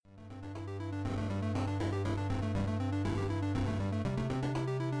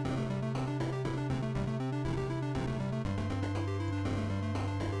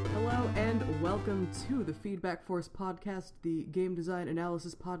welcome to the Feedback Force podcast, the game design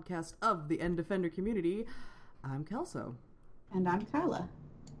analysis podcast of the End Defender community. I'm Kelso. And I'm Kyla.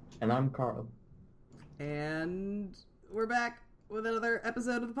 And I'm Carl. And we're back with another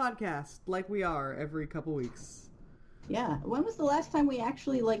episode of the podcast, like we are every couple weeks. Yeah. When was the last time we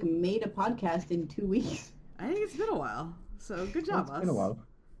actually, made a podcast in 2 weeks? I think it's been a while, so good job, us. It's been a while.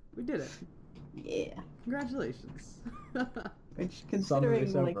 We did it. Yeah. Congratulations. Which,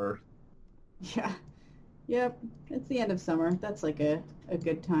 considering, Summer is over. Yeah. Yep. It's the end of summer. That's, a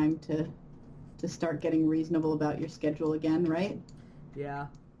good time to start getting reasonable about your schedule again, right? Yeah.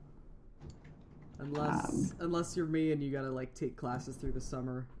 Unless you're me and you gotta, take classes through the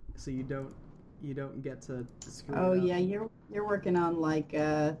summer, so you don't get to screw it up. Oh, yeah. You're working on,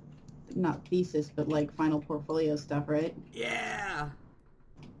 not thesis, but, final portfolio stuff, right? Yeah!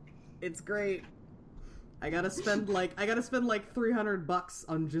 It's great. I gotta spend $300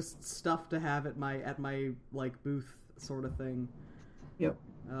 on just stuff to have at my booth sort of thing. Yep.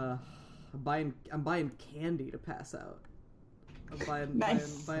 I'm buying candy to pass out. I'm buying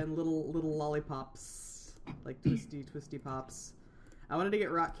Nice. buying little lollipops, twisty pops. I wanted to get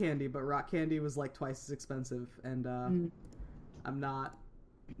rock candy, but rock candy was twice as expensive, and I'm not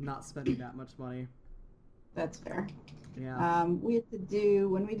spending that much money. That's fair. Yeah. We had to do,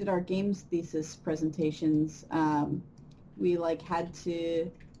 when we did our games thesis presentations, we had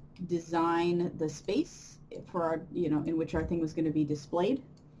to design the space for our, in which our thing was going to be displayed.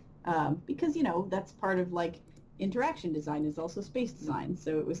 Because, that's part of interaction design is also space design.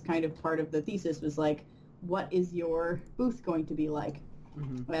 So it was kind of part of the thesis was what is your booth going to be like?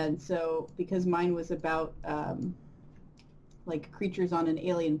 Mm-hmm. And so because mine was about creatures on an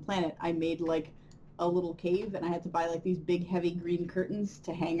alien planet, I made a little cave, and I had to buy these big heavy green curtains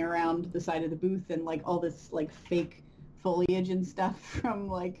to hang around the side of the booth, and all this fake foliage and stuff from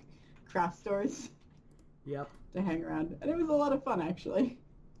craft stores. Yep. To hang around, and it was a lot of fun actually.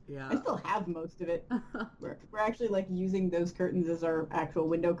 Yeah. I still have most of it. We're actually using those curtains as our actual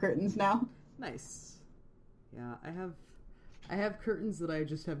window curtains now. Nice. Yeah, I have curtains that I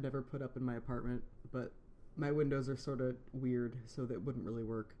just have never put up in my apartment, but my windows are sort of weird, so that wouldn't really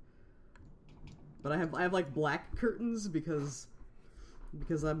work. But I have black curtains because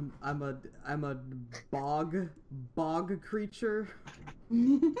I'm a bog creature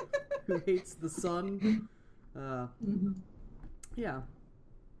who hates the sun. Yeah.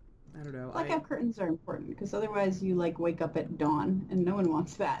 I don't know. Blackout curtains are important because otherwise you wake up at dawn, and no one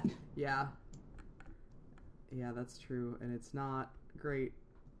wants that. Yeah. Yeah, that's true, and it's not great.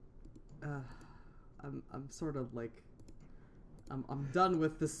 I'm sort of I'm done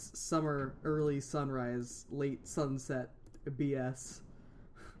with this summer early sunrise, late sunset BS.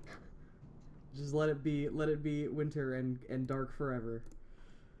 Just let it be winter and dark forever.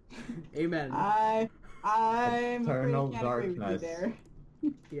 Amen. I'm Eternal afraid I can't agree with you darkness. there.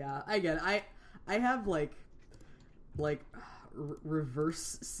 Yeah, I get it. I have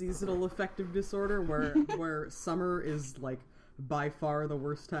reverse seasonal affective disorder where summer is by far the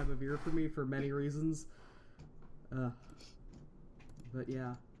worst time of year for me for many reasons. But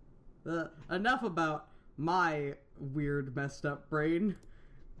yeah, enough about my weird messed up brain.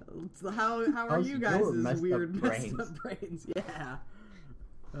 How are How's you your guys' messed weird up messed brains? up brains? Yeah.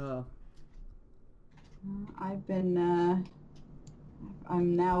 I've been,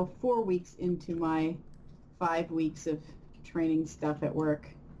 I'm now 4 weeks into my 5 weeks of training stuff at work.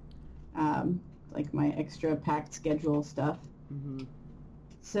 My extra packed schedule stuff. Mm-hmm.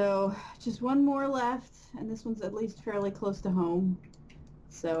 So, just one more left, and this one's at least fairly close to home.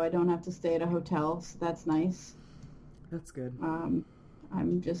 So I don't have to stay at a hotel, so that's nice. That's good. I'm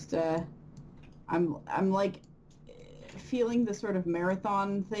just, I'm feeling the sort of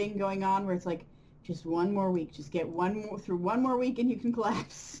marathon thing going on where it's just one more week, just get through one more week and you can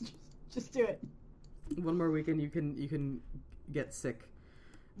collapse. just do it. One more weekend, you can get sick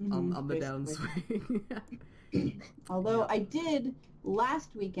on the basically. downswing. Although I did last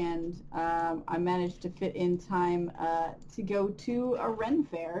weekend, I managed to fit in time to go to a Ren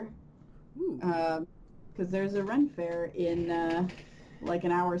fair. Because there's a Ren fair in an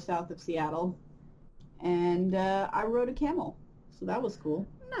hour south of Seattle, and I rode a camel, so that was cool.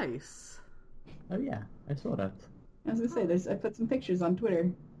 Nice. Oh yeah, I saw that. I was gonna say, I put some pictures on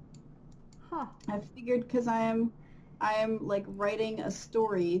Twitter. Huh. I figured because I am writing a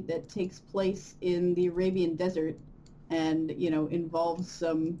story that takes place in the Arabian Desert, and involves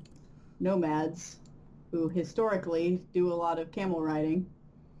some nomads who historically do a lot of camel riding.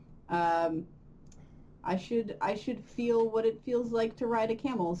 I should feel what it feels like to ride a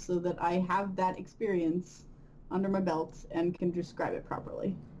camel so that I have that experience under my belt and can describe it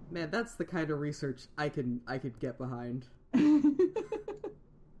properly. Man, that's the kind of research I could get behind.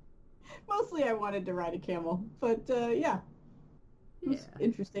 Mostly I wanted to ride a camel, but yeah. It's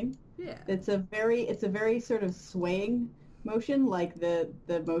interesting. Yeah. It's a very sort of swaying motion, like the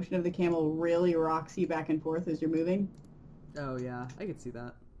motion of the camel really rocks you back and forth as you're moving. Oh yeah, I could see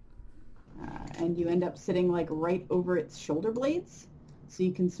that. And you end up sitting like right over its shoulder blades, so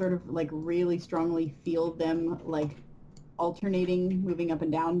you can sort of like really strongly feel them like alternating, moving up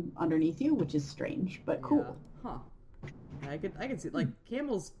and down underneath you, which is strange but cool. Yeah. Huh. I could see like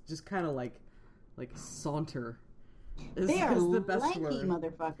camels just kind of like saunter. They are the best lanky word.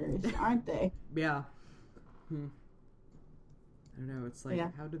 motherfuckers, aren't they? Yeah. I don't know. It's like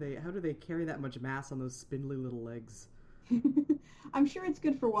how do they carry that much mass on those spindly little legs? I'm sure it's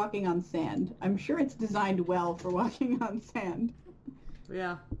good for walking on sand. I'm sure it's designed well for walking on sand.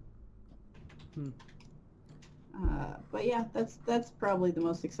 Yeah. But yeah, that's probably the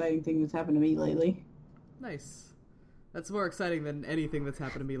most exciting thing that's happened to me lately. Nice. That's more exciting than anything that's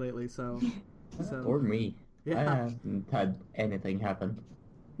happened to me lately. So. Or me. Yeah. I haven't had anything happen.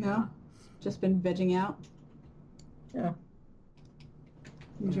 No, just been vegging out. Yeah.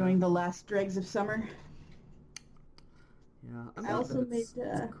 Enjoying the last dregs of summer. Yeah. I also made.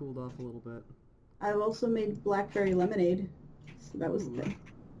 It's cooled off a little bit. I've also made blackberry lemonade, so that was the thing.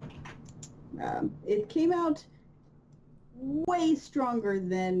 It came out way stronger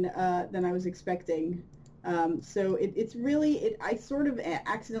than I was expecting. So it's really I sort of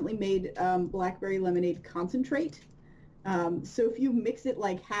accidentally made blackberry lemonade concentrate. So if you mix it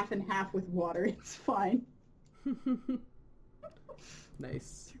like half and half with water, it's fine.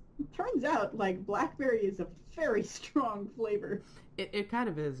 Nice. Turns out like blackberry is a very strong flavor. It kind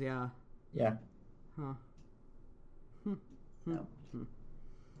of is, yeah. Yeah. Huh. So.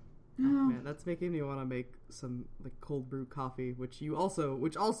 Oh, man, that's making me want to make some like cold brew coffee, which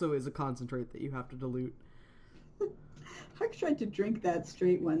also is a concentrate that you have to dilute. Huck tried to drink that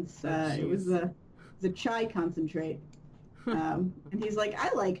straight once. It was the chai concentrate, and he's like,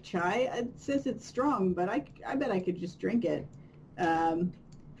 "I like chai. It says it's strong, but I bet I could just drink it." And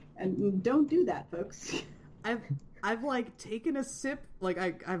don't do that, folks. I've like taken a sip, like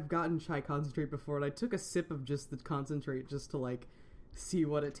I've gotten chai concentrate before, and I took a sip of just the concentrate just to like see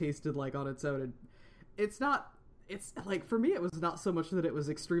what it tasted like on its own. And it's like, for me, it was not so much that it was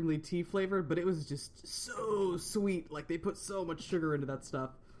extremely tea flavored, but it was just so sweet. Like they put so much sugar into that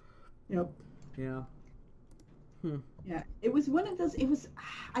stuff. Yep. Yeah. Yeah. It was one of those. It was.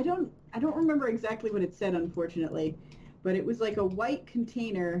 I don't remember exactly what it said, unfortunately, but it was like a white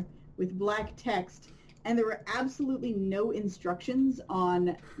container with black text, and there were absolutely no instructions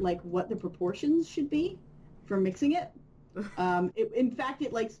on like what the proportions should be for mixing it. In fact,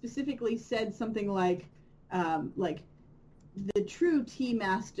 it like specifically said something like the true tea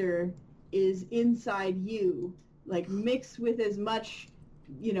master is inside you. Like mix with as much,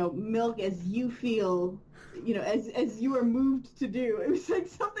 milk as you feel, as you are moved to do. It was like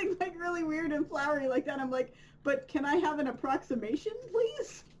something like really weird and flowery like that. I'm like, but can I have an approximation,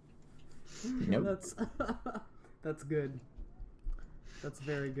 please? Nope. That's good. That's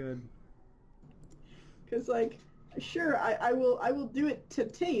very good. Because like, sure, I will do it to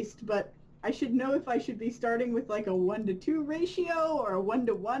taste, but I should know if I should be starting with like a 1-to-2 ratio or a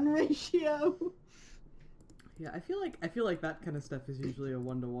 1-to-1 ratio. Yeah, I feel like that kind of stuff is usually a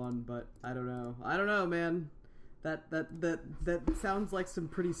 1-to-1, but I don't know, man. That sounds like some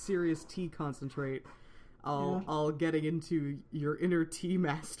pretty serious tea concentrate. All getting into your inner tea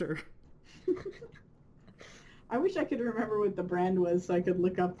master. I wish I could remember what the brand was so I could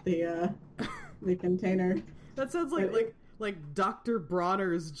look up the container. That sounds like Dr.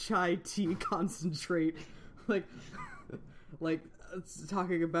 Bronner's chai tea concentrate. Like it's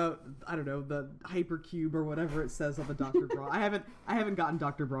talking about, I don't know, the hypercube or whatever it says on the Dr. Bronner. I haven't gotten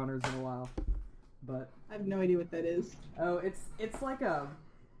Dr. Bronner's in a while. But I have no idea what that is. Oh, it's like a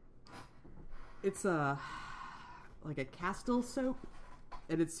Castile soap,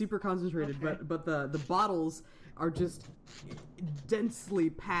 and it's super concentrated, okay. but the bottles are just densely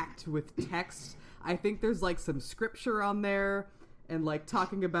packed with text. I think there's like some scripture on there, and like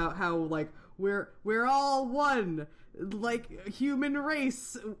talking about how like we're all one, like human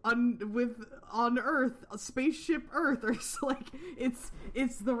race on Earth, spaceship Earth, or like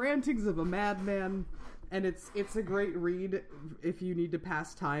it's the rantings of a madman, and it's a great read if you need to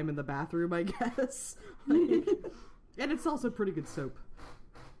pass time in the bathroom, I guess. Like, and it's also pretty good soap.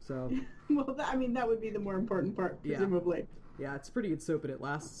 So well, that would be the more important part, presumably. Yeah, it's pretty good soap, and it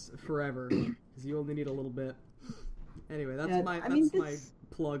lasts forever because you only need a little bit. Anyway, that's my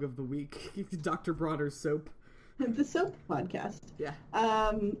plug of the week. Dr. Bronner's soap. the Soap podcast. Yeah.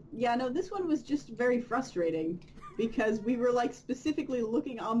 Yeah, no, this one was just very frustrating because we were like specifically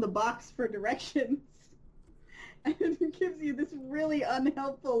looking on the box for directions. And it gives you this really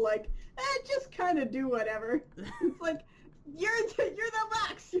unhelpful, like, just kind of do whatever. It's like, you're the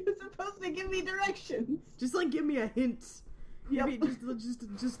box. You're supposed to give me directions. Just like give me a hint. Yep. Give me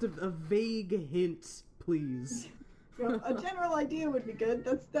just a vague hint, please. So a general idea would be good.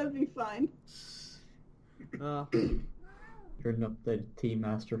 That'd be fine. You're not the tea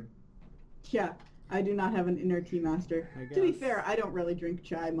master. Yeah, I do not have an inner tea master. I To be guess. fair, I don't really drink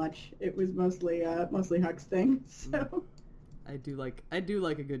chai much. It was mostly Huck's thing. So I do like a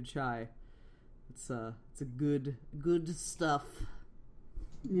good chai. It's a good stuff.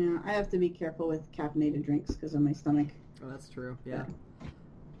 yeah, I have to be careful with caffeinated drinks because of my stomach. Oh, that's true. Yeah.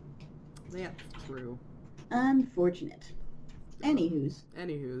 Yeah, true. Unfortunate. Anywho's.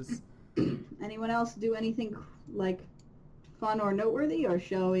 Anyone else do anything like fun or noteworthy, or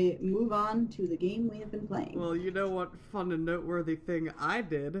shall we move on to the game we have been playing? Well, you know what fun and noteworthy thing I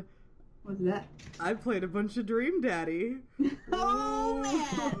did? What's that? I played a bunch of Dream Daddy. Oh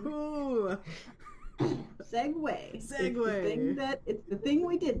man! Ooh. Segue. Segue. It's the thing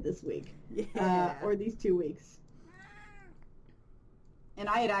we did this week. Yeah. Or these 2 weeks. And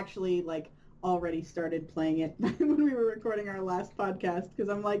I had actually already started playing it when we were recording our last podcast because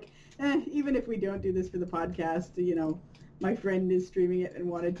I'm like, even if we don't do this for the podcast, my friend is streaming it and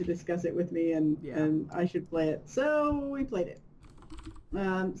wanted to discuss it with me, and I should play it. So we played it.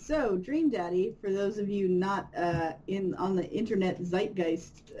 So Dream Daddy, for those of you not on the internet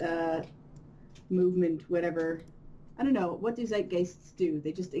zeitgeist movement, whatever, I don't know, what do zeitgeists do?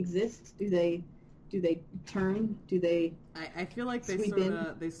 They just exist? Do they turn? Do they? I feel like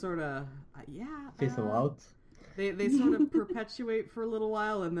they sort of yeah. Fizzle out. They sort of perpetuate for a little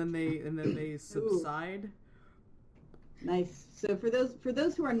while and then they subside. Nice. So for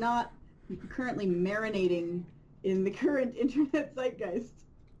those who are not currently marinating in the current internet zeitgeist,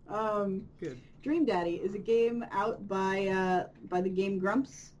 Good. Dream Daddy is a game out by the Game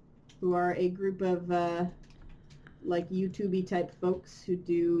Grumps, who are a group of YouTubey type folks who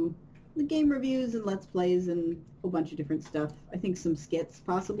do the game reviews and let's plays and a whole bunch of different stuff. I think some skits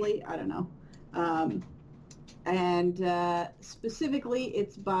possibly. I don't know. And specifically,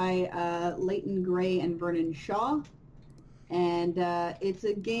 it's by Leighton Gray and Vernon Shaw. And it's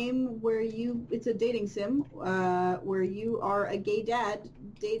a game where it's a dating sim where you are a gay dad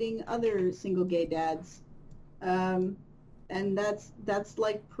dating other single gay dads. And that's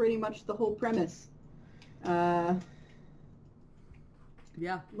like pretty much the whole premise.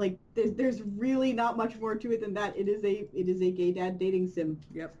 Yeah. Like there's really not much more to it than that. It is a gay dad dating sim.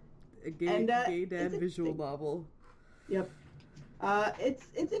 Yep. A gay dad visual novel. Yep. It's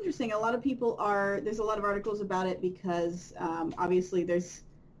interesting. There's a lot of articles about it because obviously there's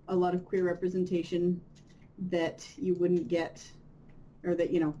a lot of queer representation that you wouldn't get, or that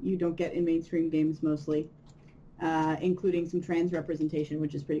you don't get in mainstream games mostly, including some trans representation,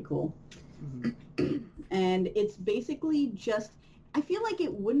 which is pretty cool. Mm-hmm. And it's basically just, I feel like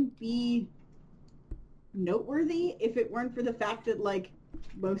it wouldn't be noteworthy if it weren't for the fact that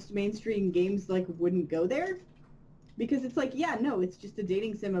most mainstream games wouldn't go there. Because it's it's just a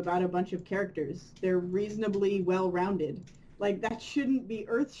dating sim about a bunch of characters. They're reasonably well-rounded. That shouldn't be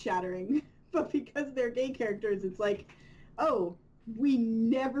earth-shattering. But because they're gay characters, it's oh, we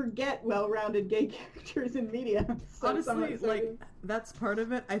never get well-rounded gay characters in media. So honestly, that's part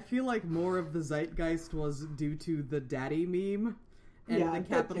of it. I feel like more of the zeitgeist was due to the daddy meme. And the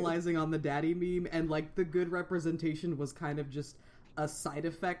capitalizing on the daddy meme. And, the good representation was kind of just a side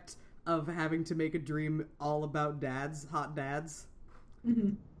effect of having to make a dream all about dads, hot dads.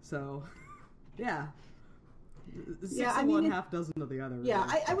 Mm-hmm. So, yeah. One half dozen of the other. Yeah,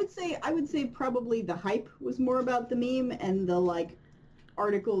 really. I would say probably the hype was more about the meme, and the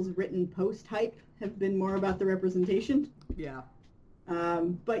articles written post hype have been more about the representation. Yeah.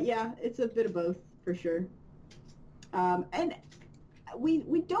 But yeah, it's a bit of both for sure. And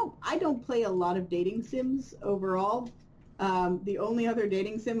I don't play a lot of dating sims overall. The only other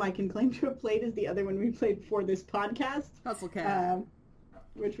dating sim I can claim to have played is the other one we played for this podcast. Hustle Cat.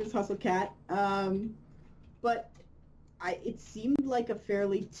 Which was Hustle Cat. But it seemed like a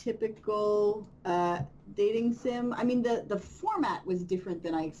fairly typical dating sim. I mean, the format was different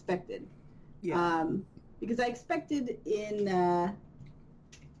than I expected. Yeah. Because I expected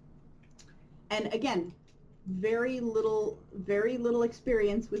and again, very little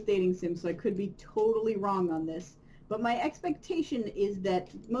experience with dating sims, so I could be totally wrong on this. But my expectation is that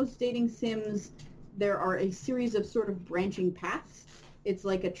most dating sims, there are a series of sort of branching paths It's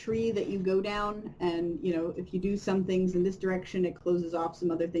like a tree that you go down, and if you do some things in this direction, it closes off some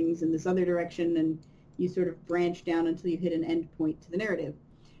other things in this other direction, and you sort of branch down until you hit an end point to the narrative.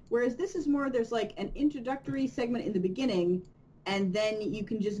 Whereas this is more, there's like an introductory segment in the beginning, and then you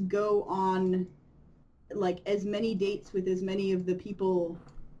can just go on like as many dates with as many of the people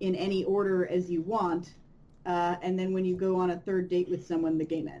in any order as you want, and then when you go on a third date with someone, the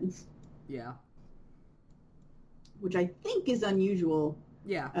game ends. Yeah. Which I think is unusual.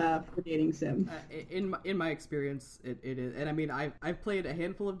 Yeah. For dating sim. In my experience, it is, and I mean, I've played a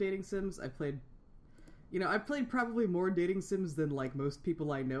handful of dating sims. I've played probably more dating sims than like most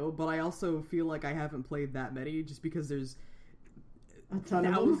people I know, but I also feel like I haven't played that many just because there's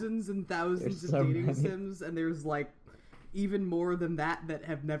thousands and thousands of dating sims, and there's like even more than that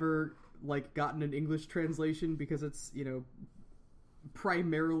have never like gotten an English translation because it's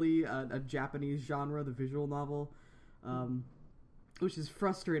primarily a Japanese genre, the visual novel, which is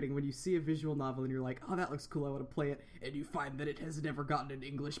frustrating when you see a visual novel and you're like, oh, that looks cool, I want to play it, and you find that it has never gotten an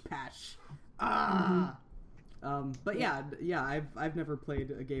English patch. But yeah, I've never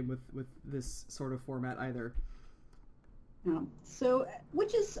played a game with this sort of format either. So,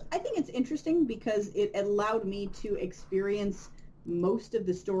 which is, I think it's interesting because it allowed me to experience most of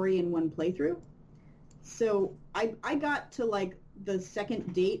the story in one playthrough. So I got to like the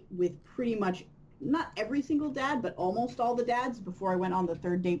second date with pretty much not every single dad, but almost all the dads before I went on the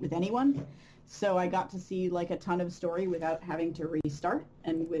third date with anyone. So I got to see like a ton of story without having to restart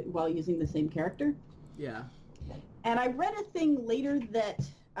and while using the same character. Yeah. And I read a thing later that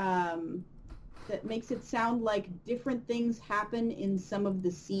that makes it sound like different things happen in some of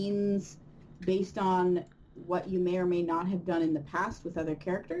the scenes based on what you may or may not have done in the past with other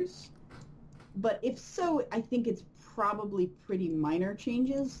characters. But if so, I think it's probably pretty minor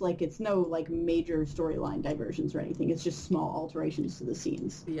changes. Like, it's no like major storyline diversions or anything. It's just small alterations to the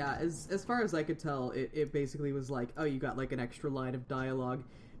scenes. Yeah, as far as I could tell, it basically was like, oh, you got like an extra line of dialogue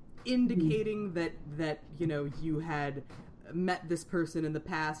indicating that you had met this person in the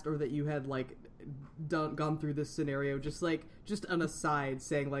past, or that you had like gone through this scenario, just an aside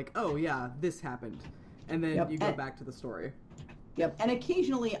saying like, oh yeah, this happened, and then you go back to the story. Yep, and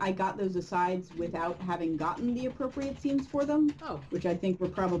occasionally I got those asides without having gotten the appropriate scenes for them, which I think were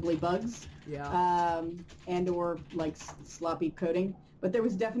probably bugs, and or like sloppy coding. But there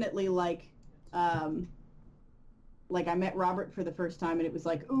was definitely like I met Robert for the first time, and it was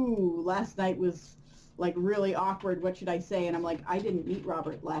like, ooh, last night was like really awkward. What should I say? And I'm like, I didn't meet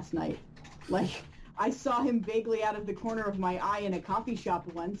Robert last night. Like, I saw him vaguely out of the corner of my eye in a coffee shop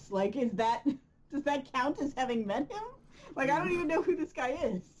once. Like, does that count as having met him? Like, I don't even know who this guy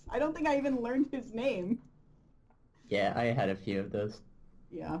is. I don't think I even learned his name. Yeah, I had a few of those.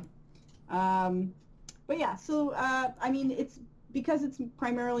 Yeah. But yeah, so, I mean, it's because it's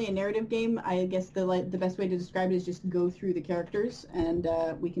primarily a narrative game, I guess the best way to describe it is just go through the characters, and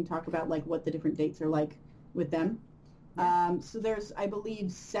we can talk about, like, what the different dates are like with them. Yeah. So there's, I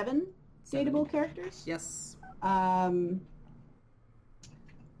believe, seven dateable characters. Yes.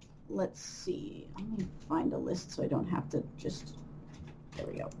 Let's see. Let me find a list so I don't have to just... There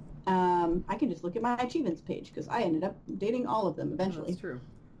we go. I can just look at my achievements page, because I ended up dating all of them eventually. That's true.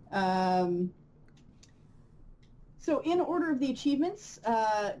 So in order of the achievements,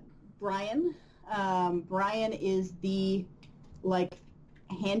 Brian. Brian is the, like,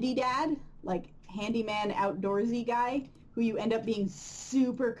 handy dad, like, handyman outdoorsy guy who you end up being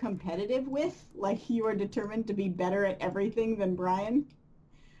super competitive with. Like, you are determined to be better at everything than Brian.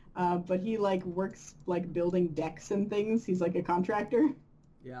 But he, like, works, like, building decks and things. He's, like, a contractor.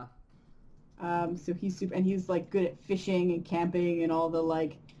 Yeah. So he's super, and he's, like, good at fishing and camping and all the,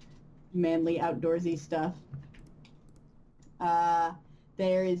 like, manly outdoorsy stuff.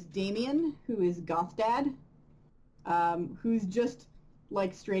 There is Damien, who is Goth Dad, who's just,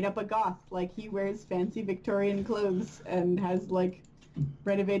 like, straight up a goth. Like, he wears fancy Victorian clothes and has, like,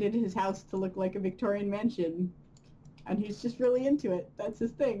 renovated his house to look like a Victorian mansion. And he's just really into it. That's his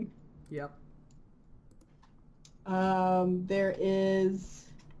thing. Yep. There is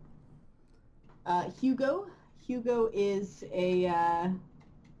Hugo. Hugo is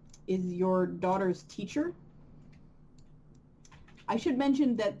is your daughter's teacher. I should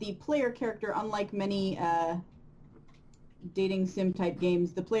mention that the player character, unlike many dating sim type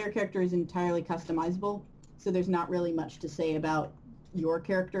games, the player character is entirely customizable. So there's not really much to say about your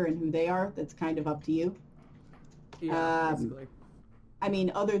character and who they are. That's kind of up to you. Yeah, basically. I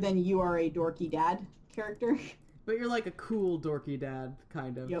mean, other than you are a dorky dad character. But you're like a cool dorky dad,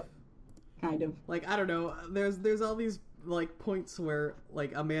 kind of. Yep. Kind of. Like, I don't know, there's all these, like, points where,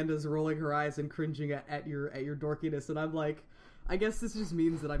 like, Amanda's rolling her eyes and cringing at your dorkiness, and I'm like, I guess this just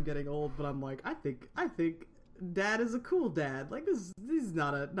means that I'm getting old, but I'm like, I think Dad is a cool dad. Like he's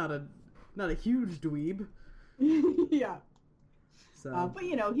not a huge dweeb. Yeah. So, but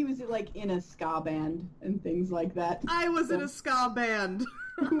he was like in a ska band and things like that. I was in a ska band.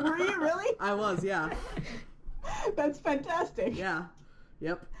 Were you really? I was, yeah. That's fantastic. Yeah.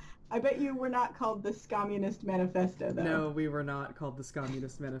 Yep. I bet you were not called the Scommunist Manifesto, though. No, we were not called the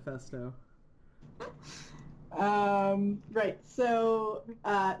Scommunist Manifesto. Right. So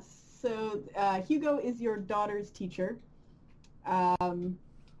Hugo is your daughter's teacher.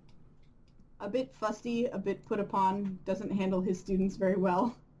 A bit fusty, a bit put upon, doesn't handle his students very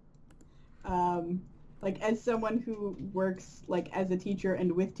well. Like, as someone who works, like, as a teacher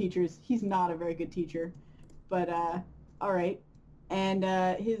and with teachers, he's not a very good teacher. But, all right. And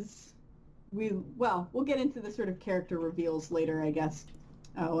we'll get into the sort of character reveals later, I guess,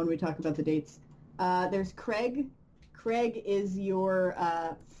 when we talk about the dates. There's Craig. Craig is your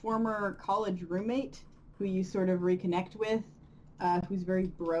former college roommate who you sort of reconnect with, who's very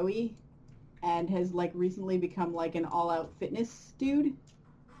bro-y and has, like, recently become, like, an all-out fitness dude.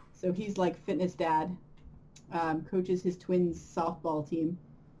 So he's, like, fitness dad. Coaches his twins' softball team.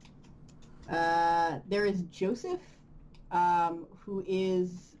 There is Joseph, who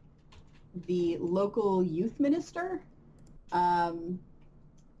is the local youth minister, who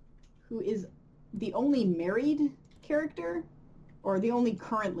is the only married character, or the only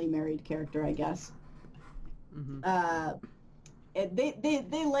currently married character, I guess. Mm-hmm.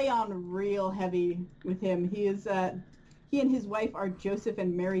 They lay on real heavy with him. He and his wife are Joseph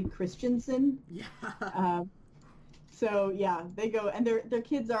and Mary Christensen. Yeah. So yeah, they go, and their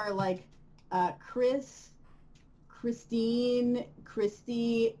kids are like Chris, Christine,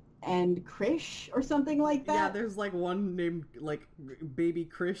 Christy, and Krish, or something like that. Yeah, there's like one named like Baby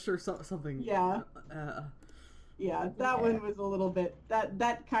Krish or something. Yeah. Yeah, that one was a little bit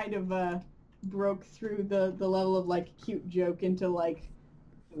that kind of broke through the level of like cute joke into like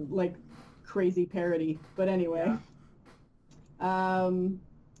crazy parody. But anyway. Yeah.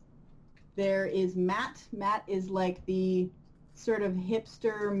 There is Matt. Matt is like the sort of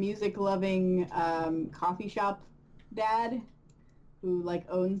hipster, music-loving coffee shop dad who like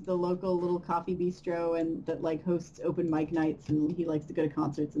owns the local little coffee bistro and that like hosts open mic nights, and he likes to go to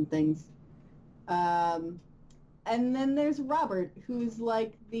concerts and things. And then there's Robert, who's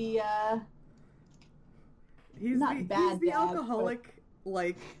like the he's not the, bad he's the dad, alcoholic,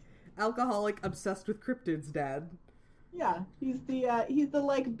 like alcoholic obsessed with cryptids dad. Yeah, he's the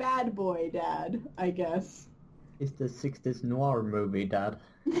like bad boy dad, I guess. It's the 60s noir movie, Dad.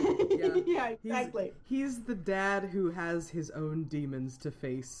 Yeah, exactly. He's the dad who has his own demons to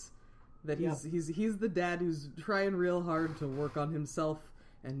face. That he's the dad who's trying real hard to work on himself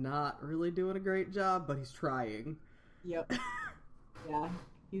and not really doing a great job, but he's trying. Yep. Yeah,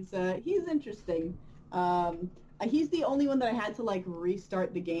 he's interesting. He's the only one that I had to like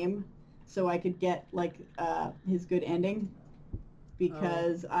restart the game so I could get like his good ending,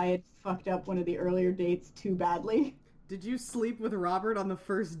 because I had fucked up one of the earlier dates too badly. Did you sleep with Robert on the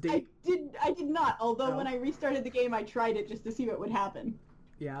first date? I did not, although when I restarted the game I tried it just to see what would happen.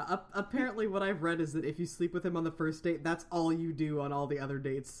 Yeah, apparently what I've read is that if you sleep with him on the first date, that's all you do on all the other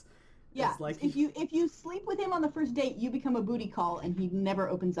dates. Yeah, like if you sleep with him on the first date, you become a booty call and he never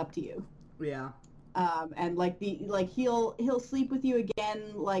opens up to you. Yeah. And he'll sleep with you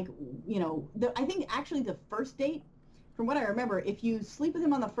again, like, you know, I think actually the first date, from what I remember, if you sleep with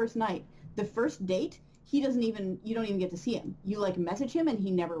him on the first night, the first date, you don't even get to see him. You like message him and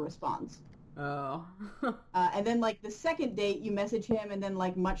he never responds. Oh. And then like the second date, you message him and then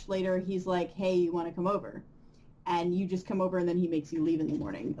like much later he's like, hey, you want to come over? And you just come over and then he makes you leave in the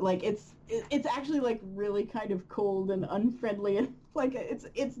morning. Like it's actually like really kind of cold and unfriendly, and like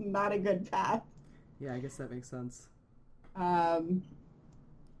it's not a good path. Yeah, I guess that makes sense.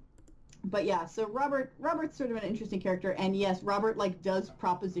 But yeah, so Robert's sort of an interesting character, and yes, Robert like does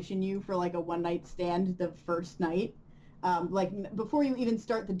proposition you for like a one night stand the first night, like before you even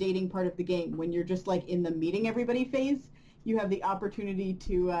start the dating part of the game. When you're just like in the meeting everybody phase, you have the opportunity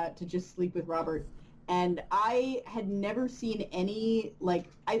to just sleep with Robert. And I had never seen any like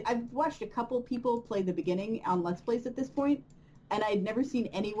I've watched a couple people play the beginning on Let's Plays at this point, and I'd never seen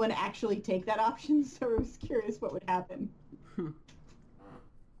anyone actually take that option, so I was curious what would happen.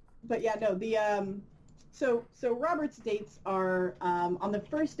 But yeah, no, the so Robert's dates are on the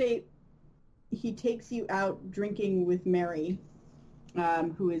first date, he takes you out drinking with Mary,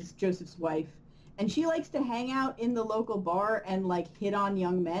 who is Joseph's wife, and she likes to hang out in the local bar and like hit on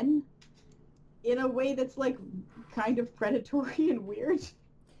young men in a way that's like kind of predatory and weird.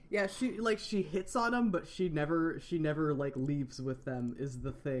 Yeah, she hits on him, but she never like leaves with them is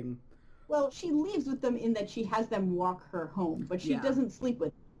the thing. Well, she leaves with them in that she has them walk her home, but she doesn't sleep with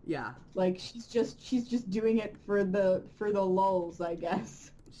them. Yeah. Like she's just doing it for the lulls, I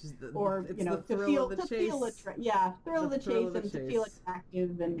guess. Or it's you know, the thrill of the chase. thrill of the chase and to feel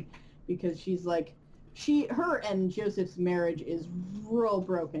attractive, and because she's like her and Joseph's marriage is real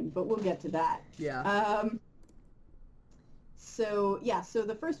broken, but we'll get to that. Yeah. So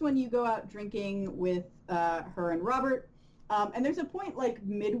the first one you go out drinking with her and Robert, and there's a point like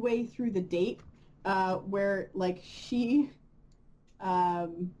midway through the date where she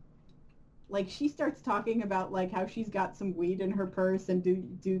starts talking about like how she's got some weed in her purse and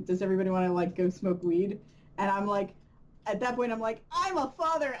does everybody want to like go smoke weed? And I'm like, at that point I'm like, I'm a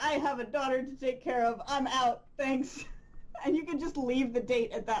father, I have a daughter to take care of, I'm out, thanks. And you can just leave the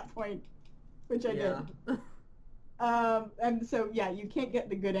date at that point, which I did. And so you can't get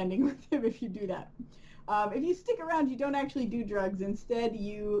the good ending with him if you do that. If you stick around, you don't actually do drugs. Instead,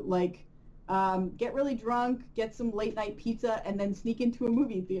 you like get really drunk, get some late night pizza, and then sneak into a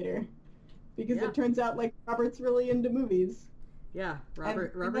movie theater. Because it turns out like Robert's really into movies. Yeah,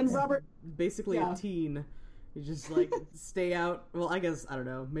 Robert's basically a teen. You just like stay out. Well, I guess I don't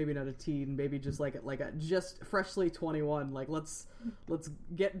know. Maybe not a teen. Maybe just like a just freshly 21. Like let's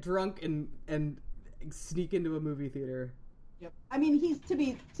get drunk and sneak into a movie theater. Yep. I mean, he's to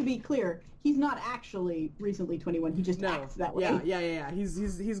be clear, he's not actually recently 21. He just acts that way. Yeah.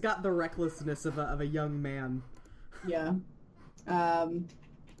 He's got the recklessness of a young man. Yeah.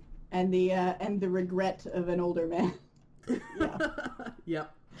 And the regret of an older man. Yeah.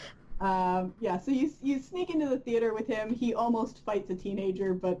 Yep. So you sneak into the theater with him. He almost fights a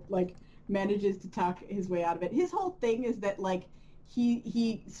teenager, but like manages to talk his way out of it. His whole thing is that like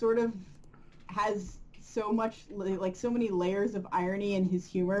he sort of has so many layers of irony in his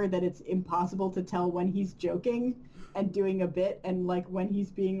humor that it's impossible to tell when he's joking and doing a bit and like when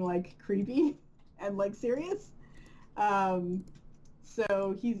he's being like creepy and like serious.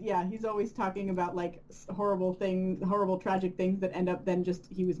 So he's always talking about like horrible tragic things that end up then just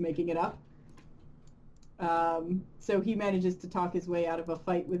he was making it up. So he manages to talk his way out of a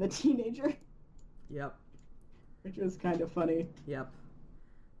fight with a teenager. Yep. Which was kind of funny. Yep.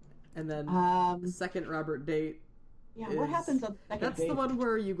 And then the second Robert date. Yeah, what happens on the second date? That's the one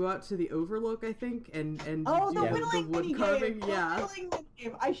where you go out to the Overlook, I think, and the whittling wood carving. Yeah. The whittling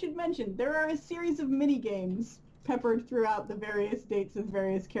minigame. I should mention there are a series of mini games peppered throughout the various dates with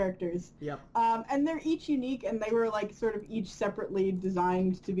various characters. Yep. And they're each unique, and they were like sort of each separately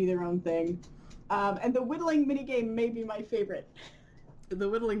designed to be their own thing. And the whittling minigame may be my favorite. The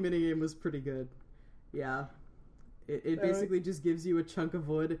whittling minigame was pretty good. Yeah. It basically just gives you a chunk of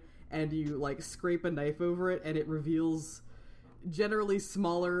wood, and you like scrape a knife over it, and it reveals generally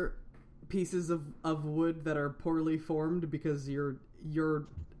smaller pieces of wood that are poorly formed because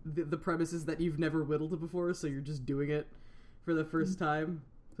the premise is that you've never whittled it before, so you're just doing it for the first time.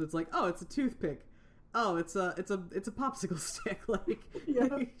 So it's like, oh, it's a toothpick. Oh, it's a popsicle stick. Like,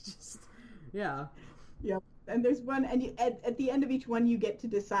 yeah. Yep. And there's one, and at the end of each one, you get to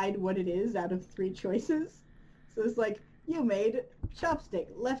decide what it is out of 3 choices. So it's like, you made chopstick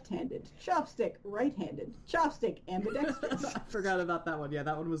left-handed, chopstick right-handed, chopstick ambidextrous. I forgot about that one. Yeah,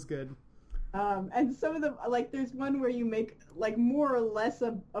 that one was good. And some of them, like, there's one where you make, like, more or less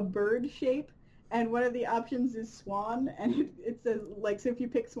a bird shape, and one of the options is swan, and it says, like, so if you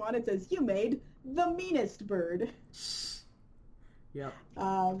pick swan, it says, you made the meanest bird. Yep.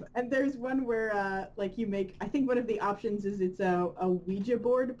 And there's one where, like, you make, I think one of the options is it's a Ouija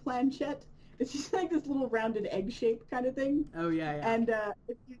board planchette. It's just like this little rounded egg shape kind of thing. Oh, yeah. And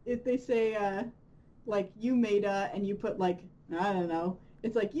if they say, like, you made and you put, like, I don't know,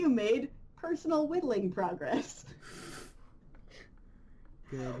 it's like, you made personal whittling progress.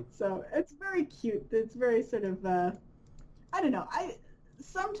 Good. So it's very cute. It's very sort of, I don't know.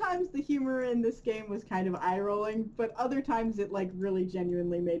 Sometimes the humor in this game was kind of eye-rolling, but other times it, like, really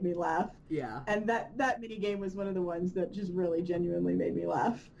genuinely made me laugh. Yeah. And that minigame was one of the ones that just really genuinely made me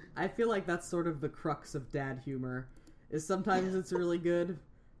laugh. I feel like that's sort of the crux of dad humor, is sometimes it's really good,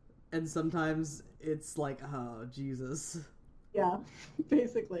 and sometimes it's like, oh, Jesus. Yeah,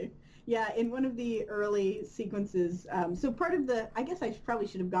 basically. Yeah, in one of the early sequences, so part of I guess I probably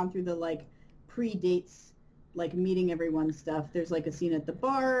should have gone through the, like, pre-dates, like, meeting everyone stuff. There's, like, a scene at the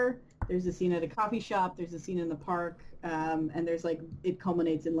bar, there's a scene at a coffee shop, there's a scene in the park, and there's, like, it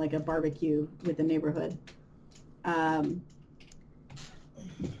culminates in, like, a barbecue with the neighborhood.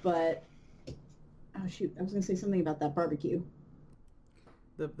 But, oh shoot, I was going to say something about that barbecue.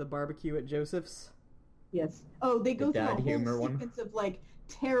 The barbecue at Joseph's? Yes. Oh, they go through a whole humor sequence of, like,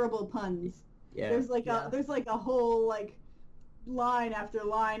 terrible puns. Yeah. There's like Yeah. a whole like line after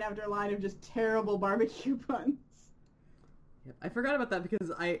line after line of just terrible barbecue puns. Yep. I forgot about that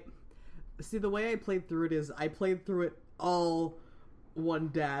because the way I played through it is I played through it all one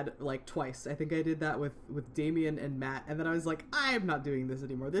dad like twice. I think I did that with Damien and Matt, and then I was like, I'm not doing this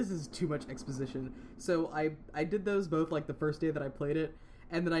anymore. This is too much exposition. So I did those both like the first day that I played it,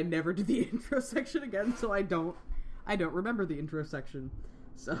 and then I never did the intro section again. So I don't remember the intro section.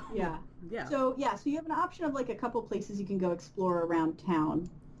 So Yeah. yeah. So you have an option of like a couple places you can go explore around town,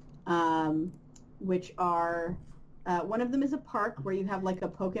 which are one of them is a park where you have like a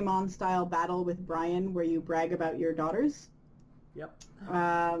Pokemon style battle with Brian where you brag about your daughters. Yep.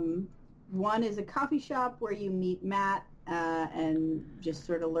 One is a coffee shop where you meet Matt and just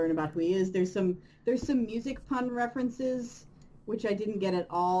sort of learn about who he is. There's some music pun references which I didn't get at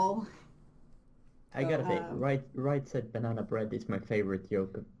all. I gotta say, right said banana bread is my favorite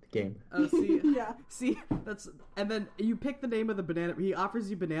joke of the game. Oh, see, Yeah. see, and then you pick the name of the banana. He offers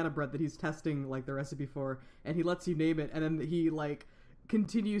you banana bread that he's testing like the recipe for, and he lets you name it, and then he like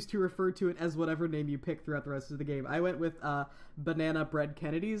continues to refer to it as whatever name you pick throughout the rest of the game. I went with banana bread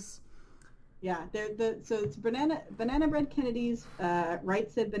Kennedy's. Yeah, so it's banana bread Kennedy's,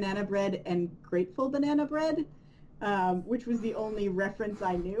 Right Said Banana Bread, and Grateful Banana Bread, which was the only reference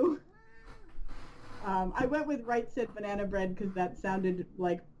I knew. I went with Right Said Banana Bread because that sounded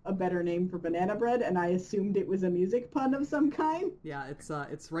like a better name for banana bread, and I assumed it was a music pun of some kind. Yeah,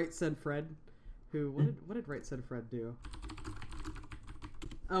 it's Right Said Fred. Who what did Right Said Fred do?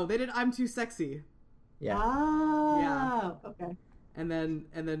 Oh, they did I'm Too Sexy. Yeah. Oh, okay. And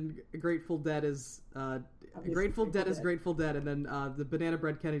then Grateful Dead is Obviously Grateful Dead is Grateful Dead, and then the Banana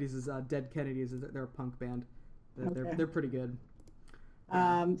Bread Kennedys is Dead Kennedys. They're a punk band. Okay. They're pretty good.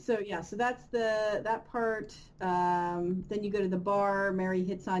 So that's that part. Then you go to the bar. Mary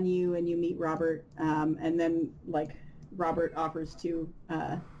hits on you, and you meet Robert. And then like Robert offers to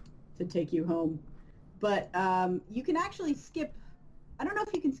take you home, but you can actually skip. I don't know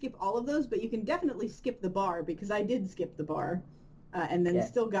if you can skip all of those, but you can definitely skip the bar because I did skip the bar, and then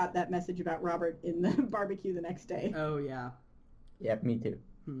still got that message about Robert in the barbecue the next day. Oh yeah. Yeah, me too.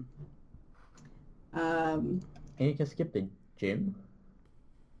 And you can skip the gym.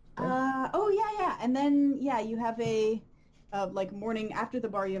 Yeah. And then, you have a, like, morning, after the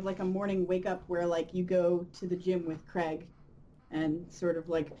bar, you have, like, a morning wake-up where, like, you go to the gym with Craig and sort of,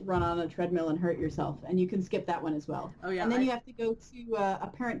 like, run on a treadmill and hurt yourself. And you can skip that one as well. Oh yeah. And then you have to go to a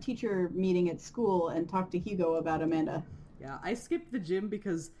parent-teacher meeting at school and talk to Hugo about Amanda. Yeah, I skipped the gym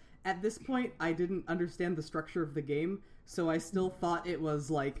because at this point I didn't understand the structure of the game, so I still thought it was,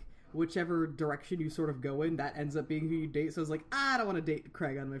 like, whichever direction you sort of go in, that ends up being who you date. So I was like, I don't want to date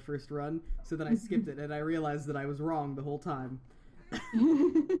Craig on my first run. So then I skipped it, and I realized that I was wrong the whole time.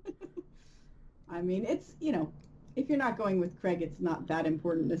 I mean, it's, if you're not going with Craig, it's not that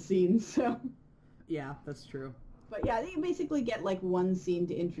important a scene, so... Yeah, that's true. But yeah, you basically get, like, one scene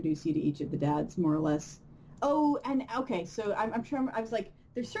to introduce you to each of the dads, more or less. Oh, and, okay, so I'm sure I was like,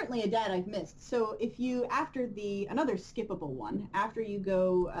 there's certainly a dad I've missed. So if you, another skippable one, after you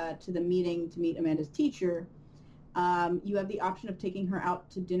go to the meeting to meet Amanda's teacher, you have the option of taking her out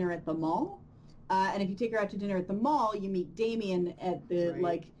to dinner at the mall. And if you take her out to dinner at the mall, you meet Damien at the,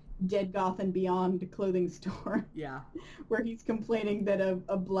 like, Dead Goth and Beyond clothing store. Yeah. Where he's complaining that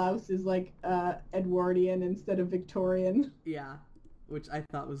a blouse is, like, Edwardian instead of Victorian. Yeah, which I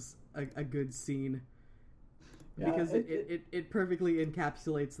thought was a good scene. Yeah, because it perfectly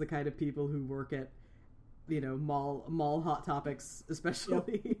encapsulates the kind of people who work at, mall Hot Topics,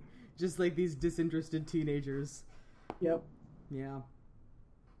 especially. Yep. Just like these disinterested teenagers. Yep. Yeah.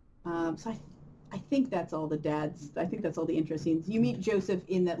 So I think that's all the dads. I think that's all the intro scenes. You meet Joseph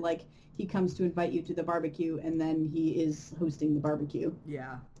in that, like, he comes to invite you to the barbecue, and then he is hosting the barbecue.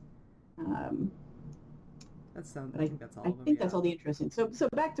 Yeah. I think that's all of them. I think that's all the intro scenes. So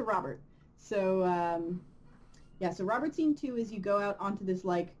back to Robert. So, so Robert scene 2 is you go out onto this,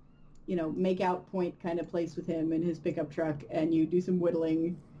 like, make out point kind of place with him in his pickup truck, and you do some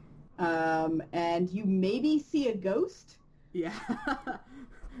whittling, and you maybe see a ghost. Yeah.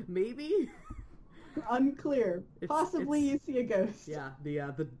 Maybe? Unclear. Possibly you see a ghost. Yeah,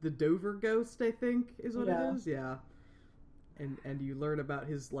 the Dover ghost, I think, is what it is. Yeah. And you learn about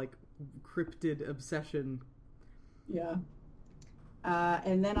his, like, cryptid obsession. Yeah.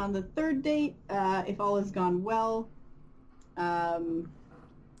 And then on the third date, if all has gone well, I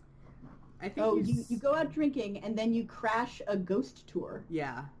think you go out drinking and then you crash a ghost tour.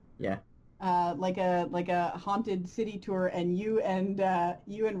 Yeah. Yeah. like a haunted city tour, and you and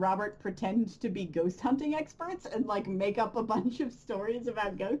Robert pretend to be ghost hunting experts and like make up a bunch of stories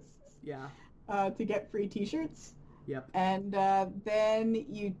about ghosts. Yeah. To get free T-shirts. Yep. And then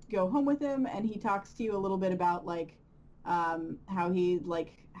you go home with him, and he talks to you a little bit about like how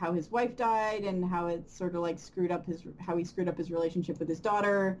his wife died, and how it sort of like how he screwed up his relationship with his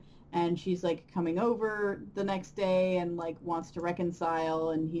daughter, and she's like coming over the next day and like wants to reconcile,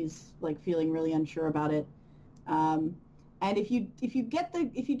 and he's like feeling really unsure about it. And if you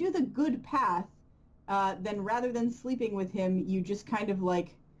do the good path, then rather than sleeping with him, you just kind of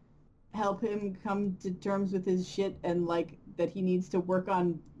like help him come to terms with his shit, and like that he needs to work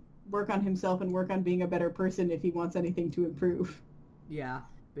on himself and work on being a better person if he wants anything to improve. Yeah,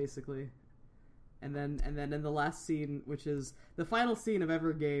 basically. And then in the last scene, which is the final scene of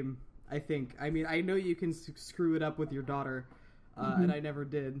every game, I think. I mean, I know you can screw it up with your daughter, and I never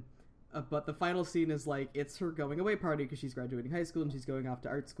did. But the final scene is like, it's her going away party because she's graduating high school and she's going off to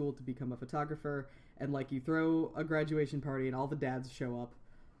art school to become a photographer. And like, you throw a graduation party and all the dads show up.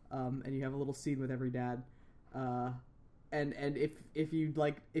 And you have a little scene with every dad, and if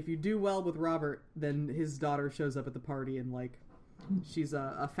you do well with Robert, then his daughter shows up at the party, and like she's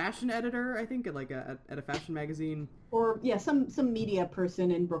a fashion editor, I think, at a fashion magazine, or some media person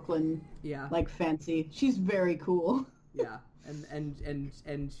in Brooklyn. Yeah, like fancy. She's very cool. Yeah,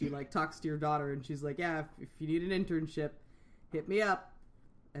 and she like talks to your daughter, and she's like, yeah, if you need an internship, hit me up,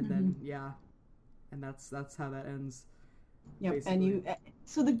 and then and that's how that ends. Yep, basically. And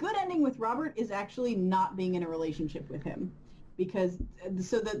so the good ending with Robert is actually not being in a relationship with him, because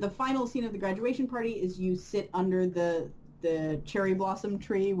the final scene of the graduation party is you sit under the cherry blossom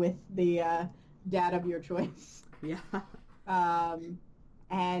tree with the dad of your choice. Yeah.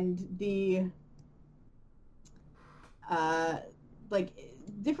 And the like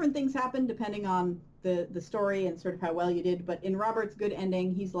different things happen depending on the story and sort of how well you did. But in Robert's good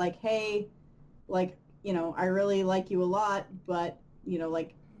ending, he's like, hey, like, you know, I really like you a lot, but, you know,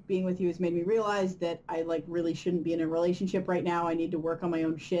 like, being with you has made me realize that I, like, really shouldn't be in a relationship right now. I need to work on my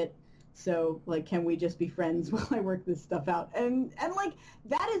own shit. So, like, can we just be friends while I work this stuff out? And like,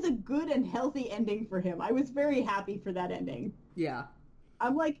 that is a good and healthy ending for him. I was very happy for that ending. Yeah.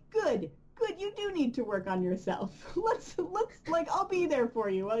 I'm like, good, you do need to work on yourself. Let's, like, I'll be there for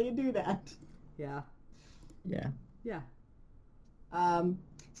you while you do that. Yeah. Yeah. Yeah.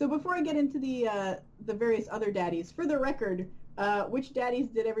 So before I get into the various other daddies, for the record, which daddies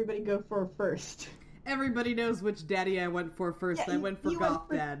did everybody go for first? Everybody knows which daddy I went for first. Yeah, I went for Goth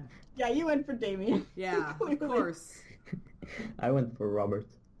Dad. Yeah, you went for Damien. Yeah, of course. I went for Robert.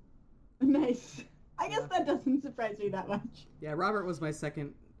 Nice. I guess that doesn't surprise me that much. Yeah, Robert was my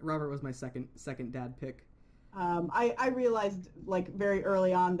second dad pick. I realized, like, very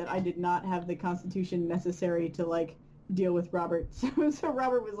early on that I did not have the constitution necessary to, like, deal with Robert. So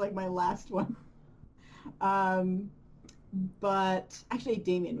Robert was, like, my last one. But actually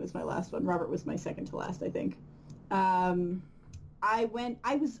Damien was my last one. Robert was my second to last, I think. I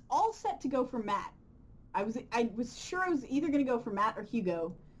was all set to go for Matt. I was sure I was either going to go for Matt or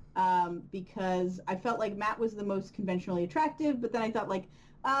Hugo, because I felt like Matt was the most conventionally attractive, but then I thought, like,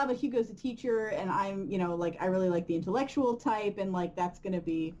 but Hugo's a teacher, and I'm, you know, like, I really like the intellectual type, and, like, that's going to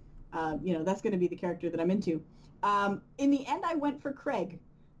be, that's going to be the character that I'm into. In the end, I went for Craig.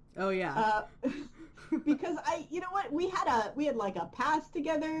 Oh, yeah. Because you know what, we had like a past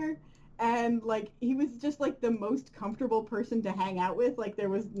together, and like he was just like the most comfortable person to hang out with. Like there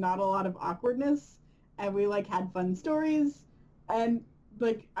was not a lot of awkwardness, and we like had fun stories, and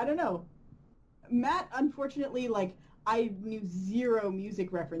like I don't know, Matt, unfortunately, like I knew zero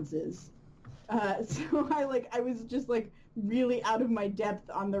music references, so I was just like really out of my depth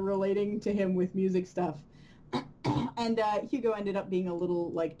on the relating to him with music stuff, and Hugo ended up being a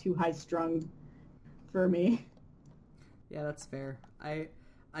little like too high strung for me. Yeah, that's fair. I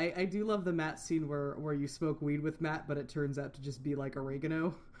do love the Matt scene where you smoke weed with Matt, but it turns out to just be like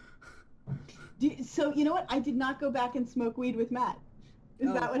oregano. So you know what? I did not go back and smoke weed with Matt.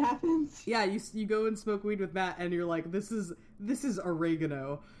 Is that what happens? Yeah, you go and smoke weed with Matt, and you're like, this is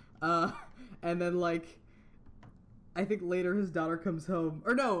oregano, and then like, I think later his daughter comes home,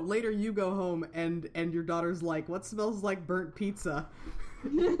 or no, later you go home, and your daughter's like, what smells like burnt pizza?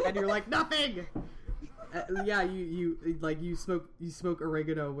 And you're like, nothing. Yeah, you smoke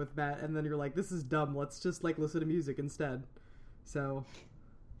oregano with Matt, and then you're like, this is dumb. Let's just like listen to music instead. So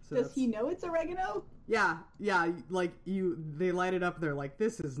does he know it's oregano? Yeah. Like they light it up. They're like,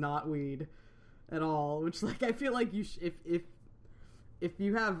 this is not weed at all. Which like I feel like you if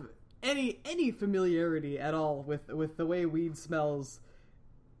you have any familiarity at all with the way weed smells,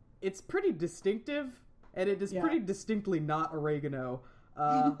 it's pretty distinctive, and it is pretty distinctly not oregano.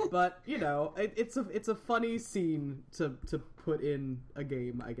 But you know, it's a funny scene to put in a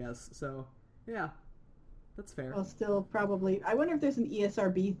game, I guess. So yeah, that's fair. Well, still probably. I wonder if there's an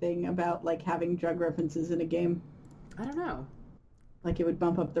ESRB thing about like having drug references in a game. I don't know. Like it would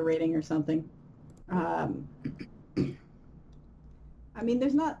bump up the rating or something. I mean,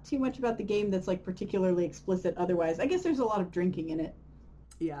 there's not too much about the game that's like particularly explicit otherwise. I guess there's a lot of drinking in it.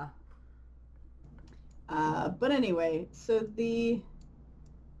 Yeah. But anyway, so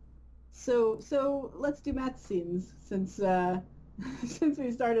let's do Matt's scenes since since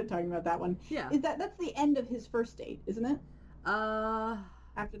we started talking about that one. Yeah. That's the end of his first date, isn't it?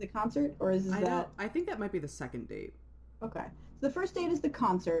 After the concert, or is that? I think that might be the second date. Okay. So the first date is the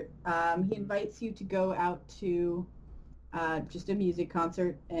concert. He invites you to go out to just a music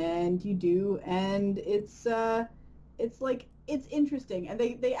concert, and you do, and it's like it's interesting, and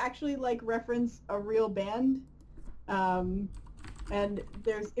they actually like reference a real band, and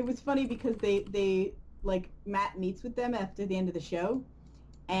it was funny because they like Matt meets with them after the end of the show,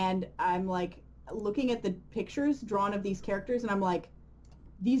 and I'm like looking at the pictures drawn of these characters, and I'm like,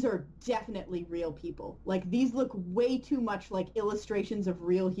 these are definitely real people. Like, these look way too much like illustrations of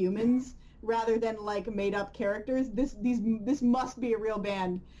real humans rather than like made up characters. This must be a real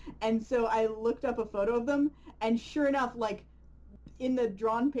band. And so I looked up a photo of them, and sure enough, like in the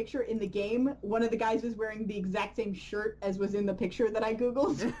drawn picture in the game, one of the guys was wearing the exact same shirt as was in the picture that I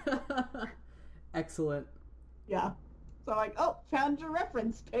Googled. Excellent. Yeah. So I'm like, oh, found your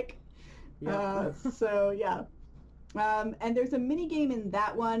reference pic. Yep. So yeah. And there's a mini game in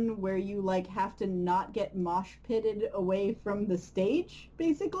that one where you like have to not get mosh pitted away from the stage,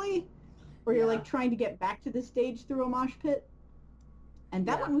 basically, where you're like trying to get back to the stage through a mosh pit. And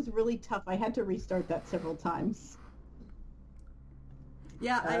that one was really tough. I had to restart that several times.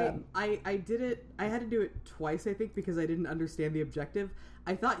 Yeah, I did it. I had to do it twice, I think, because I didn't understand the objective.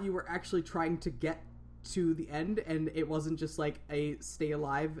 I thought you were actually trying to get to the end, and it wasn't just like a stay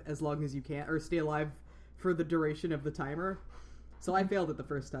alive as long as you can, or stay alive for the duration of the timer. So I failed it the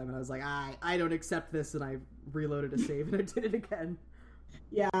first time, and I was like, I don't accept this, and I reloaded a save, and I did it again.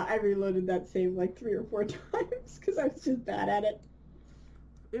 Yeah, I reloaded that save like 3 or 4 times, because I was just bad at it.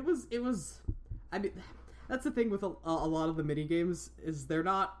 It was, I mean, that's the thing with a lot of the mini games, is they're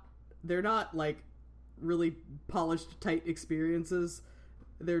not like really polished, tight experiences.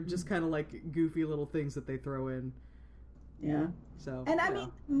 They're just kind of like goofy little things that they throw in. Yeah. So, and I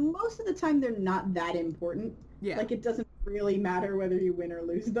mean, most of the time they're not that important. Yeah. Like, it doesn't really matter whether you win or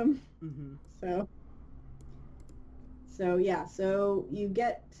lose them. Mm-hmm. So yeah. So you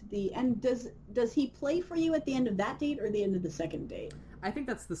get to the end. Does he play for you at the end of that date or the end of the second date? I think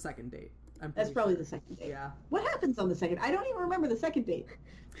that's the second date. That's probably the second date. Yeah. What happens on the second? I don't even remember the second date.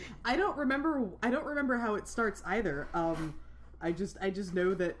 I don't remember how it starts either. I just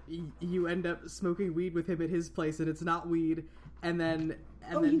know that you end up smoking weed with him at his place, and it's not weed, and then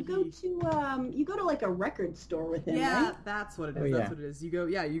you go to like a record store with him. Yeah, right? that's what it is. That's what it is.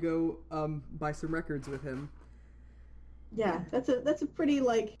 You go buy some records with him. Yeah, that's a pretty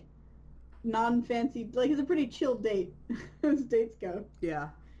like non-fancy, like it's a pretty chill date as dates go. Yeah.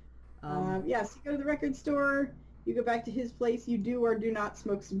 So you go to the record store. You go back to his place. You do or do not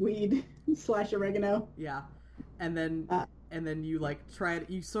smoke some weed / oregano. Yeah, and then you like try it.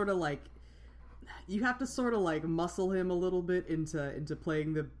 You sort of like you have to sort of like muscle him a little bit into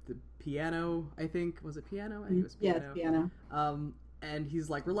playing the piano. I think was it piano? I think it was piano. Yeah, it's piano. And he's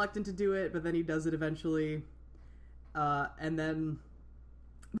like reluctant to do it, but then he does it eventually. And then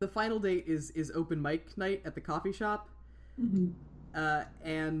the final date is open mic night at the coffee shop. Mm-hmm.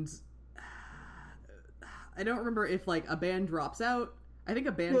 And I don't remember if like a band drops out. I think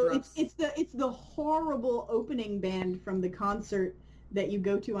a band drops. It's the horrible opening band from the concert that you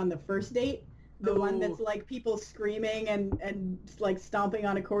go to on the first date. The one that's like people screaming and like stomping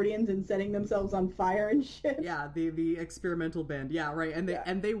on accordions and setting themselves on fire and shit. Yeah, the experimental band. Yeah, right.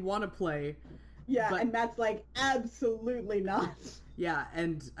 And they want to play. Yeah, but, and Matt's like, absolutely not. Yeah,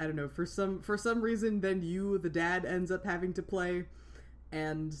 and I don't know, for some reason, then the dad, ends up having to play,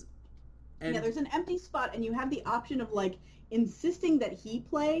 and yeah, there's an empty spot, and you have the option of like insisting that he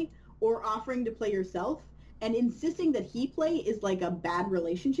play or offering to play yourself. And insisting that he play is like a bad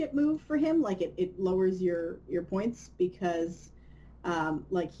relationship move for him. Like it lowers your points because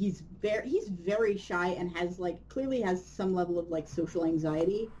like he's very shy and clearly has some level of like social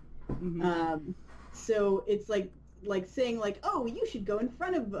anxiety. Mm-hmm. So it's like like saying like, oh, you should go in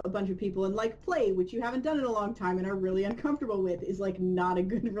front of a bunch of people and like play, which you haven't done in a long time and are really uncomfortable with, is like not a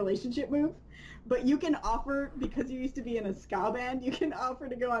good relationship move. But you can offer, because you used to be in a ska band, you can offer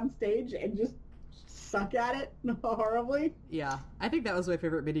to go on stage and just suck at it horribly. Yeah, I think that was my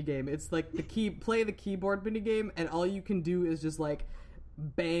favorite minigame. It's like play the keyboard minigame, and all you can do is just like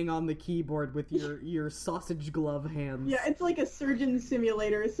bang on the keyboard with your sausage glove hands. Yeah, it's like a surgeon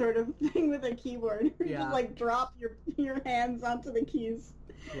simulator sort of thing with a keyboard. You Yeah. just like drop your hands onto the keys.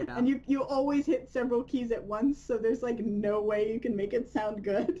 Yeah. And you always hit several keys at once, so there's like no way you can make it sound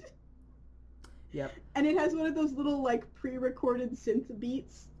good. Yep. And it has one of those little like pre-recorded synth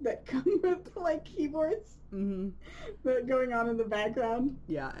beats that come with like keyboards Mm-hmm. that are going on in the background.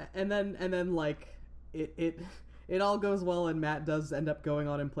 Yeah, and then like it all goes well, and Matt does end up going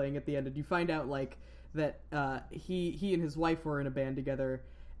on and playing at the end, and you find out like that he and his wife were in a band together,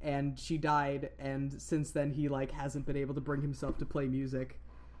 and she died, and since then he like hasn't been able to bring himself to play music.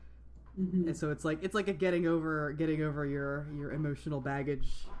 Mm-hmm. And so it's like a getting over your emotional baggage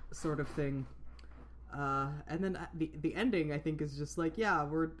sort of thing. And then the ending, I think, is just like, yeah,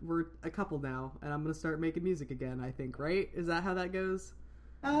 we're a couple now, and I'm gonna start making music again. I think, right? Is that how that goes?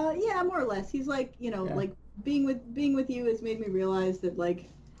 Yeah, more or less. He's like, like being with you has made me realize that like,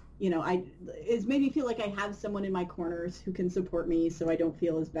 it's made me feel like I have someone in my corners who can support me, so I don't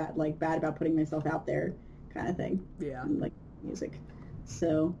feel as bad about putting myself out there, kind of thing. Yeah. And, like music.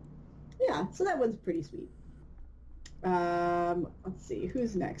 So, yeah. So that one's pretty sweet. Let's see,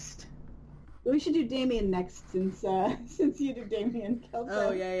 who's next? We should do Damien next, since you did Damien.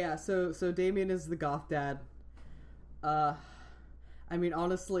 Oh yeah. So Damien is the goth dad. I mean,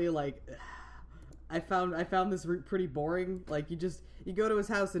 honestly, like, I found this route pretty boring. Like, you go to his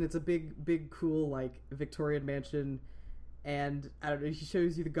house, and it's a big cool like Victorian mansion, and I don't know. He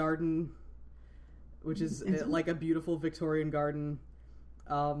shows you the garden, which is like a beautiful Victorian garden.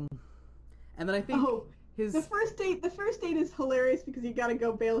 And then I think the first date is hilarious because you got to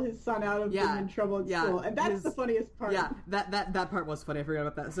go bail his son out of being in trouble at school, and that's the funniest part. Yeah, that part was funny. I forgot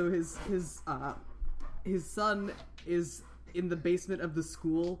about that. So his son is in the basement of the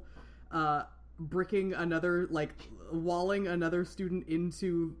school, bricking another, like, walling another student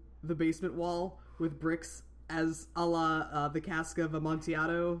into the basement wall with bricks, as a la the Cask of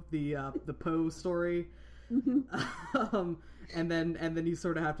Amontillado, the Poe story. Mm-hmm. And then you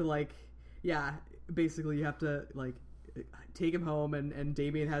sort of have to, like, basically you have to, like, take him home, and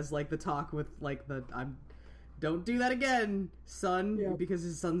Damien has, like, the talk with, like, don't do that again, son, because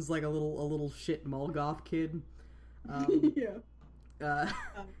his son's like a little shit mall goth kid. I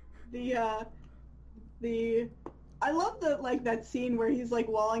love that scene where he's like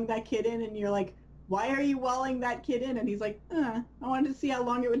walling that kid in, and you're like, why are you walling that kid in? And he's like, I wanted to see how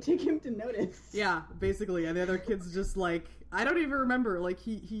long it would take him to notice. Yeah, basically, and the other kid's just like, I don't even remember, like,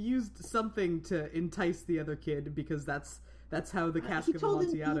 he used something to entice the other kid, because that's how the Cask of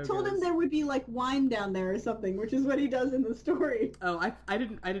Amontillado goes. He told him there would be like wine down there or something, which is what he does in the story. Oh, I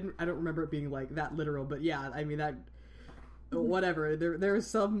don't remember it being like that literal, but yeah, I mean that. Whatever. There is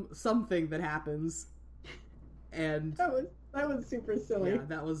something that happens, and that was super silly. Yeah,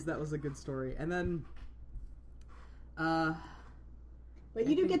 that was a good story, and then. But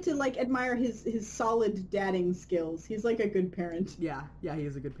you do get to like admire his solid dadding skills. He's like a good parent. Yeah, he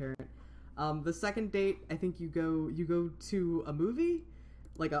is a good parent. The second date, I think you go to a movie,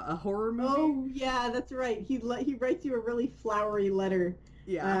 like a horror movie. Oh yeah, that's right. He writes you a really flowery letter,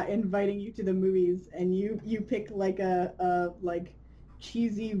 inviting you to the movies, and you pick like a like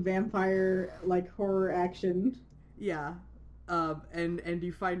cheesy vampire like horror action. Yeah, and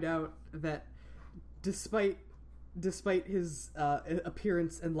you find out that despite his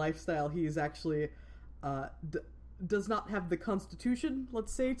appearance and lifestyle, he is actually does not have the constitution,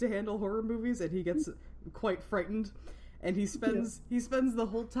 let's say, to handle horror movies, and he gets quite frightened, and he spends the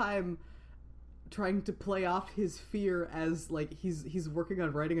whole time trying to play off his fear as like he's working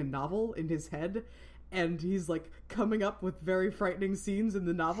on writing a novel in his head, and he's like coming up with very frightening scenes in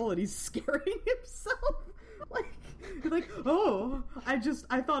the novel, and he's scaring himself like oh,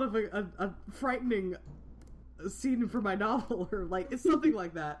 I thought of a frightening scene for my novel, or like it's something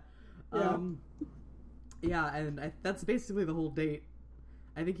like that. That's basically the whole date.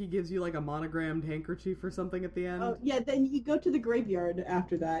 I think he gives you like a monogrammed handkerchief or something at the end. Oh yeah, then you go to the graveyard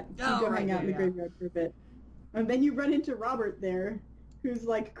after that. You go hang out in the graveyard for a bit, and then you run into Robert there, who's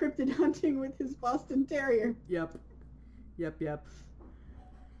like cryptid hunting with his Boston Terrier. Yep.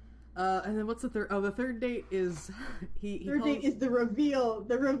 And then what's the third? Oh, the third date is date is the reveal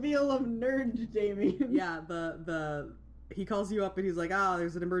of nerd Damien. Yeah, the he calls you up and he's like,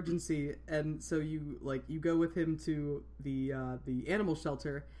 there's an emergency, and so you go with him to the animal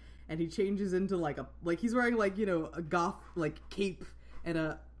shelter, and he changes into he's wearing a goth cape and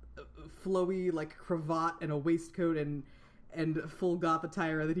a flowy cravat and a waistcoat and full goth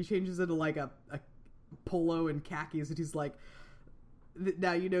attire, and then he changes into a polo and khakis, and he's like,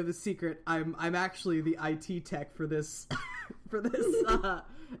 now you know the secret. I'm actually the IT tech for this for this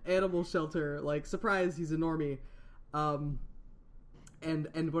animal shelter. Surprise, he's a normie. And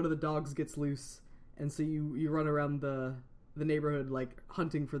one of the dogs gets loose, and so you run around the neighborhood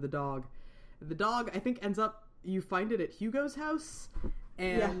hunting for the dog. The dog, I think, ends up, you find it at Hugo's house,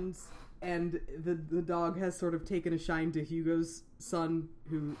 and the dog has sort of taken a shine to Hugo's son,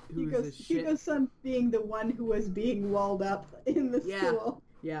 who's a shit. Hugo's son being the one who was being walled up in the school.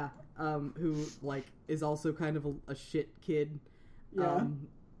 Yeah, who is also kind of a shit kid. Yeah.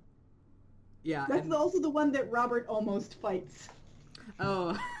 Yeah. That's also the one that Robert almost fights.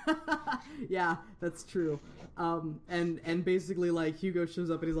 Oh, yeah, that's true. And basically Hugo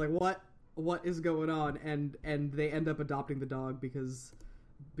shows up and he's like, what is going on? And they end up adopting the dog because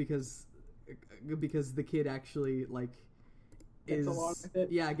the kid actually gets along with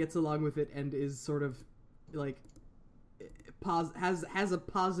it. Yeah, gets along with it and is sort of has a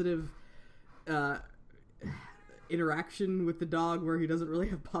positive interaction with the dog, where he doesn't really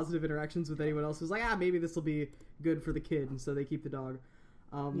have positive interactions with anyone else. Who's like, maybe this will be good for the kid, and so they keep the dog.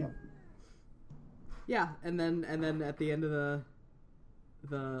 Yeah, and then at the end of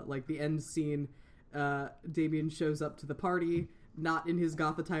the end scene, Damien shows up to the party, not in his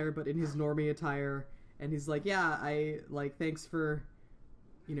goth attire, but in his normie attire, and he's like, thanks for,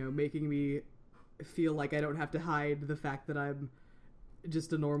 making me feel like I don't have to hide the fact that I'm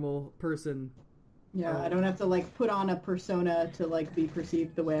just a normal person. Yeah, I don't have to put on a persona to be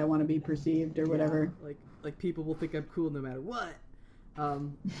perceived the way I want to be perceived or whatever. Like people will think I'm cool no matter what.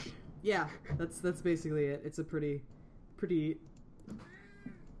 Yeah, that's basically it. It's a pretty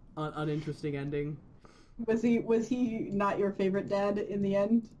uninteresting ending. Was he not your favorite dad in the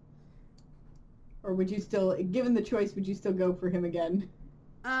end? Or would you still, given the choice, would you still go for him again?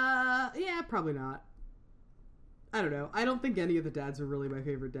 Yeah, probably not. I don't know. I don't think any of the dads are really my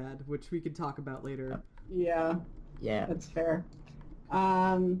favorite dad, which we could talk about later. Yeah. Yeah. That's fair.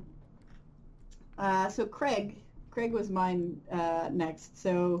 So Craig was mine next.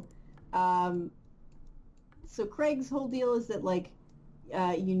 So Craig's whole deal is that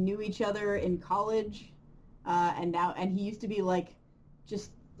you knew each other in college, and he used to be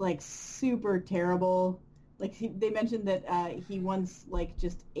just super terrible. They mentioned that he once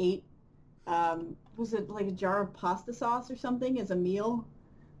just ate was it a jar of pasta sauce or something as a meal?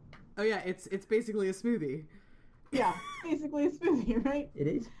 Oh yeah, it's basically a smoothie. Yeah, basically a smoothie, right? It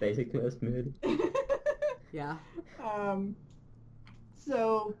is basically a smoothie. Yeah.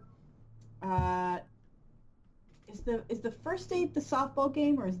 So, is the first date the softball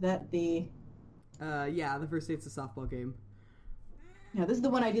game, or is that the? Yeah, the first date's a softball game. Yeah, this is the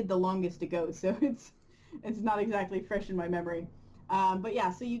one I did the longest ago, so it's not exactly fresh in my memory. But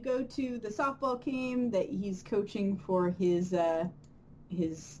yeah, so you go to the softball game that he's coaching for his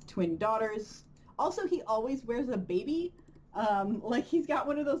twin daughters. Also, he always wears a baby. He's got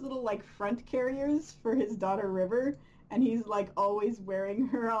one of those little front carriers for his daughter River, and he's always wearing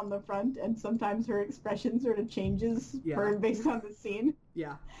her on the front, and sometimes her expression sort of changes based on the scene.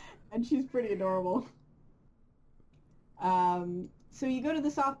 Yeah. And she's pretty adorable. So you go to the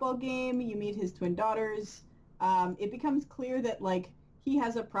softball game, you meet his twin daughters. It becomes clear that he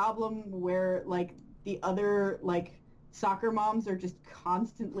has a problem where the other soccer moms are just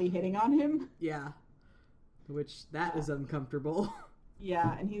constantly hitting on him. Yeah. Which is uncomfortable.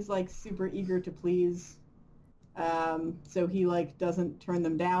 Yeah, and he's super eager to please. So he doesn't turn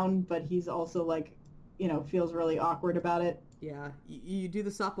them down, but he's also feels really awkward about it. Yeah. You do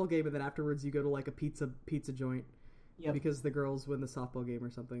the softball game, and then afterwards you go to a pizza joint. Yep. Because the girls win the softball game or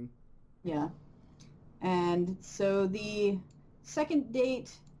something. Yeah. And so the second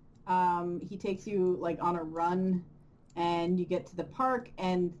date, he takes you on a run, and you get to the park,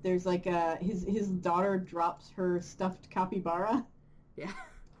 and there's his daughter drops her stuffed capybara. Yeah.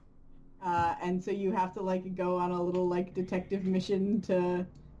 And so you have to go on a little detective mission to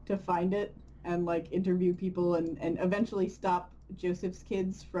find it and interview people and eventually stop Joseph's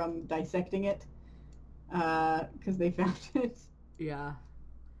kids from dissecting it because they found it. Yeah.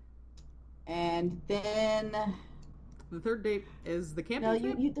 And then the third date is the camping no,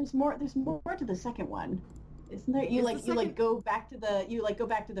 trip? there's more to the second one. Isn't there? You go back to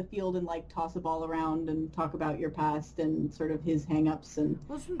the field and like toss a ball around and talk about your past and sort of his hang-ups and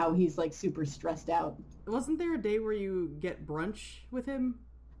how he's like super stressed out. Wasn't there a day where you get brunch with him?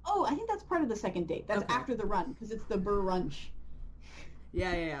 Oh, I think that's part of the second date. That's okay. After the run, because it's the brunch.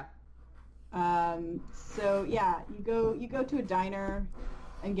 Yeah. So yeah, you go to a diner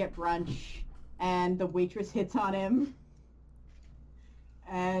and get brunch, and the waitress hits on him.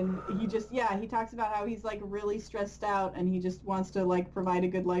 And he talks about how he's like really stressed out and he just wants to like provide a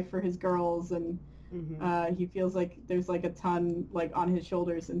good life for his girls, and he feels like there's like a ton like on his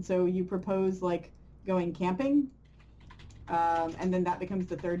shoulders, and so you propose like going camping, and then that becomes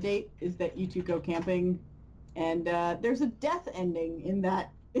the third date, is that you two go camping, and there's a death ending in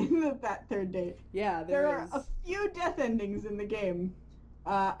that third date. Yeah, there are a few death endings in the game.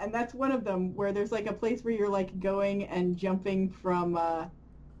 And that's one of them, where there's like a place where you're like going and jumping from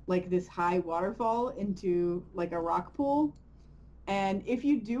like this high waterfall into like a rock pool, and if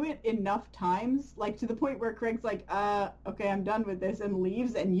you do it enough times, like to the point where Craig's like, okay, I'm done with this, and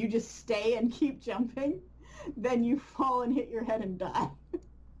leaves, and you just stay and keep jumping, then you fall and hit your head and die.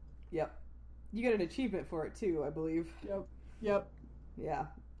 Yep. You get an achievement for it too, I believe. Yep. Yeah.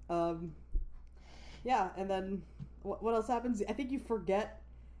 Yeah, and then what else happens? I think you forget,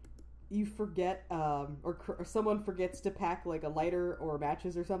 or someone forgets to pack like a lighter or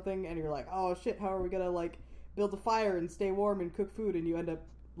matches or something, and you're like, oh shit, how are we gonna like build a fire and stay warm and cook food? And you end up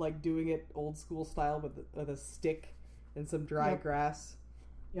like doing it old school style with a stick and some dry grass.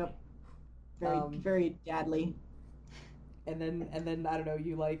 Yep. Very dadly. And then I don't know,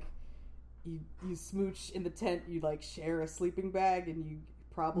 you like you smooch in the tent, you like share a sleeping bag, and you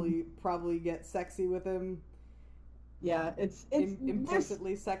probably get sexy with him. Yeah, it's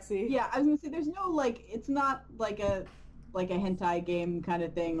implicitly sexy. Yeah, I was gonna say there's no like, it's not like a hentai game kind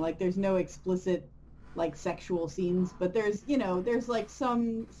of thing. Like there's no explicit like sexual scenes, but there's like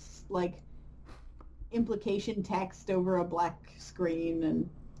some like implication text over a black screen,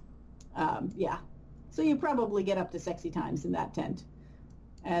 and yeah, so you probably get up to sexy times in that tent.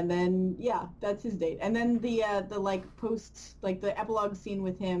 And then yeah, that's his date. And then the like post, like the epilogue scene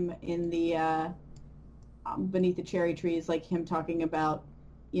with him in the beneath the cherry trees, like him talking about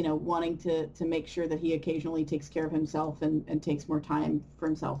wanting to make sure that he occasionally takes care of himself and takes more time for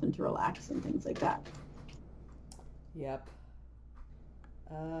himself and to relax and things like that. Yep.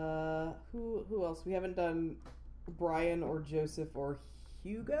 Who else? We haven't done Brian or Joseph or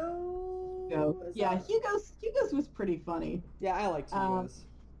Hugo. Hugo's was pretty funny. Yeah, I liked Hugo's.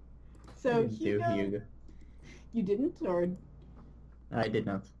 So Hugo. You didn't, or? I did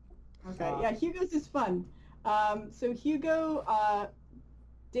not. Okay, yeah, Hugo's is fun. So Hugo,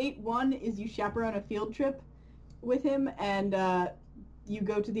 date one is you chaperone a field trip with him, and you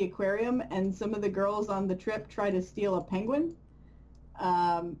go to the aquarium, and some of the girls on the trip try to steal a penguin.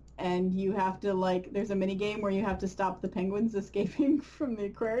 And you have to, like, there's a mini game where you have to stop the penguins escaping from the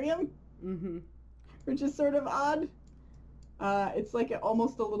aquarium, which is sort of odd. It's like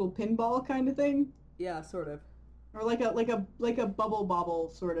almost a little pinball kind of thing. Yeah, sort of. Or like a bubble bobble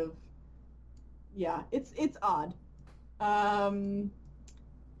sort of. Yeah, it's odd. And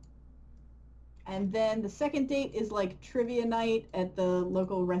then the second date is like trivia night at the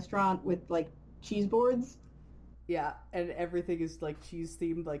local restaurant with like cheese boards. Yeah, and everything is like cheese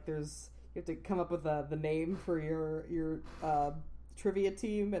themed. Like you have to come up with the name for your trivia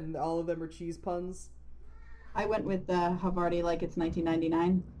team, and all of them are cheese puns. I went with Havarti like it's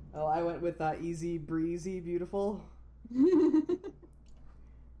 1999. Oh, I went with easy breezy beautiful.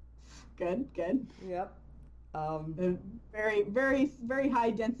 Good. Yep. Very, very, very high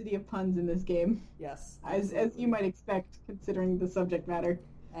density of puns in this game. Yes, as you might expect, considering the subject matter.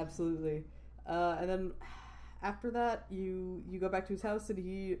 Absolutely. And then after that, you go back to his house, and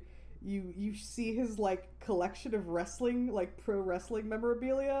you see his like collection of wrestling, like pro wrestling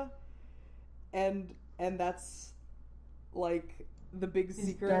memorabilia, and that's like the big his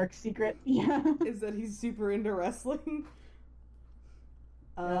secret. Dark secret, yeah, is that he's super into wrestling.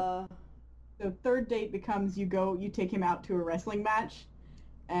 So third date becomes you take him out to a wrestling match,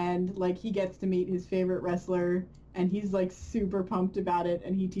 and like he gets to meet his favorite wrestler, and he's like super pumped about it,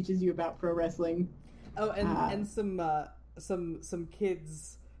 and he teaches you about pro wrestling. Oh, and some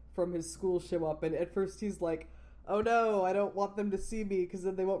kids from his school show up, and at first he's like, "Oh no, I don't want them to see me because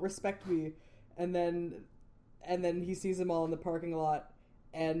then they won't respect me." And then he sees them all in the parking lot,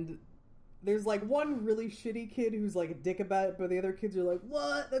 and there's like one really shitty kid who's like a dick about it, but the other kids are like,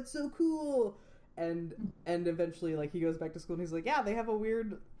 "What? That's so cool!" And eventually, like, he goes back to school and he's like, "Yeah, they have a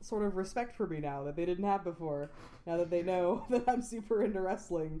weird sort of respect for me now that they didn't have before. Now that they know that I'm super into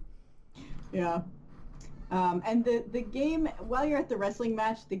wrestling." Yeah. And the game, while you're at the wrestling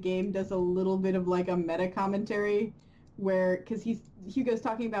match, the game does a little bit of like a meta commentary where, because Hugo's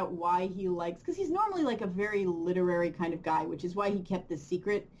talking about why he likes, because he's normally like a very literary kind of guy, which is why he kept this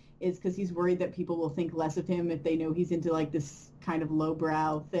secret, is because he's worried that people will think less of him if they know he's into like this kind of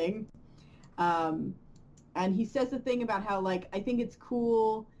lowbrow thing. And he says the thing about how like, I think it's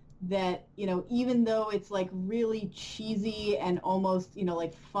cool that, you know, even though it's like really cheesy and almost, you know,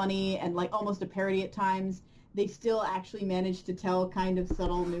 like funny and like almost a parody at times, they still actually manage to tell kind of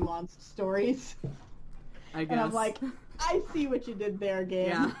subtle, nuanced stories. I guess. And I'm like, I see what you did there, game.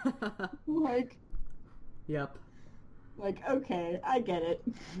 Yeah. Like, Yep. like, okay, I get it.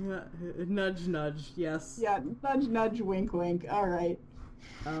 Nudge, nudge, yes. Yeah, nudge, nudge, wink, wink. All right.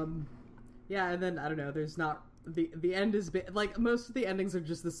 Yeah, and then, I don't know, there's not... The end is... Like, most of the endings are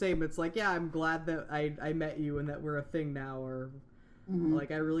just the same. It's like, yeah, I'm glad that I met you and that we're a thing now, or,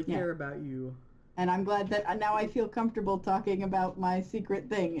 like, I really care about you. And I'm glad that now I feel comfortable talking about my secret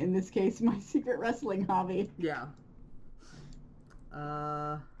thing. In this case, my secret wrestling hobby. Yeah.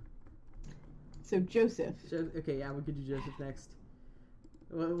 So, Joseph. Okay, yeah, we'll get you Joseph next.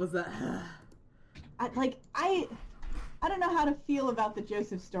 What was that? I don't know how to feel about the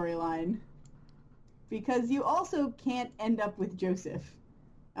Joseph storyline. Because you also can't end up with Joseph.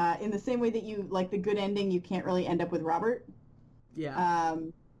 In the same way that you, like, the good ending, you can't really end up with Robert. Yeah.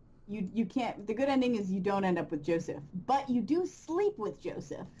 You can't... The good ending is you don't end up with Joseph. But you do sleep with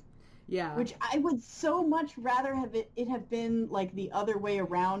Joseph. Yeah. Which I would so much rather have it have been, like, the other way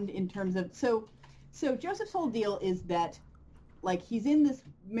around in terms of... So Joseph's whole deal is that, like, he's in this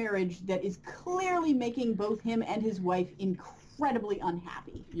marriage that is clearly making both him and his wife incredibly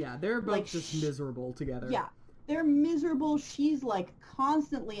unhappy. Yeah, they're both like, just miserable together. Yeah, they're miserable. She's, like,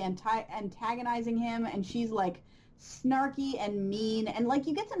 constantly antagonizing him, and she's, like, snarky and mean. And, like,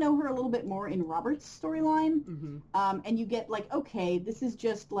 you get to know her a little bit more in Robert's storyline. Mm-hmm. And you get, like, okay, this is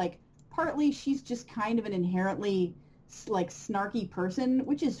just, like, partly she's just kind of an inherently... like snarky person,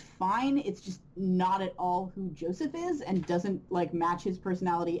 which is fine. It's just not at all who Joseph is and doesn't like match his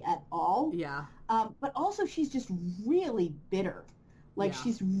personality at all. Yeah. But also she's just really bitter. Like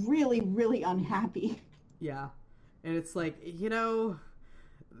she's really, really unhappy. Yeah. And it's like, you know,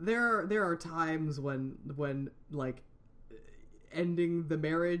 there are times when like ending the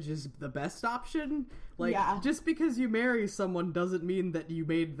marriage is the best option. Like just because you marry someone doesn't mean that you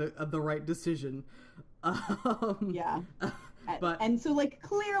made the right decision. And so like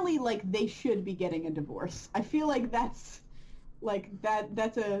clearly like they should be getting a divorce. I feel like that's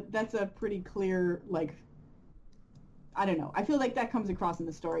a pretty clear, like, I don't know. I feel like that comes across in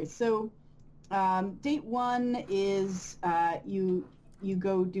the story. So date one is you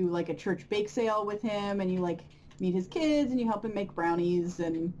go do like a church bake sale with him and you like meet his kids and you help him make brownies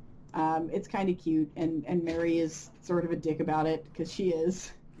and it's kind of cute and Mary is sort of a dick about it because she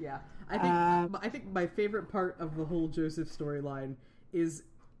is. Yeah. I think my favorite part of the whole Joseph storyline is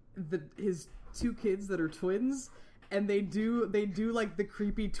his two kids that are twins, and they do like the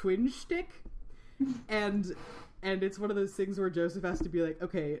creepy twin shtick, and it's one of those things where Joseph has to be like,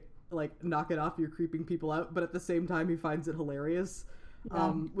 okay, like knock it off, you're creeping people out, but at the same time he finds it hilarious,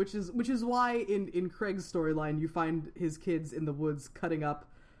 which is why in Craig's storyline you find his kids in the woods cutting up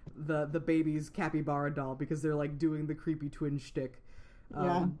the baby's capybara doll because they're like doing the creepy twin shtick.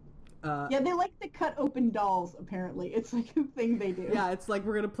 They like to cut open dolls, apparently. It's like a thing they do. Yeah, it's like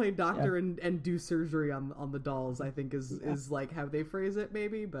we're going to play doctor and do surgery on the dolls, I think is like how they phrase it,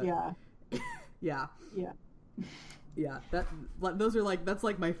 maybe, but... Yeah. That's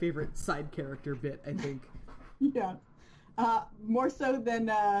like my favorite side character bit, I think. Yeah. More so than,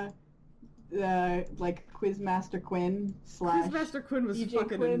 like, Quizmaster Quinn / Quizmaster Quinn was DJ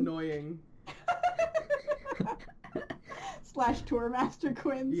fucking Quinn. Annoying. / Tourmaster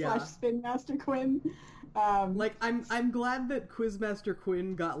Quinn / Spin Master Quinn. Like I'm glad that Quizmaster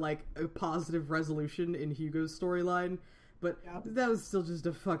Quinn got like a positive resolution in Hugo's storyline, but that was still just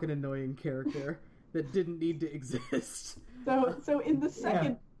a fucking annoying character that didn't need to exist. So in the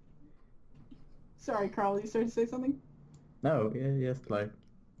second, sorry, Carl, you started to say something? No, just like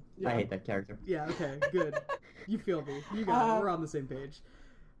I hate that character. Yeah, okay, good. You feel me. You got it. We're on the same page.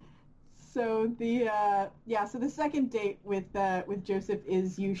 So the second date with Joseph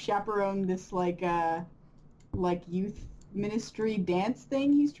is you chaperone this like youth ministry dance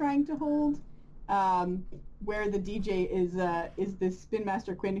thing he's trying to hold, where the DJ is this Spin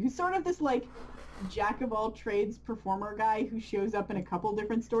Master Quinn, who's sort of this like jack of all trades performer guy who shows up in a couple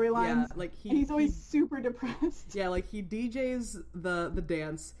different storylines. Yeah, like he's always super depressed. Yeah, like he DJs the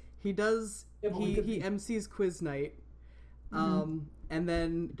dance. He does he MCs quiz night. And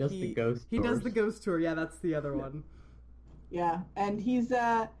then he does the ghost. He does the ghost tour. Yeah, that's the other one. Yeah, and he's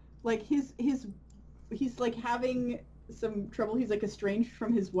like he's like having some trouble. He's like estranged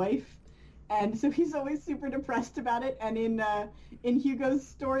from his wife, and so he's always super depressed about it. And in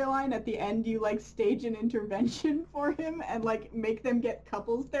Hugo's storyline, at the end, you like stage an intervention for him and like make them get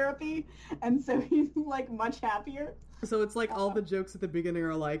couples therapy, and so he's like much happier. So it's like all the jokes at the beginning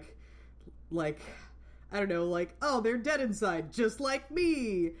are like I don't know, like, oh, they're dead inside, just like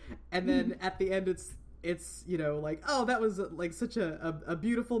me. And then at the end, it's you know, like, oh, that was like such a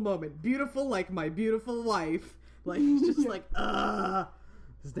beautiful moment, beautiful like my beautiful wife. Like, just like, stop.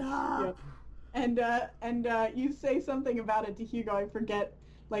 Yeah. And you say something about it to Hugo. I forget,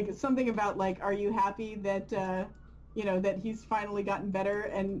 like something about like, are you happy that you know, that he's finally gotten better?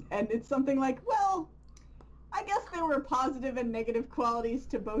 And it's something like, well, I guess there were positive and negative qualities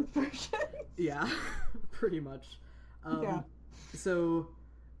to both versions. Yeah, pretty much. Yeah. So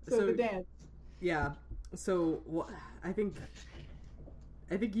the dance. Yeah. So I think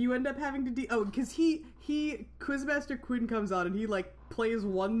you end up having to because he Quizmaster Quinn comes on and he like plays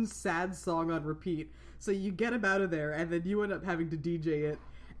one sad song on repeat. So you get him out of there, and then you end up having to DJ it,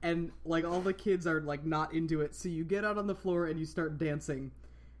 and like all the kids are like not into it. So you get out on the floor and you start dancing.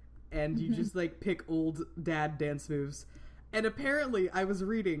 And you just, like, pick old dad dance moves. And apparently, I was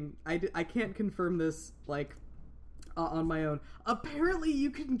reading, I can't confirm this, like, on my own. Apparently,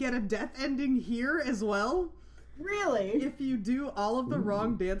 you can get a death ending here as well. Really? If you do all of the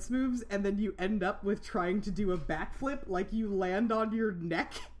wrong dance moves, and then you end up with trying to do a backflip, like, you land on your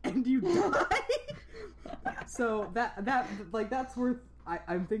neck and you die. So, that's worth...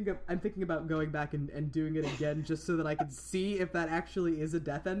 I'm thinking about going back and doing it again just so that I can see if that actually is a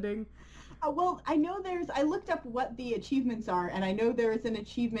death ending. Well, I know I looked up what the achievements are, and I know there is an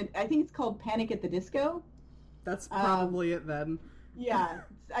achievement, I think it's called Panic at the Disco. That's probably it then. Yeah,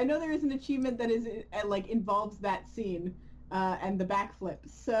 I know there is an achievement that is like involves that scene and the backflip.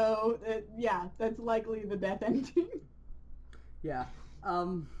 So, yeah, that's likely the death ending. Yeah.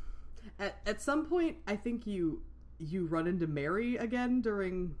 At some point, I think you run into Mary again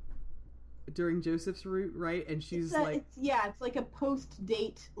during Joseph's route, right? And she's it's like a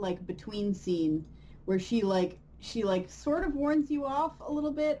post-date, like, between scene where she sort of warns you off a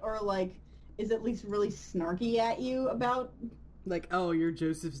little bit, or like is at least really snarky at you about, like, oh, you're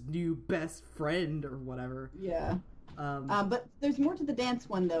Joseph's new best friend or whatever. Yeah. But there's more to the dance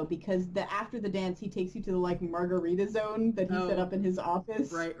one though, because after the dance he takes you to the like margarita zone that he set up in his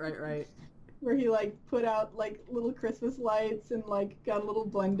office. Right. Where he, like, put out, like, little Christmas lights and, like, got a little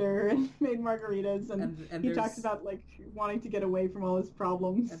blender and made margaritas. And he talks about, like, wanting to get away from all his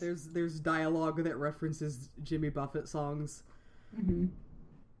problems. And there's dialogue that references Jimmy Buffett songs. Mm-hmm.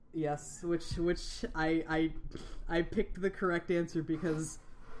 Yes, which I picked the correct answer because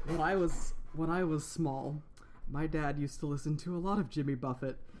when I was small, my dad used to listen to a lot of Jimmy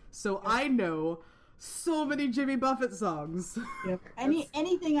Buffett. So I know so many Jimmy Buffett songs. Yep.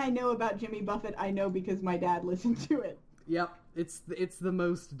 Anything I know about Jimmy Buffett, I know because my dad listened to it. Yep. It's the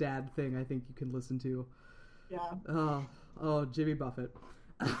most dad thing I think you can listen to. Yeah. Oh, Jimmy Buffett.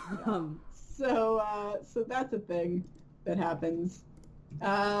 Yeah. So that's a thing that happens.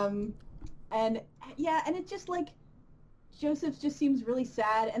 And it's just like Joseph just seems really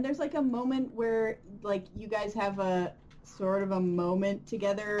sad, and there's like a moment where like you guys have a sort of a moment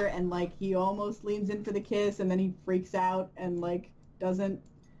together, and like he almost leans in for the kiss and then he freaks out and like doesn't,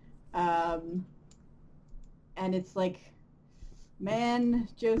 and it's like, man,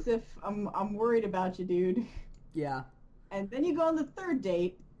 Joseph, I'm worried about you, dude. Yeah. And then you go on the third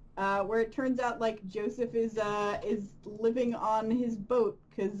date, where it turns out like Joseph is living on his boat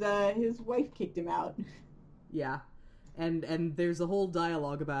because his wife kicked him out. Yeah. And there's a whole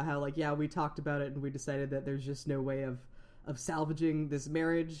dialogue about how, like, yeah, we talked about it and we decided that there's just no way of salvaging this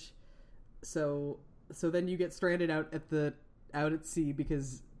marriage. So then you get stranded out at sea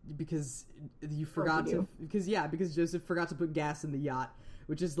because you forgot because Joseph forgot to put gas in the yacht,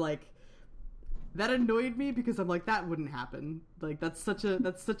 which is like, that annoyed me because I'm like, that wouldn't happen. Like, that's such a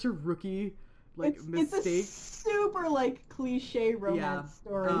rookie mistake. It's a super like cliche romance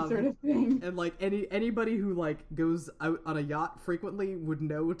story sort of thing. And like anybody who like goes out on a yacht frequently would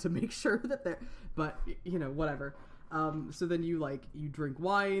know to make sure that they're, but you know, whatever. So then you drink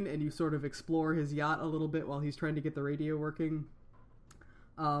wine and you sort of explore his yacht a little bit while he's trying to get the radio working.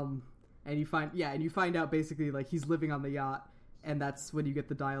 And you find out basically like he's living on the yacht, and that's when you get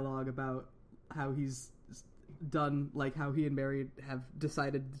the dialogue about how he's done, like how he and Mary have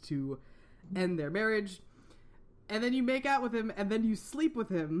decided to end their marriage. And then you make out with him, and then you sleep with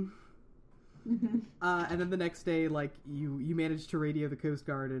him. And then the next day, like, you manage to radio the Coast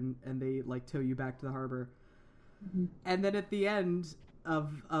Guard, and they, like, tow you back to the harbor. And then at the end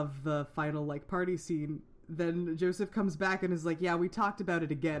of the final, like, party scene, then Joseph comes back and is like, yeah, we talked about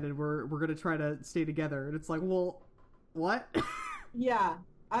it again, and we're gonna try to stay together. And it's like, well, what? Yeah.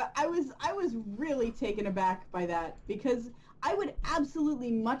 I was really taken aback by that, because I would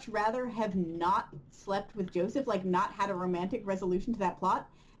absolutely much rather have not slept with Joseph, like, not had a romantic resolution to that plot,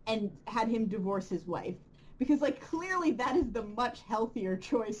 and had him divorce his wife. Because, like, clearly that is the much healthier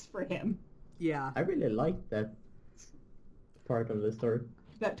choice for him. Yeah. I really liked that part of the story.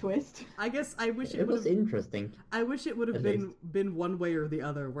 That twist. I guess I wish it was interesting. I wish it would have been one way or the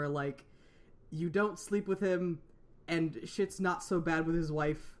other, where, like, you don't sleep with him and shit's not so bad with his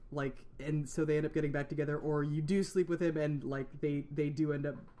wife, like, and so they end up getting back together, or you do sleep with him and, like, they do end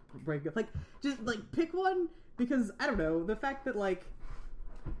up breaking up. Like, just, like, pick one, because, I don't know, the fact that, like,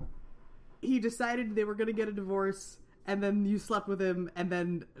 he decided they were gonna get a divorce, and then you slept with him, and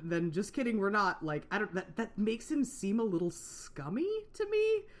then just kidding, we're not, like, I don't, that makes him seem a little scummy to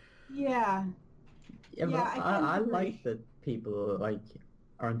me. Yeah. Yeah, but I like that people, like,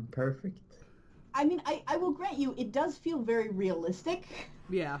 aren't perfect. I mean, I will grant you, it does feel very realistic.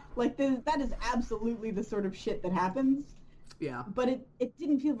 Yeah. Like, that is absolutely the sort of shit that happens. Yeah. But it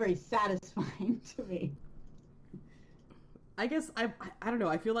didn't feel very satisfying to me. I guess, I don't know,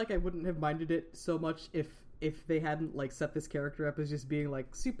 I feel like I wouldn't have minded it so much if they hadn't, like, set this character up as just being,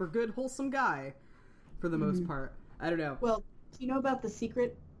 like, super good, wholesome guy, for the most part. I don't know. Well, do you know about the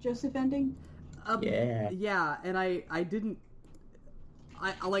secret Joseph ending? Yeah. Yeah, and I didn't...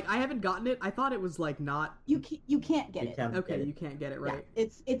 I haven't gotten it. I thought it was, like, not... You can't get it. Okay, you can't get it, right. Yeah,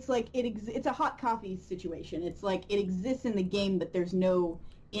 it's like, it's a hot coffee situation. It's like, it exists in the game, but there's no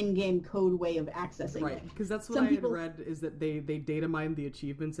in-game code way of accessing it. Right, because that's what I had read, is that they data mined the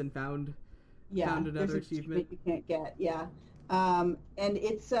achievements and found another achievement you can't get. Yeah. And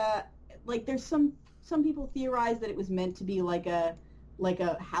it's like, there's some people theorize that it was meant to be like a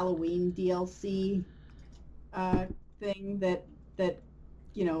Halloween DLC thing that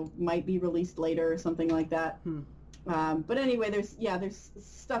you know might be released later or something like that. But anyway, there's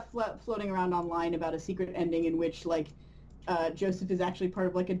stuff floating around online about a secret ending in which, like, Joseph is actually part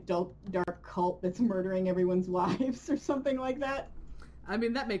of, like, a dark cult that's murdering everyone's wives or something like that. I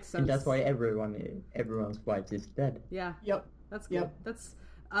mean, that makes sense. And that's why everyone's wife is dead. Yeah. Yep. That's good. Yep. That's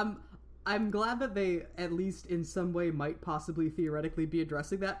I'm glad that they, at least in some way, might possibly theoretically be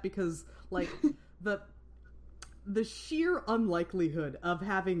addressing that, because, like, the sheer unlikelihood of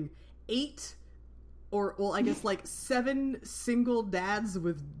having 8 or, well, I guess, like, 7 single dads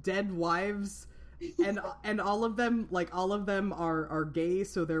with dead wives, and all of them are gay,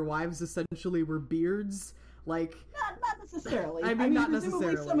 so their wives essentially were beards. Like, not necessarily. I mean, not presumably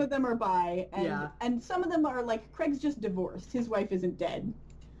necessarily. Some of them are bi, and some of them are, like, Craig's just divorced. His wife isn't dead.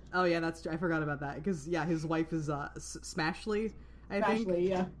 Oh yeah, that's true. I forgot about that, because his wife is Smashley, I think. Smashley,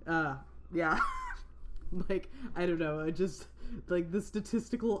 yeah. Yeah. Like, I don't know. It just, like, the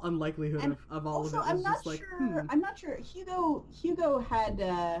statistical unlikelihood of all of it was just like. I'm not sure. Hugo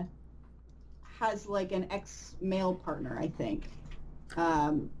has, like, an ex-male partner, I think.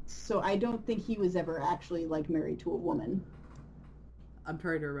 So I don't think he was ever actually, like, married to a woman. I'm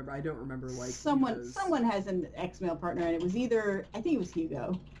trying to remember. I don't remember, like, someone has an ex-male partner, and it was I think it was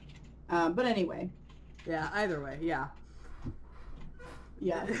Hugo. But anyway. Yeah. Either way. Yeah.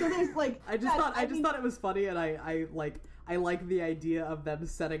 Yeah. So there's, like, I just thought it was funny, and I like the idea of them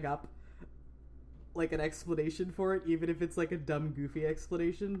setting up, like, an explanation for it, even if it's, like, a dumb, goofy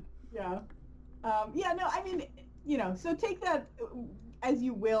explanation. Yeah. Yeah. No. I mean, you know. So take that as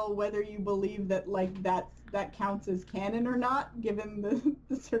you will, whether you believe that, like, that counts as canon or not, given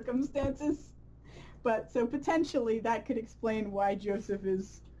the circumstances. But so potentially that could explain why Joseph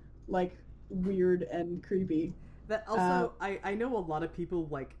is, like, weird and creepy. That also, I know a lot of people,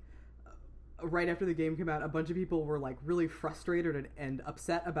 like, right after the game came out, a bunch of people were, like, really frustrated and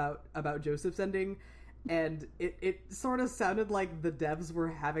upset about Joseph's ending, and it sort of sounded like the devs were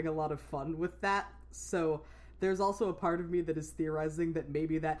having a lot of fun with that. So there's also a part of me that is theorizing that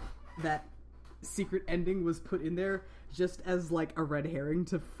maybe that secret ending was put in there just as, like, a red herring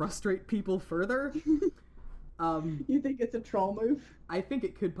to frustrate people further. You think it's a troll move? I think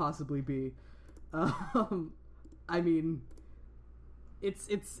it could possibly be. I mean, it's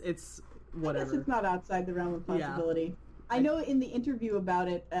whatever. I guess it's not outside the realm of possibility. Yeah. I know in the interview about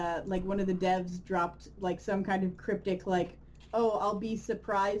it, like, one of the devs dropped, like, some kind of cryptic, like, oh, I'll be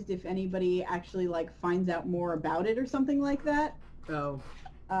surprised if anybody actually, like, finds out more about it or something like that. Oh.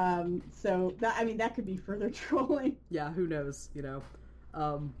 So that, I mean, that could be further trolling. Yeah, who knows, you know.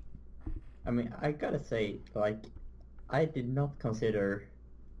 I mean, I gotta say, like, I did not consider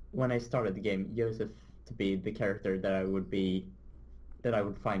when I started the game Joseph to be the character that I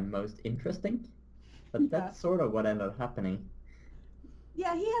would find most interesting, but that's sort of what ended up happening.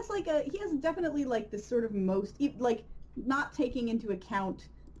 Yeah, he has definitely like this sort of most like not taking into account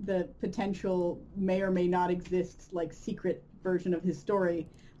the potential may or may not exist like secret version of his story.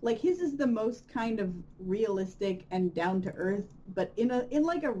 Like his is the most kind of realistic and down to earth, but in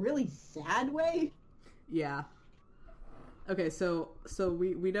like a really sad way. Yeah. Okay, so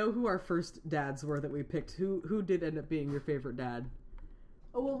we know who our first dads were that we picked. Who did end up being your favorite dad?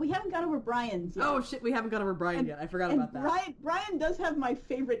 Oh, well, we haven't gone over Brian's yet. Oh shit, we haven't gone over Brian yet. I forgot about that. Brian does have my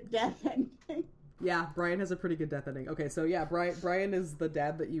favorite death ending. Yeah, Brian has a pretty good death ending. Okay, so yeah, Brian is the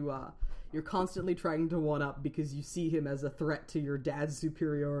dad that you're constantly trying to one up because you see him as a threat to your dad's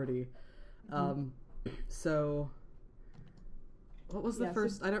superiority. So what was the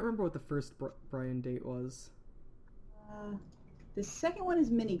first? I don't remember what the first Brian date was. The second one is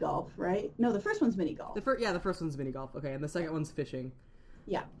mini golf, right? No, the first one's mini golf. The first one's mini golf. Okay, and the second one's fishing.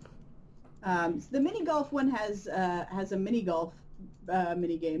 Yeah. So the mini golf one has a mini golf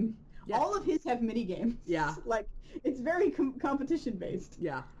mini game. Yeah. All of his have mini games. Yeah. Like it's very competition based.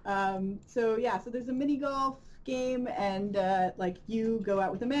 Yeah. So there's a mini golf game, and like you go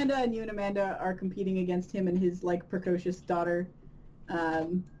out with Amanda, and you and Amanda are competing against him and his like precocious daughter,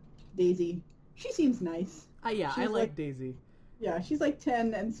 Daisy. She seems nice. I like Daisy. Yeah, she's like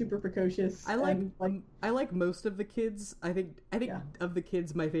 10 and super precocious. I like most of the kids. I think of the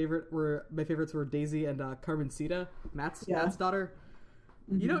kids, my favorites were Daisy and Carmencita, Matt's daughter.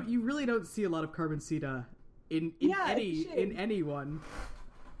 Mm-hmm. You really don't see a lot of Carmencita in anyone's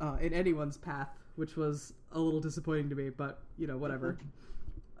path, which was a little disappointing to me, but whatever.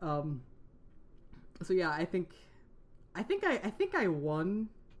 So yeah, I think I won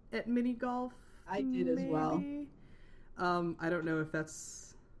at mini golf. I did as well. I don't know if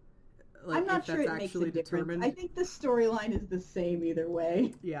that's like, I'm not sure it makes a difference. Determined. I think the storyline is the same either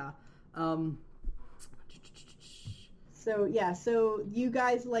way. Yeah. So you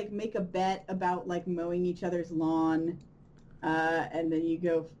guys like make a bet about like mowing each other's lawn, and then you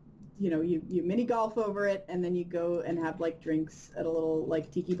go, you mini golf over it, and then you go and have like drinks at a little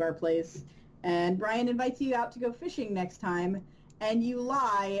like tiki bar place, and Brian invites you out to go fishing next time. And you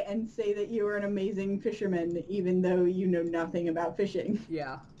lie and say that you are an amazing fisherman, even though you know nothing about fishing.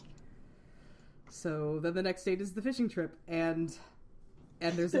 Yeah. So then the next date is the fishing trip, and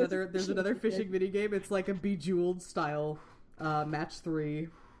there's another fishing mini game. It's like a Bejeweled style match 3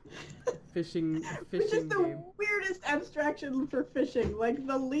 fishing Which is the game. Weirdest abstraction for fishing, like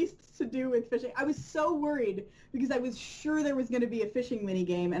the least to do with fishing. I was so worried because I was sure there was going to be a fishing mini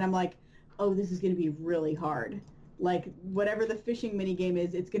game, and I'm like, oh, this is going to be really hard. Like, whatever the fishing minigame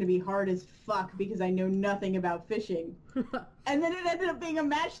is, it's going to be hard as fuck because I know nothing about fishing. And then it ended up being a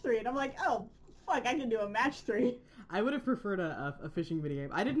match 3, and I'm like, oh, fuck, I can do a match 3. I would have preferred a fishing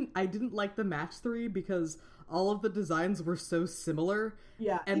minigame. I didn't like the match 3 because all of the designs were so similar.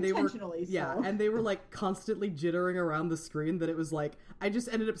 Yeah, and intentionally so. Yeah, and they were, like, constantly jittering around the screen that it was like, I just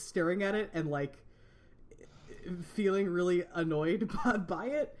ended up staring at it and, like, feeling really annoyed by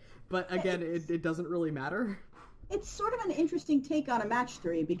it. But, again, it doesn't really matter. It's sort of an interesting take on a match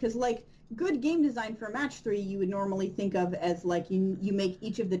 3 because, like, good game design for a match 3 you would normally think of as, like, you make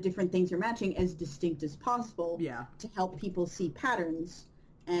each of the different things you're matching as distinct as possible to help people see patterns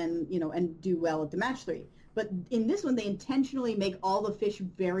and, and do well at the match 3. But in this one, they intentionally make all the fish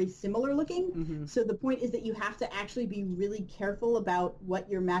very similar looking. Mm-hmm. So the point is that you have to actually be really careful about what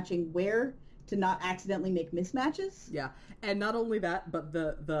you're matching where to not accidentally make mismatches. Yeah, and not only that, but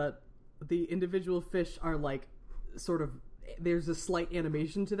the individual fish are, like, sort of, there's a slight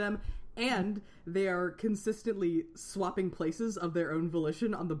animation to them, and they are consistently swapping places of their own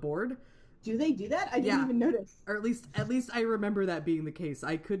volition on the board. Do they do that? I didn't even notice. Or at least I remember that being the case.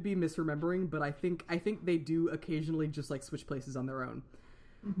 I could be misremembering, but I think they do occasionally just like switch places on their own.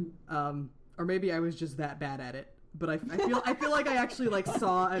 Mm-hmm. Or maybe I was just that bad at it. But I feel like I actually like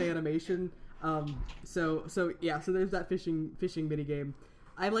saw an animation. So there's that fishing minigame.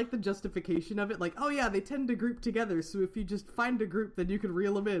 I like the justification of it, like, oh yeah, they tend to group together, so if you just find a group, then you can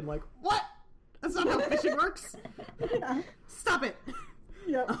reel them in. Like, what? That's not how fishing works! Yeah. Stop it!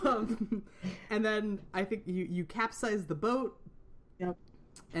 Yep. And then I think you capsize the boat. Yep.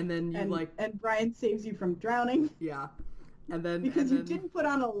 And then and Brian saves you from drowning. Yeah. And then... Because you didn't put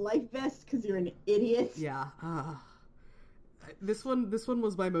on a life vest because you're an idiot. Yeah. This one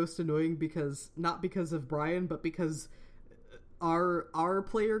was my most annoying not because of Brian, but because... Our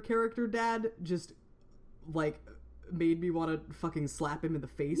player character dad just like made me want to fucking slap him in the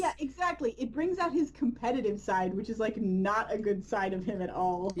face. Yeah, exactly. It brings out his competitive side, which is like not a good side of him at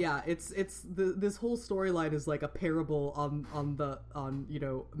all. Yeah, this whole storyline is like a parable on you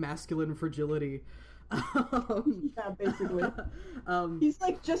know, masculine fragility. Yeah, basically. He's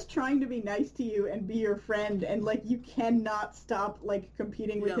like just trying to be nice to you and be your friend, and like you cannot stop like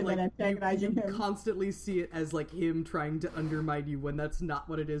competing with him like, and antagonizing you him. Constantly see it as like him trying to undermine you when that's not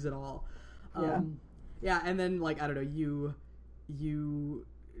what it is at all. Yeah, and then like I don't know, you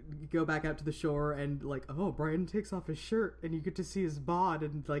go back out to the shore and like, oh, Brian takes off his shirt and you get to see his bod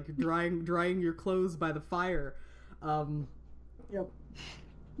and like drying your clothes by the fire. Yep.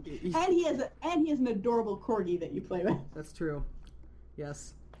 And he has an adorable corgi that you play with. That's true.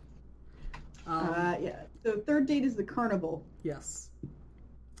 Yes. Yeah. So third date is the carnival. Yes.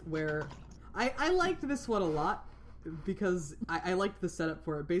 Where I liked this one a lot because I liked the setup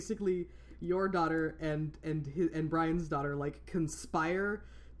for it. Basically, your daughter and Brian's daughter like conspire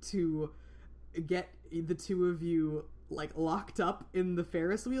to get the two of you like locked up in the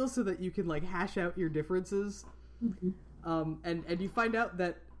Ferris wheel so that you can like hash out your differences. Mm-hmm. And you find out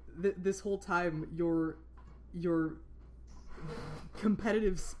that this whole time your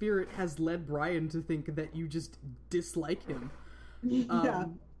competitive spirit has led Brian to think that you just dislike him. Yeah.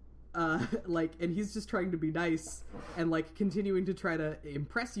 Like, and he's just trying to be nice and like continuing to try to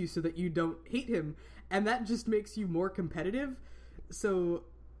impress you so that you don't hate him, and that just makes you more competitive. So,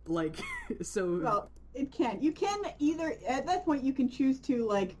 like, Well, it can. You can either at that point you can choose to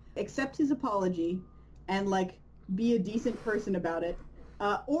like accept his apology and like be a decent person about it,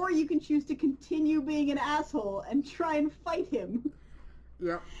 or you can choose to continue being an asshole and try and fight him.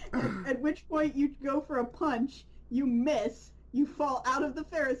 Yep. At which point you go for a punch, you miss, you fall out of the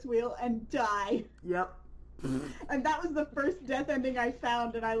Ferris wheel and die. Yep. And that was the first death ending I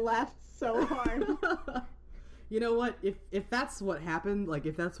found, and I laughed so hard. You know what? If that's what happened, like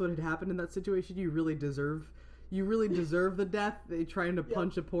if that's what had happened in that situation, you really deserve the death. They trying to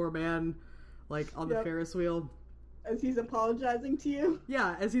punch a poor man, like on the Ferris wheel. As he's apologizing to you?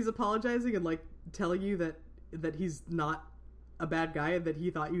 Yeah, as he's apologizing and like telling you that he's not a bad guy and that he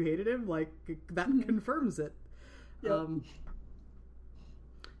thought you hated him, like that confirms it. Yep.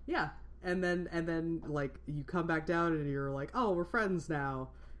 Yeah, and then like you come back down and you're like, oh, we're friends now,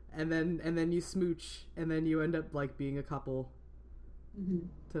 and then you smooch and then you end up like being a couple. Mm-hmm.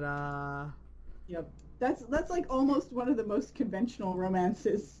 Ta-da! Yep, that's like almost one of the most conventional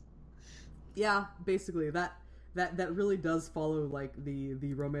romances. Yeah, basically that really does follow like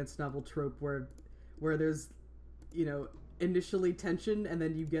the romance novel trope where there's, you know, initially tension and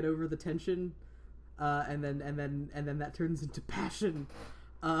then you get over the tension, and then that turns into passion.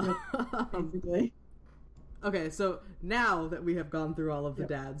 Basically. Okay, so now that we have gone through all of the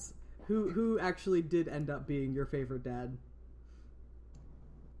dads, who actually did end up being your favorite dad?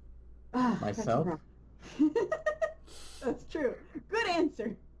 Myself. That's true. Good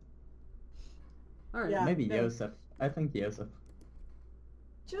answer. All right. Yeah, Maybe Joseph. I think Joseph.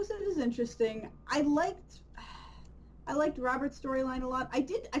 Joseph is interesting. I liked Robert's storyline a lot.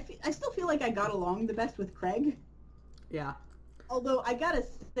 I still feel like I got along the best with Craig. Yeah. Although I gotta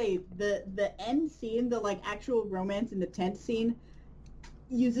say, the end scene, the like actual romance in the tent scene,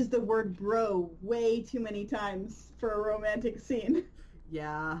 uses the word bro way too many times for a romantic scene.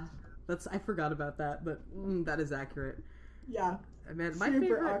 Yeah, I forgot about that, but that is accurate. Yeah. Man,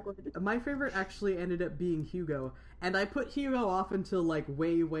 Super awkward. My favorite actually ended up being Hugo, and I put Hugo off until like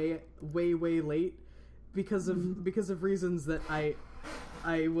way late because of reasons that I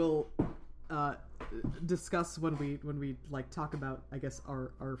will discuss when we like talk about, I guess,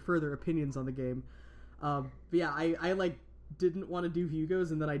 our further opinions on the game. But yeah, I like didn't want to do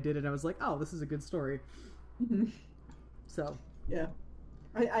Hugo's, and then I did it and I was like, oh, this is a good story. Mm-hmm. So yeah,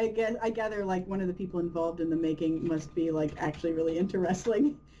 I gather like one of the people involved in the making must be like actually really into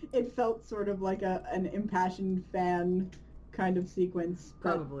wrestling. It felt sort of like an impassioned fan kind of sequence.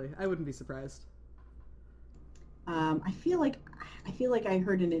 Probably, I wouldn't be surprised. I feel like I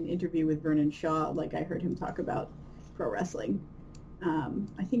heard in an interview with Vernon Shaw, like I heard him talk about pro wrestling.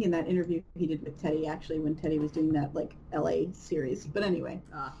 I think in that interview he did with Teddy, actually, when Teddy was doing that like LA series. But anyway.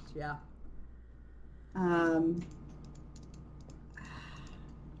 Yeah. I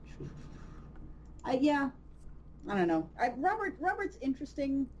don't know. Robert's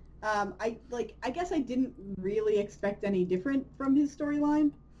interesting. I guess I didn't really expect any different from his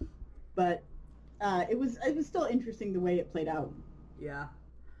storyline, but it was still interesting the way it played out. Yeah.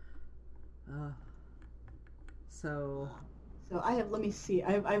 So I have. Let me see.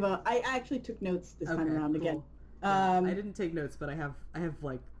 I actually took notes this time around again. I didn't take notes, but I have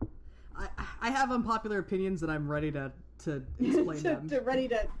like I have unpopular opinions and I'm ready to explain them. ready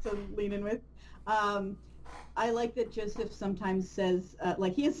to lean in with. I like that Joseph sometimes says,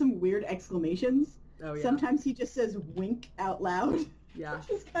 like, he has some weird exclamations. Oh, yeah. Sometimes he just says wink out loud. Yeah. Which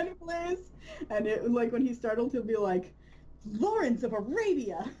is kind of hilarious. And like when he's startled, he'll be like, Lawrence of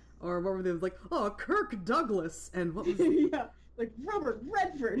Arabia. Or what were they like? Oh, Kirk Douglas, and what was? Yeah, like Robert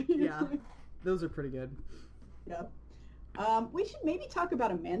Redford. Yeah, those are pretty good. Yeah. We should maybe talk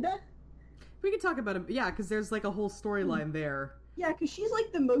about Amanda. We could talk about him, yeah, because there's like a whole storyline there. Yeah, because she's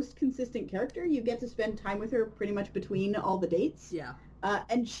like the most consistent character. You get to spend time with her pretty much between all the dates. Yeah.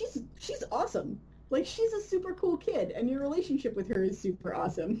 And she's awesome. Like, she's a super cool kid, and your relationship with her is super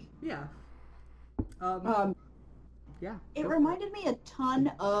awesome. Yeah. Yeah. It reminded me a ton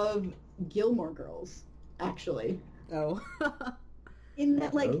of Gilmore Girls, actually. Oh. In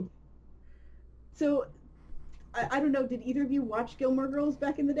that, like, Oh. so, I don't know, did either of you watch Gilmore Girls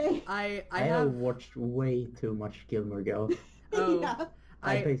back in the day? I I have. have watched way too much Gilmore Girls. Oh. Yeah.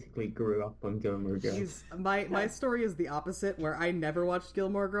 I basically grew up on Gilmore Girls. My story is the opposite, where I never watched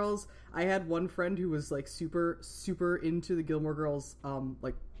Gilmore Girls. I had one friend who was like super into the Gilmore Girls,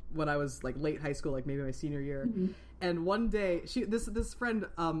 like when I was like late high school, like maybe my senior year. Mm-hmm. And one day, this friend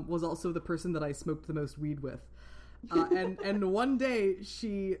was also the person that I smoked the most weed with. And one day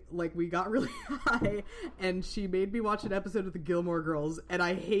we got really high and she made me watch an episode of the Gilmore Girls and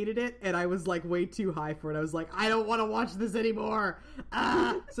I hated it and I was like way too high for it. I was like, I don't want to watch this anymore.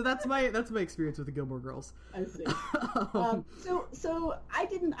 So that's my experience with the Gilmore Girls. I see. So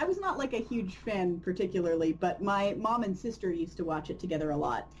I was not like a huge fan particularly, but my mom and sister used to watch it together a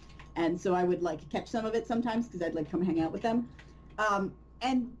lot. And so I would like catch some of it sometimes because I'd like come hang out with them.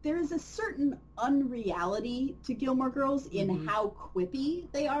 And there's a certain unreality to Gilmore Girls in how quippy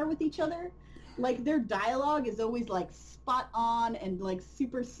they are with each other. Like, their dialogue is always, like, spot on and, like,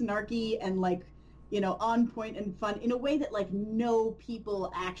 super snarky and, like, you know, on point and fun in a way that, like, no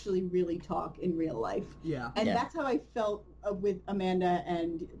people actually really talk in real life. Yeah. And that's how I felt with Amanda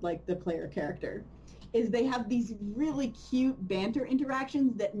and, like, the player character. Is they have these really cute banter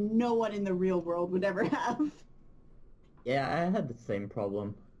interactions that no one in the real world would ever have. Yeah, I had the same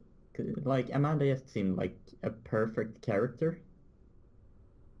problem. Like, Amanda just seemed like a perfect character.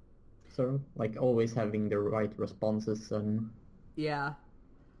 Sort of, like, always having the right responses and... Yeah.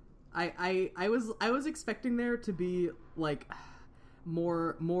 I was expecting there to be, like,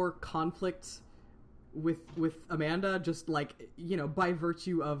 more conflict with Amanda, just, like, you know, by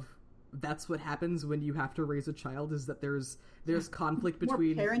virtue of that's what happens when you have to raise a child, is that there's conflict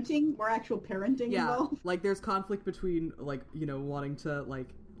between more actual parenting involved. Like, there's conflict between, like, you know, wanting to, like,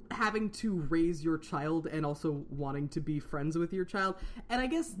 having to raise your child and also wanting to be friends with your child. And I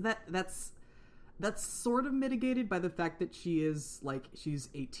guess that's sort of mitigated by the fact that she's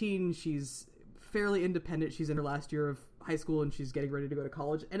 18, she's fairly independent, she's in her last year of high school and she's getting ready to go to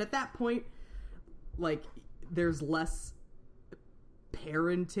college. And at that point, like, there's less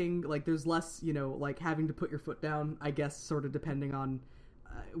parenting, like, there's less, you know, like, having to put your foot down, I guess, sort of depending on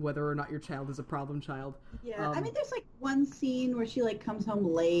whether or not your child is a problem child. Yeah, I mean, there's, like, one scene where she, like, comes home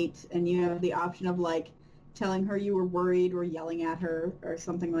late, and you have the option of, like, telling her you were worried or yelling at her or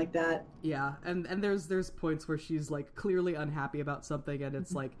something like that. Yeah, and there's points where she's, like, clearly unhappy about something, and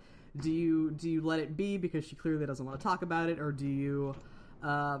it's like, do you let it be because she clearly doesn't want to talk about it, or do you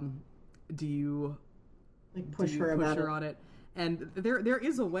like push her on it? And there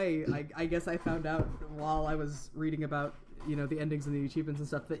is a way, I guess I found out while I was reading about, you know, the endings and the achievements and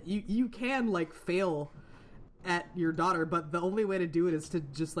stuff, that you can, like, fail at your daughter, but the only way to do it is to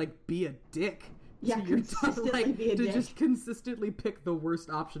just, like, be a dick. Yeah, to your daughter, like, be a to dick. Just consistently pick the worst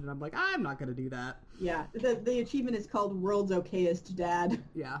option, and I'm like, I'm not gonna do that. Yeah, the achievement is called World's Okayest Dad.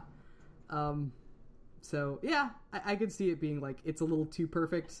 Yeah. So, yeah, I could see it being, like, it's a little too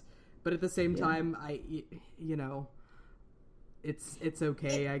perfect, but at the same time, you know... It's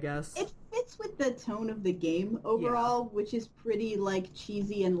okay, I guess. It fits with the tone of the game overall, which is pretty, like,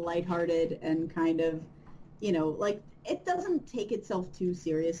 cheesy and lighthearted and kind of, you know, like, it doesn't take itself too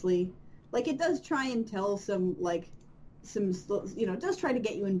seriously. Like, it does try and tell some, you know, it does try to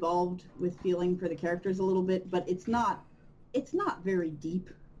get you involved with feeling for the characters a little bit, but it's not very deep.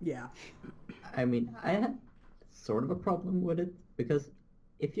 Yeah. I mean, I had sort of a problem with it, because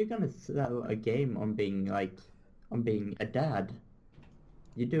if you're gonna sell a game on being a dad,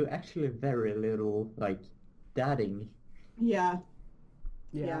 you do actually very little, like, dadding. Yeah,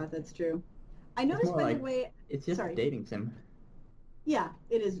 that's true. I noticed, by the way... It's just a dating sim. Yeah,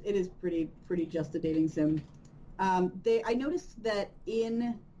 it is pretty just a dating sim. I noticed that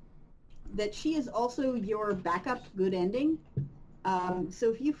she is also your backup good ending.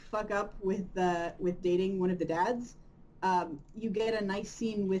 So if you fuck up with dating one of the dads, you get a nice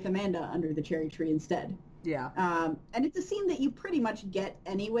scene with Amanda under the cherry tree instead. Yeah. And it's a scene that you pretty much get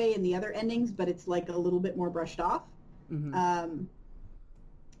anyway in the other endings, but it's like a little bit more brushed off. Mm-hmm.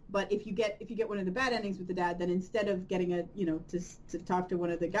 But if you get one of the bad endings with the dad, then instead of getting to talk to one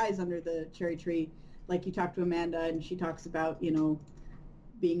of the guys under the cherry tree, like you talk to Amanda and she talks about,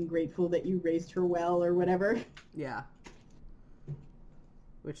 being grateful that you raised her well or whatever. Yeah.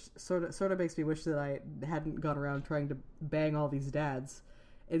 Which sort of makes me wish that I hadn't gone around trying to bang all these dads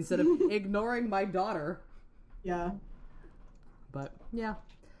instead of ignoring my daughter. Yeah. But yeah.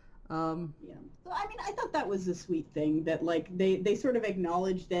 Yeah. So I mean, I thought that was a sweet thing that like they sort of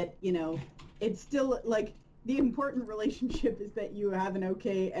acknowledge that it's still like the important relationship is that you have an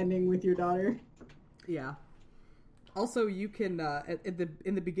okay ending with your daughter. Yeah. Also, you can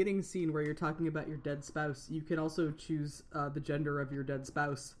in the beginning scene where you're talking about your dead spouse, you can also choose the gender of your dead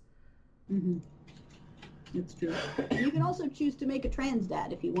spouse. Mm-hmm. It's true. You can also choose to make a trans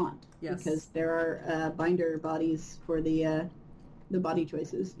dad if you want. Yes. Because there are binder bodies for the body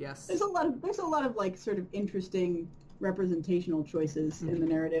choices. Yes. There's a lot of like sort of interesting representational choices in the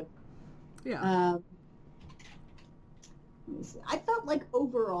narrative. Yeah. I felt like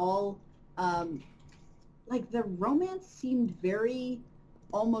overall, like the romance seemed very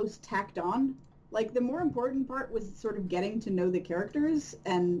almost tacked on. Like the more important part was sort of getting to know the characters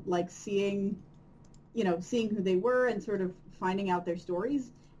and like seeing who they were and sort of finding out their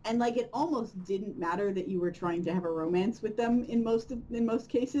stories. And like it almost didn't matter that you were trying to have a romance with them in most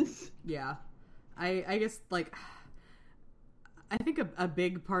cases. Yeah. I guess like I think a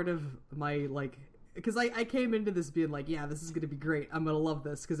big part of my like because I came into this being like, yeah, this is gonna be great. I'm gonna love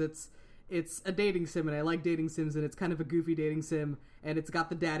this because it's a dating sim and I like dating sims and it's kind of a goofy dating sim and it's got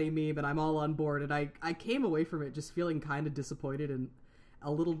the daddy meme and I'm all on board and I came away from it just feeling kind of disappointed and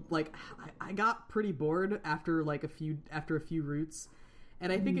a little like I got pretty bored after a few routes.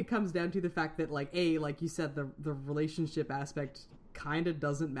 And I think it comes down to the fact that, like, A, like you said, the relationship aspect kind of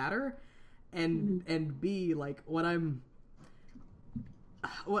doesn't matter, and B, like when I'm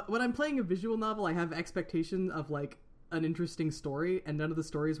playing a visual novel, I have expectation of like an interesting story, and none of the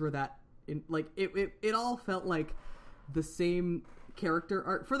stories were that. It all felt like the same character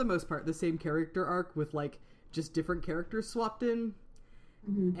arc for the most part, the same character arc with like just different characters swapped in,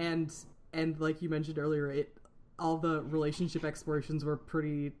 and like you mentioned earlier, all the relationship explorations were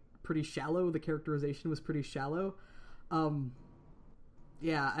pretty shallow. The characterization was pretty shallow.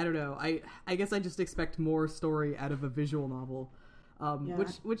 Yeah, I don't know. I guess I just expect more story out of a visual novel. Yeah.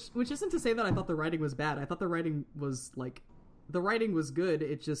 Which isn't to say that I thought the writing was bad. I thought the writing was good.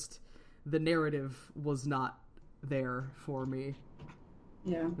 It just the narrative was not there for me.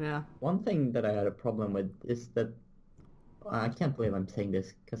 Yeah. Yeah. One thing that I had a problem with is that I can't believe I'm saying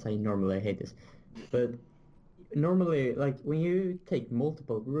this because I normally hate this, but normally, like, when you take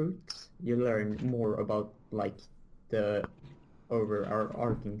multiple routes, you learn more about, like, the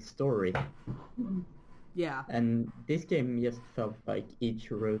overarching story. Yeah. And this game just felt like each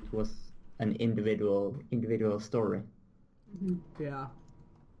route was an individual story. Yeah.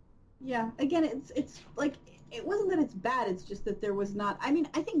 Yeah. Again, it's like, it wasn't that it's bad, it's just that there was not... I mean,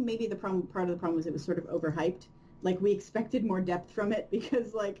 I think maybe part of the problem was it was sort of overhyped. Like, we expected more depth from it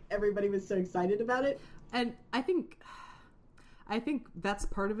because, like, everybody was so excited about it. And I think that's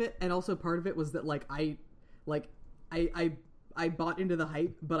part of it, and also part of it was that I bought into the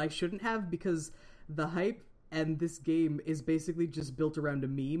hype, but I shouldn't have, because the hype and this game is basically just built around a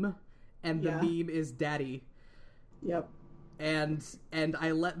meme, and the meme is daddy. Yep. And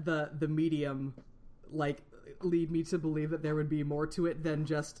I let the medium like lead me to believe that there would be more to it than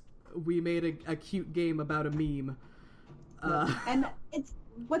just we made a cute game about a meme. And it's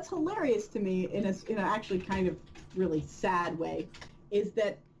what's hilarious to me in a actually kind of really sad way is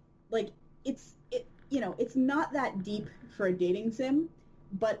that like it's not that deep for a dating sim,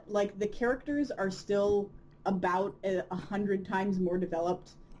 but like the characters are still about 100 times more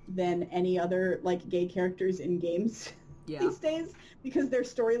developed than any other like gay characters in games these days, because their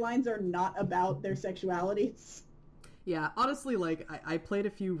storylines are not about their sexualities. Yeah, honestly, like I played a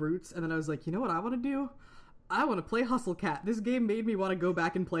few routes and then I was like, you know what I want to do? I want to play Hustle Cat. This game made me want to go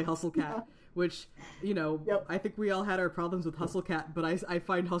back and play Hustle Cat, which, I think we all had our problems with Hustle Cat, but I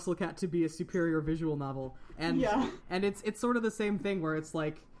find Hustle Cat to be a superior visual novel. And it's sort of the same thing where it's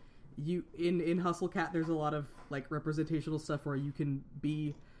like in Hustle Cat there's a lot of like representational stuff where you can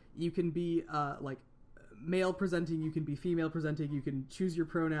be like male presenting, you can be female presenting, you can choose your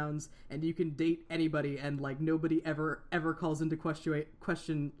pronouns, and you can date anybody, and like nobody ever calls into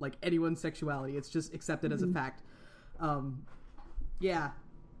question like anyone's sexuality. It's just accepted as a fact. Yeah,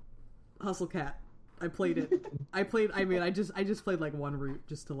 Hustle Cat. I played it. I just played like one route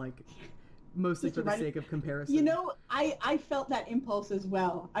just to like, mostly Just for the remind- sake of comparison. You know, I felt that impulse as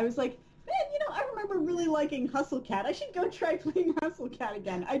well. I was like, man, I remember really liking Hustle Cat. I should go try playing Hustle Cat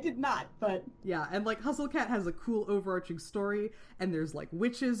again. I did not, but... Yeah, and like Hustle Cat has a cool overarching story, and there's like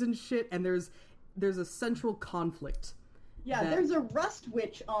witches and shit, and there's a central conflict. Yeah, there's a rust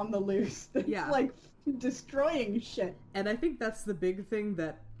witch on the loose that's like destroying shit. And I think that's the big thing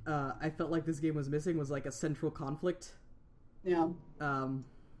that I felt like this game was missing, was like a central conflict. Yeah.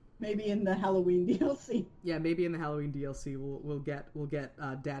 Maybe in the Halloween DLC. Yeah, maybe in the Halloween DLC we'll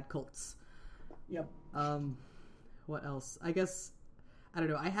get dad cults. Yep. What else? I guess I don't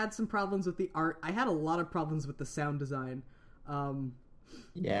know. I had some problems with the art. I had a lot of problems with the sound design.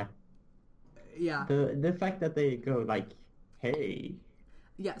 Yeah. Yeah. The fact that they go like, hey.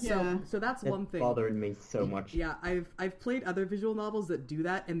 Yeah, so that's one thing. Bothering me so much. Yeah, I've played other visual novels that do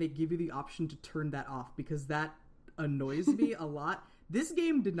that, and they give you the option to turn that off, because that annoys me a lot. This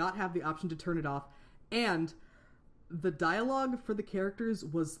game did not have the option to turn it off, and the dialogue for the characters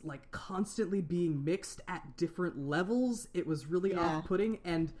was like constantly being mixed at different levels. It was really off-putting,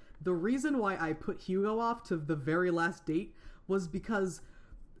 and the reason why I put Hugo off to the very last date was because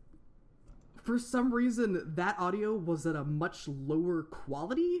for some reason that audio was at a much lower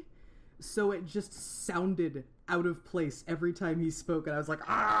quality, so it just sounded out of place every time he spoke, and I was like,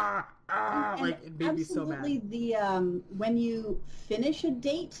 like it made me so mad. Absolutely, the when you finish a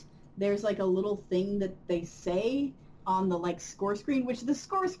date, there's like a little thing that they say on the like score screen, which the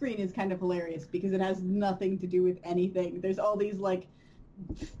score screen is kind of hilarious because it has nothing to do with anything. There's all these like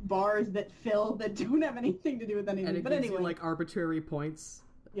bars that fill that don't have anything to do with anything. And it but gives anyway, you like arbitrary points.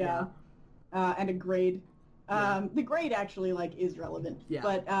 Yeah. And a grade. The grade actually like is relevant. Yeah.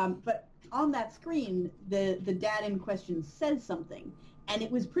 But on that screen, the dad in question says something, and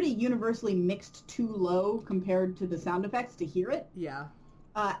it was pretty universally mixed too low compared to the sound effects to hear it. Yeah.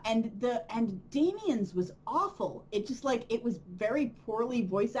 And Damien's was awful. It just like it was very poorly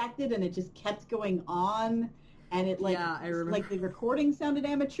voice acted, and it just kept going on, and it like I remember. like the recording sounded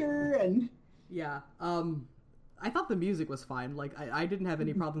amateur and. Yeah. I thought the music was fine. Like I didn't have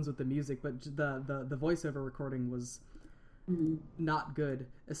any problems with the music, but the voiceover recording was not good,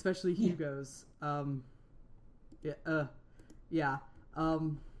 especially Hugo's. Yeah.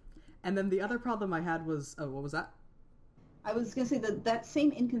 And then the other problem I had was, what was that? I was gonna say that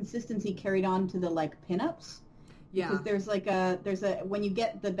same inconsistency carried on to the like pinups. Yeah. Because there's a when you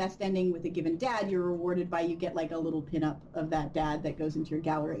get the best ending with a given dad, you're rewarded by you get like a little pinup of that dad that goes into your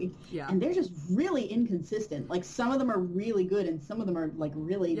gallery. Yeah. And they're just really inconsistent. Like some of them are really good and some of them are like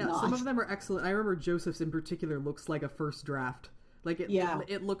really not. Some of them are excellent. I remember Joseph's in particular looks like a first draft. Like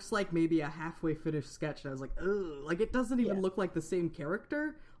it looks like maybe a halfway finished sketch, and I was like, ugh, like it doesn't even look like the same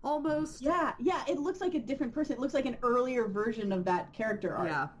character almost. Yeah, it looks like a different person. It looks like an earlier version of that character art.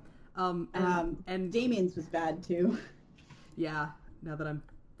 Yeah. And Damien's was bad too. Yeah, now that I'm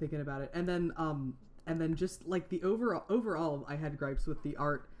thinking about it. And then just like the overall I had gripes with the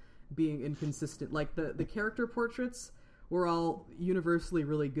art being inconsistent. Like the character portraits were all universally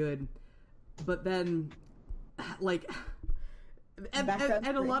really good, but then like and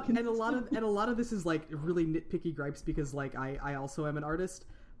a lot of this is like really nitpicky gripes because like I also am an artist,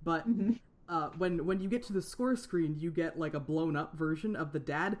 but when you get to the score screen, you get like a blown up version of the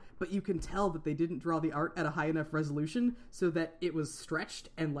dad, but you can tell that they didn't draw the art at a high enough resolution so that it was stretched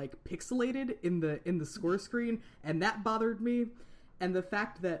and like pixelated in the score screen, and that bothered me. And the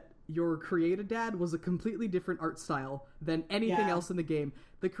fact that your create a dad was a completely different art style than anything else in the game.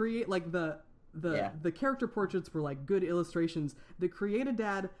 The character portraits were like good illustrations. The create a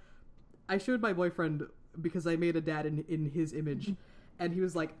dad, I showed my boyfriend because I made a dad in his image. And he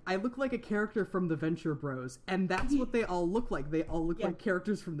was like, I look like a character from the Venture Bros. And that's what they all look like. They all look like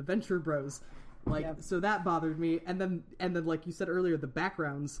characters from the Venture Bros. Like, so that bothered me. And then, like you said earlier, the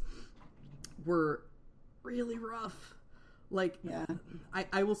backgrounds were really rough. Like,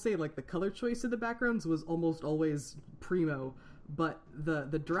 I will say, like, the color choice of the backgrounds was almost always primo. But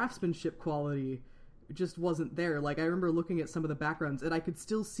the draftsmanship quality just wasn't there. Like, I remember looking at some of the backgrounds, and I could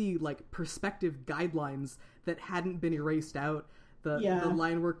still see, like, perspective guidelines that hadn't been erased out. The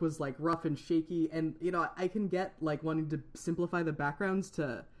line work was like rough and shaky, and you know I can get like wanting to simplify the backgrounds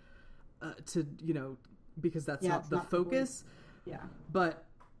to you know because that's not the focus. But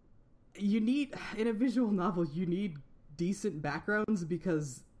you need in a visual novel you need decent backgrounds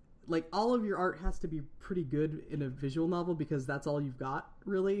because like all of your art has to be pretty good in a visual novel because that's all you've got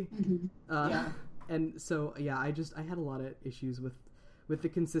really. And so I had a lot of issues with the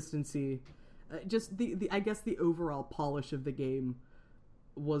consistency. Just the I guess the overall polish of the game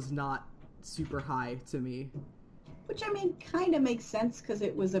was not super high to me. Which, I mean, kind of makes sense because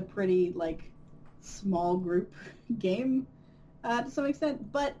it was a pretty, like, small group game to some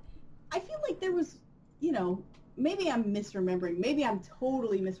extent. But I feel like there was, you know, maybe I'm misremembering. Maybe I'm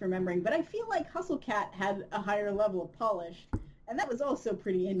totally misremembering. But I feel like Hustle Cat had a higher level of polish. And that was also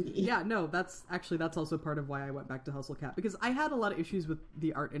pretty indie. Yeah, no, that's also part of why I went back to Hustle Cat. Because I had a lot of issues with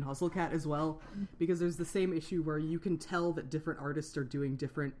the art in Hustle Cat as well. Because there's the same issue where you can tell that different artists are doing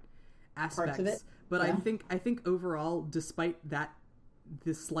different aspects. Parts of it. But Yeah. I think overall, despite that,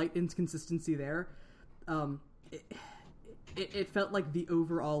 this slight inconsistency there, it felt like the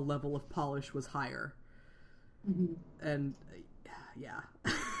overall level of polish was higher. Mm-hmm. And yeah,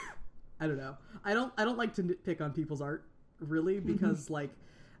 I don't know. I don't like to nitpick on people's art really because like,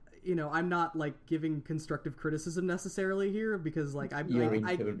 you know, I'm not like giving constructive criticism necessarily here because like You're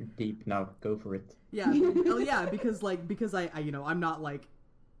into deep now. Go for it. Yeah. Oh yeah, because I you know, I'm not like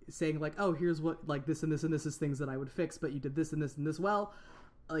saying like, oh, here's what like this and this and this is things that I would fix, but you did this and this and this well,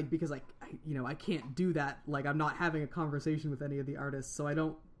 like because I you know I can't do that. Like I'm not having a conversation with any of the artists, so I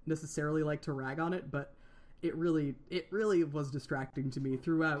don't necessarily like to rag on it, but it really was distracting to me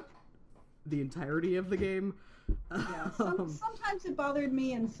throughout the entirety of the game. Yeah, sometimes it bothered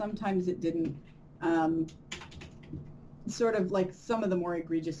me and sometimes it didn't. Sort of like some of the more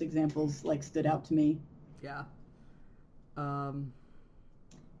egregious examples like stood out to me. Yeah.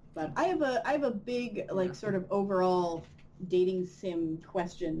 But I have a big like sort of overall dating sim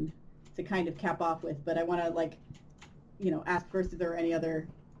question to kind of cap off with, but I want to like, you know, ask first if there are any other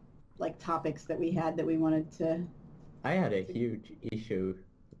like topics that we had that we wanted to. I had a huge issue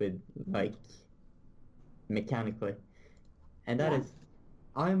with like mechanically, and that is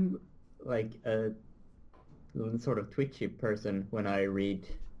I'm like a sort of twitchy person when I read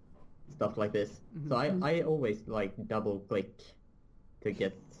stuff like this. So I always like double click to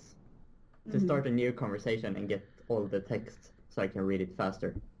get to start a new conversation and get all the text so I can read it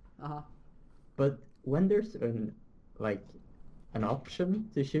faster. But when there's an option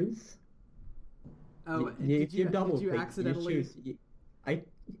to choose, did you double did you click, accidentally you choose, I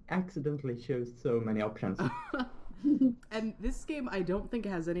accidentally chose so many options. And this game, I don't think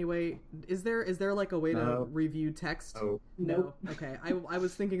has any way. Is there like a way to review text? Oh. No. Okay, I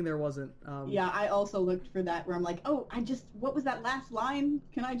was thinking there wasn't. Yeah, I also looked for that where I'm like, oh, what was that last line?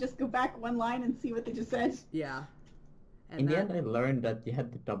 Can I just go back one line and see what they just said? Yeah. And in the end, I learned that you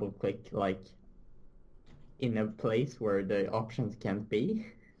had to double click like in a place where the options can't be.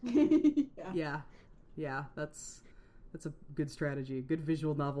 Yeah. Yeah. That's a good strategy. Good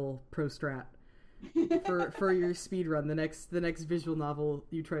visual novel pro strat. for your speed run, the next visual novel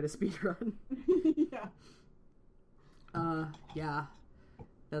you try to speed run. Yeah.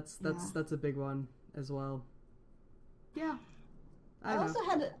 That's a big one as well. Yeah. I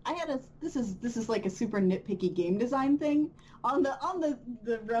had a this is like a super nitpicky game design thing on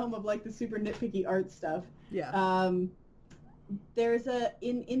the realm of like the super nitpicky art stuff. Yeah. There's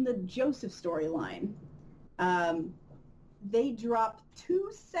in the Joseph storyline, they drop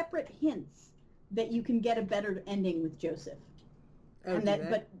 2 separate hints that you can get a better ending with Joseph. Oh, and that,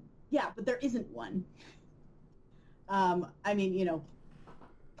 but there isn't one. I mean, you know,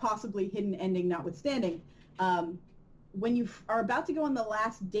 possibly hidden ending notwithstanding. When you are about to go on the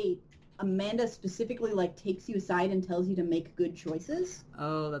last date, Amanda specifically like takes you aside and tells you to make good choices.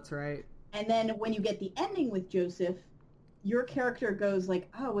 Oh, that's right. And then when you get the ending with Joseph, your character goes like,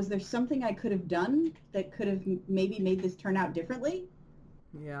 oh, was there something I could have done that could have maybe made this turn out differently?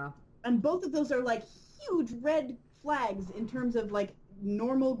 Yeah. And both of those are like huge red flags in terms of like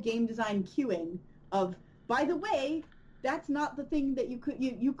normal game design queuing of, by the way, that's not the thing that you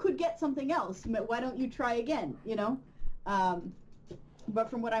could get something else. Why don't you try again, you know? But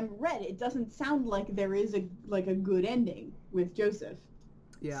from what I'm read, it doesn't sound like there is a good ending with Joseph.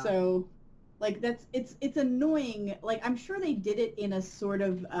 Yeah. So like it's annoying. Like I'm sure they did it in a sort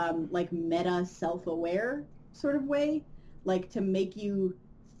of like meta self-aware sort of way, like to make you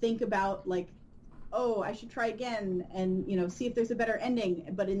think about like, oh, I should try again and, you know, see if there's a better ending.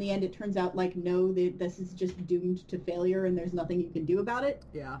 But in the end, it turns out like, no, this is just doomed to failure and there's nothing you can do about it.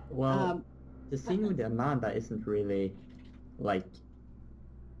 Yeah. Well, the scene with Amanda isn't really like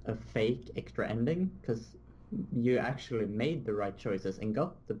a fake extra ending because you actually made the right choices and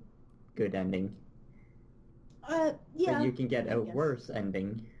got the good ending. Yeah. But you can get a worse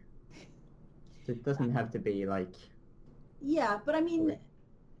ending. It doesn't have to be like... Yeah, but I mean...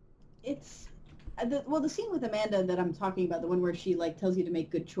 It's the scene with Amanda that I'm talking about, the one where she like tells you to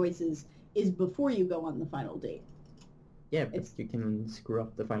make good choices, is before you go on the final date. Yeah, but you can screw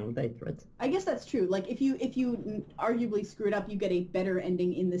up the final date, right? I guess that's true. Like if you arguably screw it up, you get a better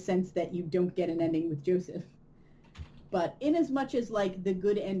ending in the sense that you don't get an ending with Joseph. But in as much as like the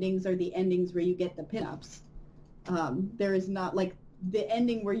good endings are the endings where you get the pinups, there is not like the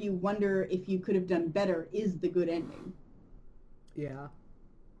ending where you wonder if you could have done better is the good ending. Yeah.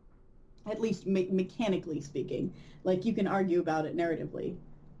 At least mechanically speaking. Like you can argue about it narratively.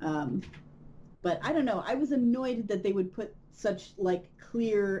 But I don't know. I was annoyed that they would put such like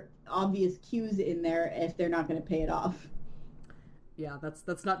clear, obvious cues in there if they're not going to pay it off. Yeah,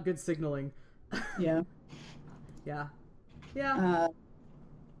 that's not good signaling. Yeah. Yeah. Yeah.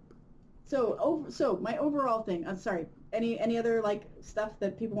 So my overall thing. I'm sorry. Any other like stuff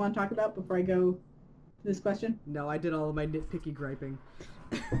that people want to talk about before I go to this question? No, I did all of my nitpicky griping.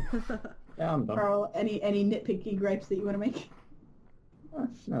 Yeah, I'm done. Carl, any nitpicky gripes that you want to make?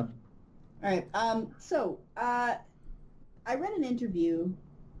 No. All right. So I read an interview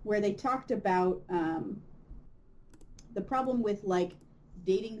where they talked about the problem with like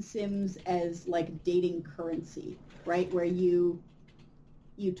dating sims as like dating currency, right? Where you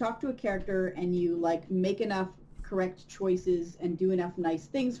talk to a character and you like make enough correct choices and do enough nice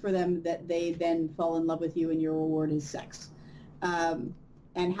things for them that they then fall in love with you and your reward is sex.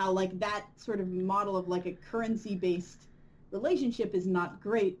 And how like that sort of model of like a currency-based relationship is not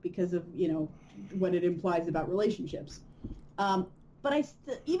great because of, you know, what it implies about relationships. But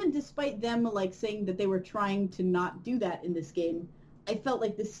even despite them like saying that they were trying to not do that in this game, I felt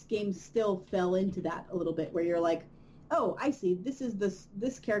like this game still fell into that a little bit where you're like, oh, I see,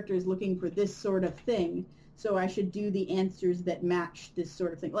 this character is looking for this sort of thing, so I should do the answers that match this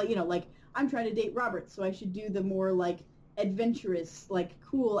sort of thing. Like, you know, like I'm trying to date Robert, so I should do the more like adventurous, like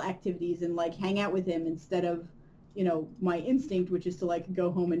cool activities and like hang out with him instead of, you know, my instinct, which is to like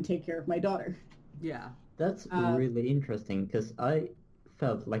go home and take care of my daughter. Yeah. That's really interesting because I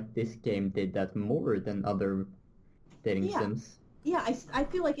felt like this game did that more than other dating sims. Yeah, I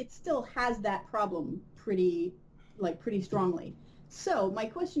feel like it still has that problem pretty strongly. So my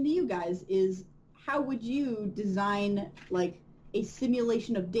question to you guys is, how would you design like a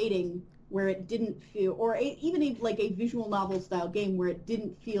simulation of dating where it didn't feel, or even like a visual novel style game where it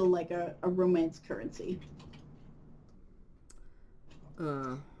didn't feel like a romance currency?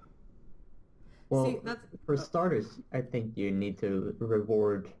 Well, see, for starters, I think you need to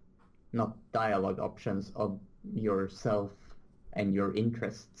reward not dialogue options of yourself and your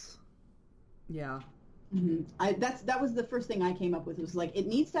interests. Yeah. Mm-hmm. That was the first thing I came up with, was like it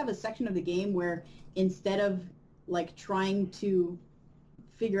needs to have a section of the game where instead of like trying to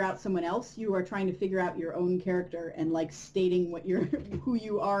figure out someone else, you are trying to figure out your own character and like stating what who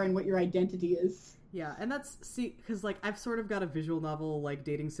you are and what your identity is. Yeah, and because like I've sort of got a visual novel like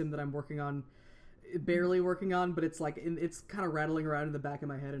dating sim that I'm barely working on, but it's like it's kind of rattling around in the back of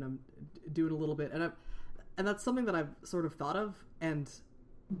my head, and I'm doing a little bit, and that's something that I've sort of thought of, and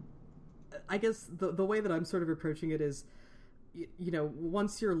I guess the way that I'm sort of approaching it is, you know,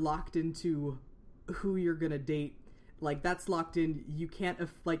 once you're locked into who you're gonna date, like that's locked in. You can't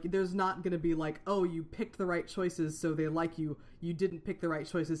like there's not gonna be like, oh, you picked the right choices so they like you. You didn't pick the right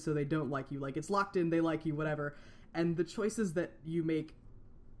choices so they don't like you. Like it's locked in. They like you, whatever. And the choices that you make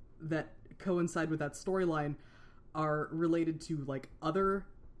that coincide with that storyline are related to like other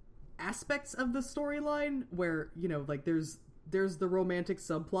aspects of the storyline where, you know, like there's the romantic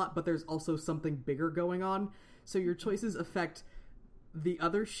subplot, but there's also something bigger going on. So your choices affect the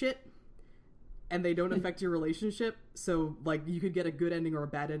other shit and they don't affect your relationship. So like you could get a good ending or a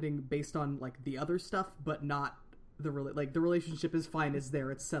bad ending based on like the other stuff, but not the relationship is fine, it's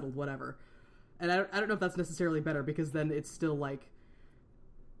there, it's settled, whatever. And I don't know if that's necessarily better, because then it's still like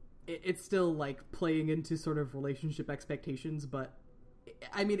playing into sort of relationship expectations. But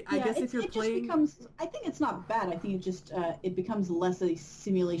I mean, I guess if you're playing, I think it's not bad. I think it just it becomes less a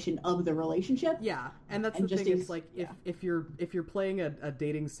simulation of the relationship. Yeah, and that's the thing is like if you're playing a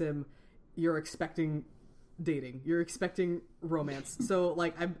dating sim, you're expecting dating, you're expecting romance. So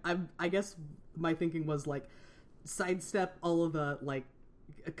like I guess my thinking was like sidestep all of the like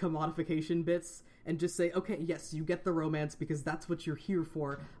commodification bits and just say, okay, yes, you get the romance because that's what you're here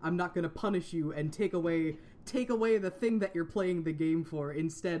for. I'm not going to punish you and take away the thing that you're playing the game for.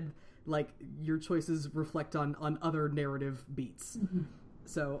 Instead, like, your choices reflect on other narrative beats. Mm-hmm.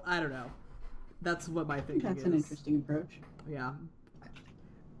 So, I don't know. That's what my thinking is. That's an interesting approach. Yeah.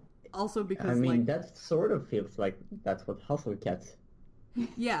 Also because, I mean, that sort of feels like that's what Hustlecat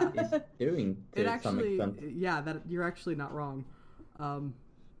is doing to some extent. Yeah, that you're actually not wrong.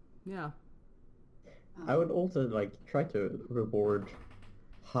 Yeah. I would also like try to reward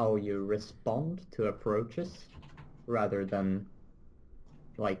how you respond to approaches rather than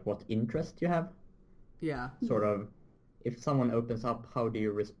like what interest you have. Yeah. Sort of, if someone opens up, how do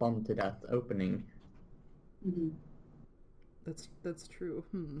you respond to that opening? Mm-hmm. That's true.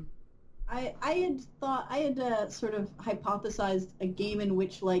 I had sort of hypothesized a game in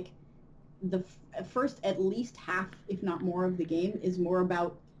which like the first at least half, if not more, of the game is more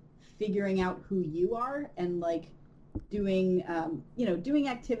about figuring out who you are and like doing doing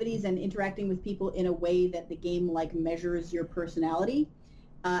activities and interacting with people in a way that the game like measures your personality.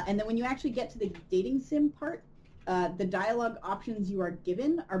 And then when you actually get to the dating sim part, the dialogue options you are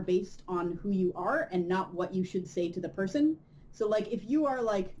given are based on who you are and not what you should say to the person. So like if you are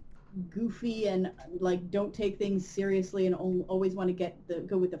like goofy and like don't take things seriously and always want to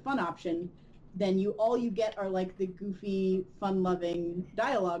go with the fun option, then all you get are like the goofy, fun-loving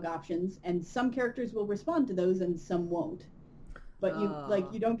dialogue options, and some characters will respond to those and some won't. But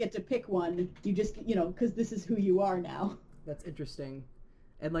you don't get to pick one. You just because this is who you are now. That's interesting.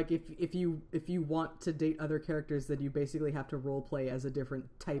 And like if you want to date other characters, then you basically have to role play as a different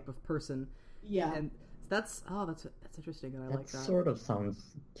type of person. Yeah. And that's interesting, and I like that. That sort of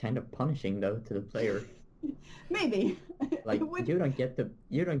sounds kind of punishing though to the player. Maybe. Like you don't get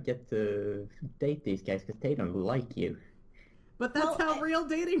to date these guys because they don't like you. But that's how real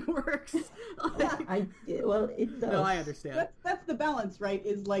dating works. It does. No, I understand. That's the balance, right?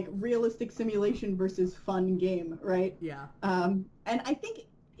 Is like realistic simulation versus fun game, right? Yeah. And I think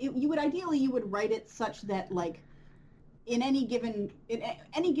you would write it such that like in any given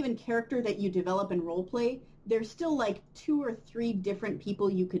character that you develop and role play, there's still like 2 or 3 different people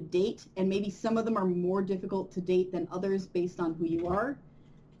you could date, and maybe some of them are more difficult to date than others based on who you are.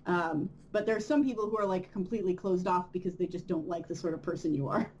 But there's some people who are like completely closed off because they just don't like the sort of person you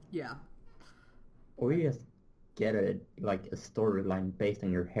are. Yeah. Or you just get a storyline based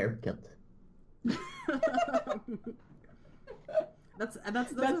on your haircut.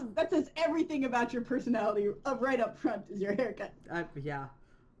 That says everything about your personality right up front is your haircut. Yeah.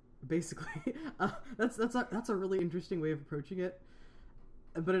 Basically, that's a really interesting way of approaching it,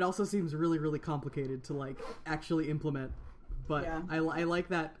 but it also seems really, really complicated to like actually implement. But yeah. I like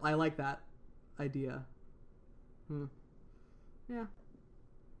that idea. Yeah.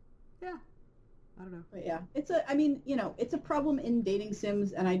 I don't know. But yeah, it's a problem in dating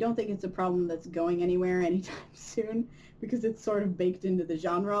sims, and I don't think it's a problem that's going anywhere anytime soon because it's sort of baked into the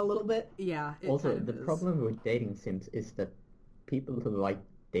genre a little bit. Yeah. Also, the problem with dating sims is that people who like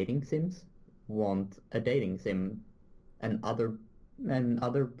dating sims want a dating sim, and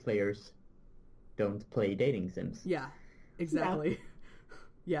other players don't play dating sims. Yeah, exactly.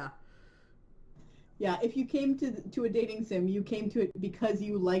 Yeah. Yeah, if you came to a dating sim, you came to it because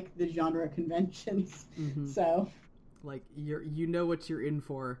you like the genre conventions. Mm-hmm. So, like you know what you're in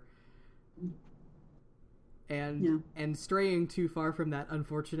for. And straying too far from that,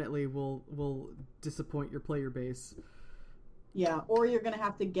 unfortunately, will disappoint your player base. Yeah, or you're going to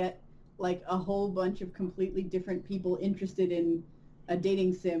have to get like a whole bunch of completely different people interested in a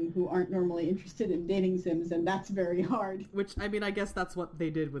dating sim who aren't normally interested in dating sims, and that's very hard. Which, I mean, I guess that's what they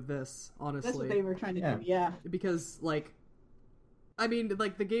did with this, honestly. That's what they were trying to do, yeah. Because, like, I mean,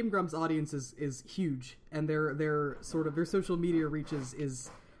 like, the Game Grumps audience is huge, and their social media reach is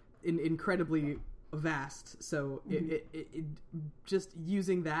incredibly vast, so it just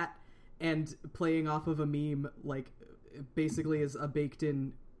using that and playing off of a meme, like, basically is a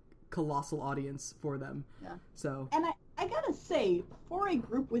baked-in colossal audience for them. Yeah. So. And I gotta say, for a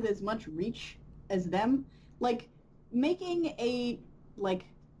group with as much reach as them, like, making a, like,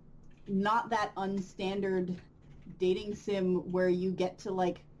 not that unstandard dating sim where you get to,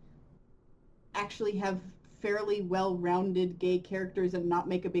 like, actually have fairly well-rounded gay characters and not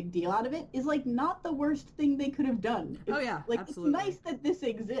make a big deal out of it is, like, not the worst thing they could have done. Like, absolutely. It's nice that this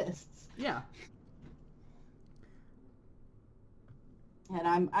exists. Yeah.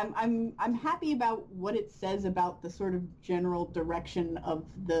 And I'm happy about what it says about the sort of general direction of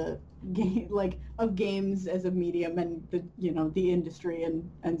the game, like of games as a medium and the industry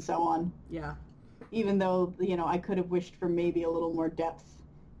and so on. Yeah. Even though I could have wished for maybe a little more depth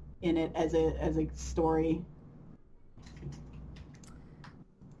in it as a story.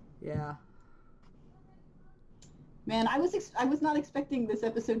 Yeah. Man, I was not expecting this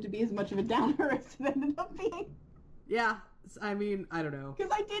episode to be as much of a downer as it ended up being. Yeah. I mean, I don't know.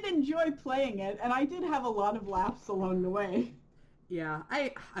 Because I did enjoy playing it, and I did have a lot of laughs along the way. Yeah,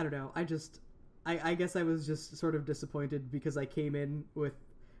 I don't know. I guess I was just sort of disappointed because I came in with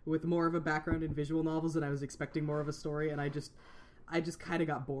more of a background in visual novels and I was expecting more of a story, and I just kind of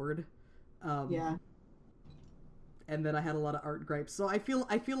got bored. Yeah. And then I had a lot of art gripes, so I feel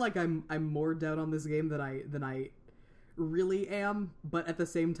like I'm more down on this game than I really am, but at the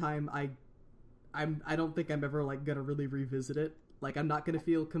same time, I don't think I'm ever like gonna really revisit it. Like, I'm not gonna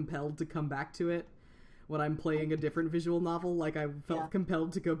feel compelled to come back to it when I'm playing a different visual novel. Like, I felt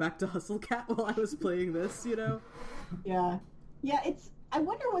compelled to go back to Hustle Cat while I was playing this, you know? Yeah. Yeah, I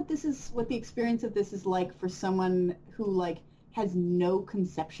wonder what the experience of this is like for someone who, like, has no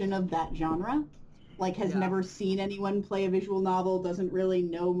conception of that genre. Like, has never seen anyone play a visual novel, doesn't really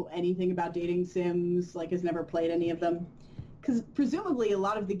know anything about dating sims, like, has never played any of them. Because presumably a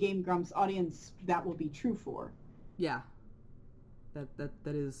lot of the Game Grumps audience that will be true for. Yeah. That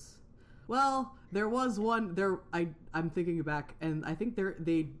is... Well, there was one... I'm thinking back, and I think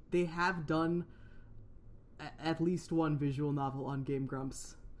they have done at least one visual novel on Game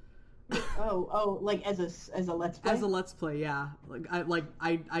Grumps. Like as a Let's Play? As a Let's Play, yeah.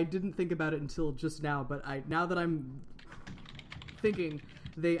 I didn't think about it until just now, but now that I'm thinking,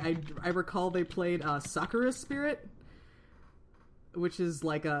 I recall they played Sakura Spirit, which is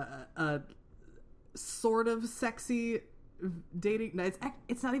like a sort of sexy dating... No,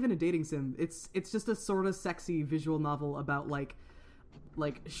 it's not even a dating sim. It's just a sort of sexy visual novel about like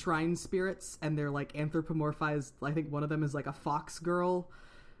shrine spirits, and they're like anthropomorphized. I think one of them is like a fox girl,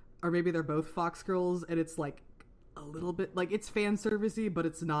 or maybe they're both fox girls, and it's like a little bit like, it's fan servicey, but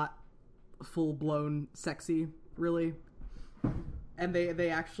it's not full blown sexy really. And they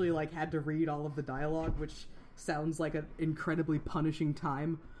actually like had to read all of the dialogue, which sounds like an incredibly punishing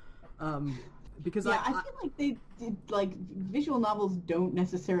time. Because I feel like they did, like, visual novels don't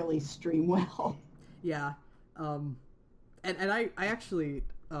necessarily stream well. Yeah. And I actually,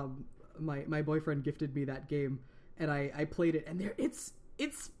 my boyfriend gifted me that game, and I played it, and it's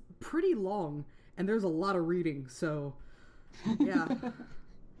pretty long, and there's a lot of reading, so yeah.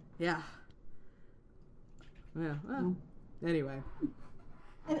 Yeah. Well, anyway.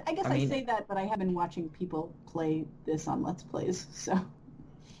 I guess I say that, but I have been watching people play this on Let's Plays, so...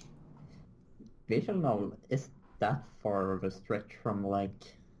 Visual novel, is that far of a stretch from,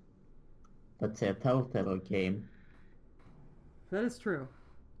 like, let's say a Telltale game? That is true.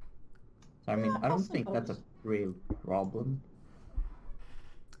 So, I mean, I don't think that's a real problem.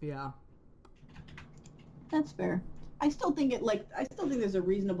 Yeah. That's fair. I still think there's a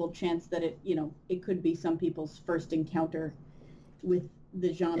reasonable chance that it could be some people's first encounter with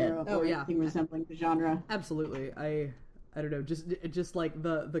the genre or anything resembling the genre. Absolutely. I don't know, just like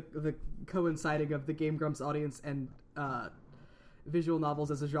the coinciding of the Game Grumps audience and visual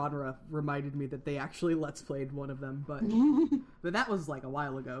novels as a genre reminded me that they actually Let's Played one of them, but that was like a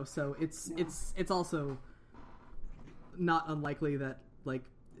while ago, so it's also not unlikely that like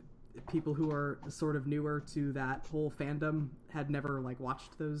people who are sort of newer to that whole fandom had never like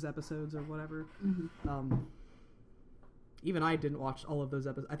watched those episodes or whatever. Mm-hmm. Even I didn't watch all of those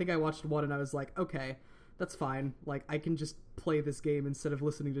episodes. I think I watched one and I was like, okay, that's fine. Like, I can just play this game instead of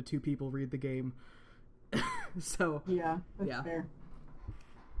listening to two people read the game. So yeah, that's fair.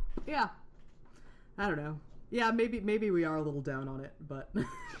 Yeah, I don't know. Yeah, maybe we are a little down on it, but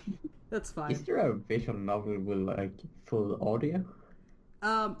that's fine. Is there a visual novel with like full audio?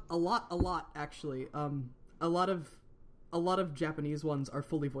 A lot actually. A lot of Japanese ones are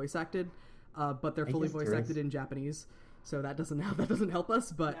fully voice acted, but they're fully voice acted in Japanese, so that doesn't help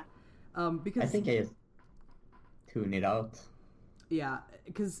us. But because I think I just tune it out. Yeah,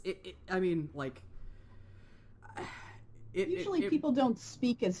 because usually people don't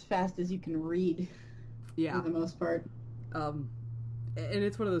speak as fast as you can read. Yeah, for the most part. And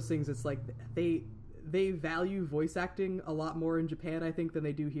it's one of those things. It's like they value voice acting a lot more in Japan, I think, than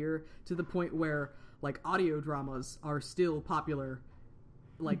they do here. To the point where like audio dramas are still popular.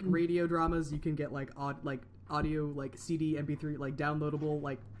 Like radio dramas, you can get like audio like CD, MP3, like downloadable,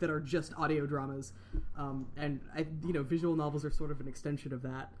 like that are just audio dramas. And visual novels are sort of an extension of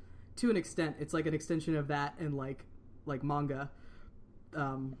that. To an extent, it's like an extension of that and like manga.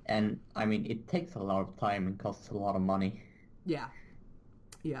 And I mean, it takes a lot of time and costs a lot of money. Yeah.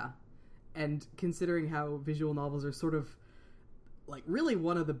 And considering how visual novels are sort of like really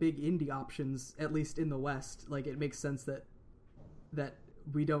one of the big indie options, at least in the West, like it makes sense that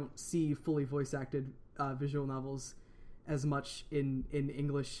we don't see fully voice acted visual novels as much in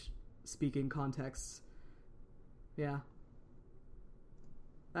English speaking contexts. Yeah.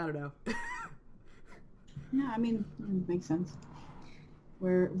 I don't know. Yeah, I mean, it makes sense.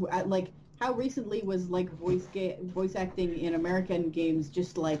 Where like how recently was like voice acting in American games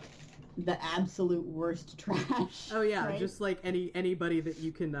just like the absolute worst trash? Oh yeah, right? Just like anybody that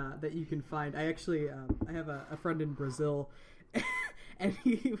you can find. I actually I have a friend in Brazil, and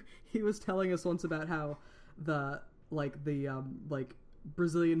he was telling us once about how the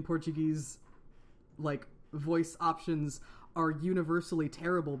Brazilian Portuguese like voice options are universally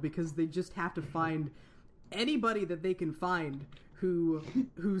terrible because they just have to find anybody that they can find who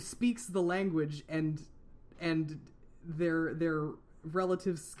speaks the language, and their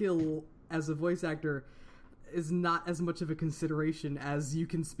relative skill as a voice actor is not as much of a consideration as you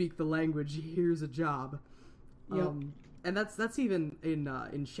can speak the language. Here's a job. Yep. And that's even in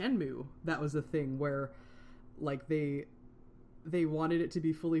Shenmue. That was a thing where, like, they wanted it to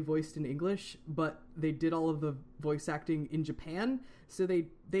be fully voiced in English, but they did all of the voice acting in Japan. So they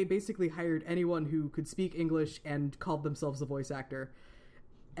basically hired anyone who could speak English and called themselves a voice actor.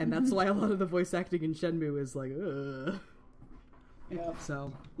 And that's why a lot of the voice acting in Shenmue is like, ugh. Yeah.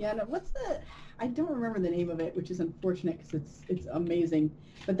 So. Yeah, no, I don't remember the name of it, which is unfortunate because it's amazing.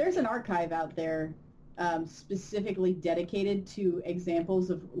 But there's an archive out there specifically dedicated to examples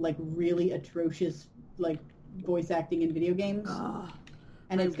of, like, really atrocious, like, voice acting in video games.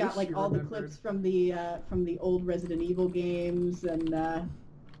 And it's got, like, all the clips from the old Resident Evil games, and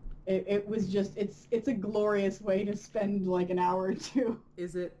it was just, it's a glorious way to spend, like, an hour or two.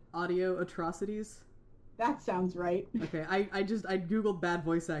 Is it Audio Atrocities? That sounds right. Okay, I googled bad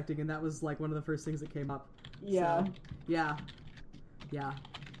voice acting, and that was, like, one of the first things that came up. Yeah. So, yeah.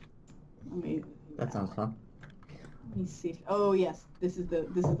 That sounds fun. Let me see. Oh yes, this is the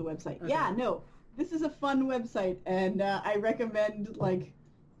website. Okay. Yeah, no, this is a fun website, and I recommend, like,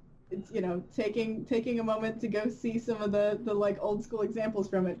 it's, taking a moment to go see some of the like old school examples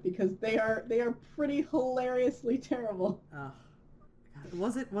from it, because they are pretty hilariously terrible.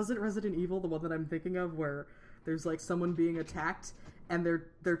 Was it Resident Evil, the one that I'm thinking of, where there's, like, someone being attacked and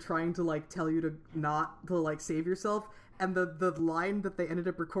they're trying to, like, tell you to not to, like, save yourself, and the line that they ended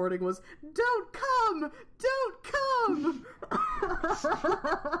up recording was, "Don't come! Don't come!"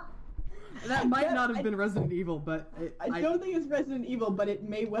 That might not have been Resident Evil, but I don't think it's Resident Evil, but it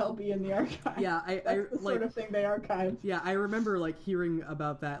may well be in the archive. Yeah, that's the sort of thing they archived. Yeah, I remember, like, hearing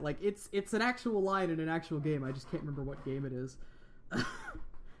about that. Like, it's an actual line in an actual game. I just can't remember what game it is.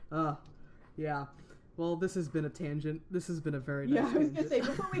 Yeah. Well, this has been a tangent. This has been a very nice I was tangent. gonna say,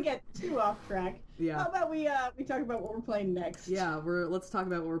 before we get too off track, how about we talk about what we're playing next? Yeah, let's talk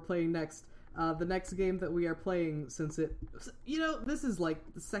about what we're playing next. The next game that we are playing, since this is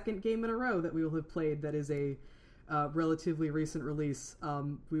like the second game in a row that we will have played that is a relatively recent release.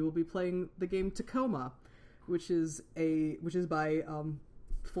 We will be playing the game Tacoma, which is by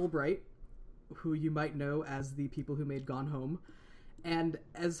Fulbright, who you might know as the people who made Gone Home. And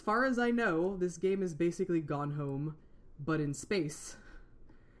as far as I know, this game is basically Gone Home, but in space.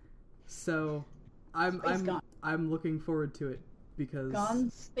 So I'm looking forward to it because Gone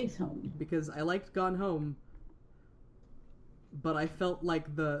Space Home. Because I liked Gone Home, but I felt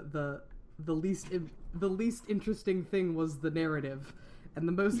like the least interesting thing was the narrative. And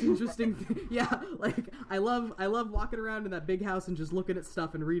the most interesting thing, like, I love walking around in that big house and just looking at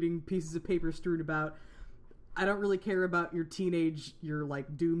stuff and reading pieces of paper strewn about. I don't really care about your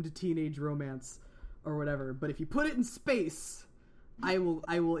like doomed teenage romance or whatever, but if you put it in space, I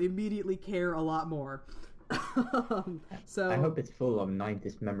will immediately care a lot more. So I hope it's full of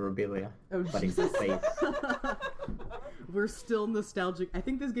 90s memorabilia. Oh, but in Jesus. space. We're still nostalgic. I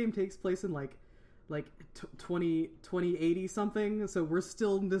think this game takes place in like 2080 something, so we're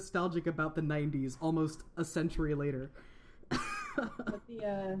still nostalgic about the 90s almost a century later. But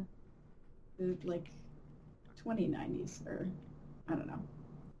the like 2090s, or I don't know.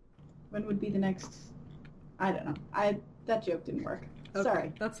 When would be the next? I don't know. That joke didn't work. Okay,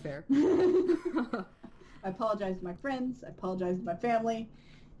 Sorry. That's fair. I apologize to my friends. I apologize to my family.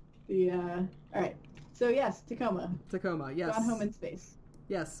 All right. So yes, Tacoma. Tacoma, yes. Gone Home in Space.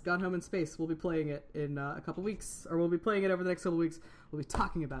 Yes, Gone Home in Space. We'll be playing it in a couple weeks, or we'll be playing it over the next couple weeks. We'll be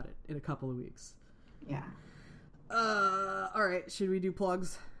talking about it in a couple of weeks. Yeah. All right. Should we do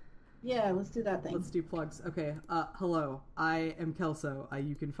plugs? Yeah, let's do that thing. Let's do plugs. Okay. Hello. I am Kelso.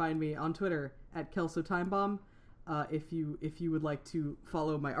 You can find me on Twitter at KelsoTimebomb. If you would like to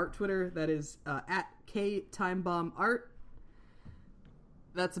follow my art Twitter, that is at KTimebombArt.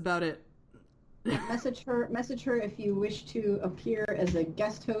 That's about it. Message her if you wish to appear as a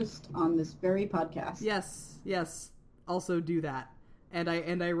guest host on this very podcast. Yes. Also do that. And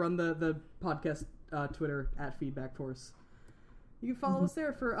I run the podcast Twitter at Feedback Force. You can follow us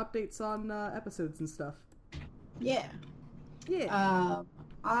there for updates on episodes and stuff. Yeah.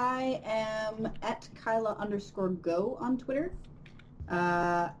 I am at Kyla_go on Twitter.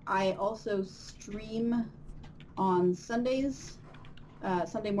 I also stream on Sundays,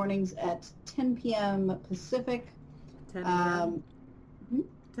 Sunday mornings at 10 p.m. Pacific. 10 a.m.?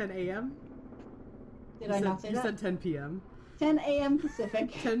 10 a.m.? Did I not say that? You said 10 p.m. 10 a.m.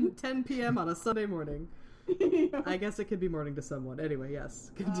 Pacific. 10 p.m. on a Sunday morning. I guess it could be morning to someone. Anyway,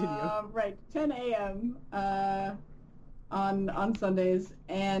 yes, continue. Right, 10 a.m. On Sundays,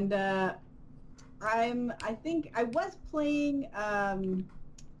 and I think I was playing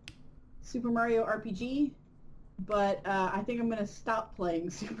Super Mario RPG, but I think I'm gonna stop playing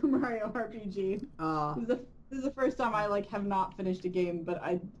Super Mario RPG. This is the first time I have not finished a game, but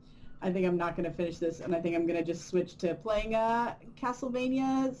I think I'm not gonna finish this, and I think I'm gonna just switch to playing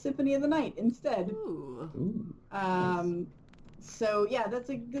Castlevania Symphony of the Night instead. Ooh. Nice. So yeah,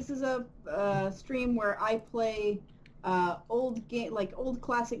 this is a stream where I play old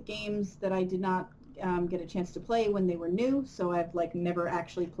classic games that I did not get a chance to play when they were new, so I've never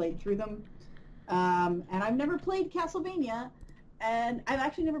actually played through them. And I've never played Castlevania, and I've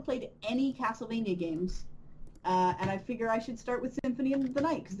actually never played any Castlevania games. And I figure I should start with Symphony of the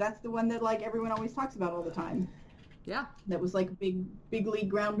Night because that's the one that everyone always talks about all the time. Yeah. That was big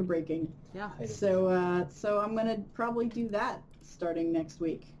league groundbreaking. Yeah. So I'm gonna probably do that starting next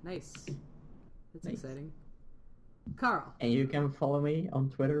week. Nice. That's exciting. Carl. And you can follow me on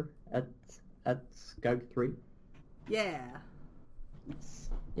Twitter at Skug3. Yeah. Yes.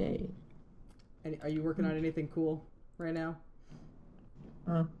 Yay. And are you working on anything cool right now?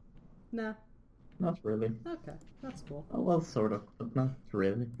 Nah. Not really. Okay, that's cool. Oh, well, sort of, but not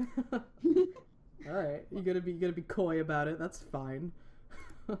really. All right, you gotta be coy about it. That's fine.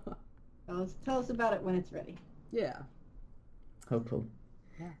 Tell us about it when it's ready. Yeah. Hopeful.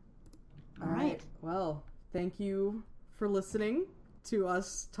 Yeah. All right. Well, thank you for listening to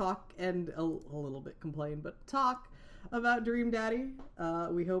us talk and a little bit complain, but talk about Dream Daddy.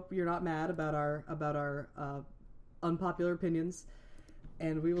 We hope you're not mad about our unpopular opinions.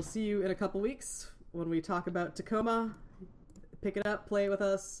 And we will see you in a couple weeks when we talk about Tacoma. Pick it up, play it with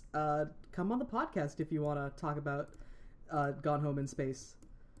us. Come on the podcast if you want to talk about Gone Home in Space.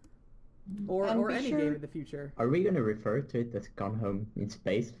 Or any game in the future. Are we going to refer to it as Gone Home in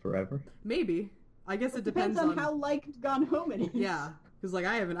Space forever? Maybe. I guess it depends on how liked Gone Home it is. Yeah, because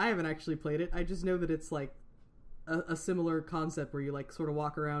I haven't actually played it. I just know that it's a similar concept where you sort of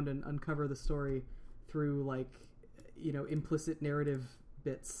walk around and uncover the story through implicit narrative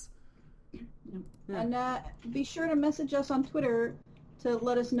bits. Yeah. And be sure to message us on Twitter to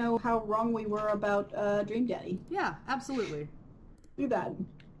let us know how wrong we were about Dream Daddy. Yeah, absolutely. Do that.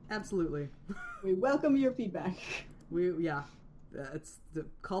 Absolutely. We welcome your feedback. It's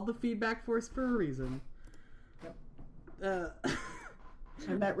called the Feedback Force for a reason. Yep.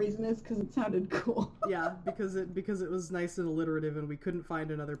 And that reason is because it sounded cool. Yeah, because it was nice and alliterative, and we couldn't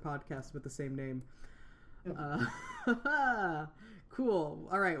find another podcast with the same name. Yep. Cool.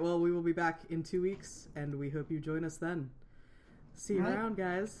 All right. Well, we will be back in 2 weeks, and we hope you join us then. See you around,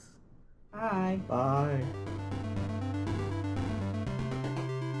 guys. Bye. Bye.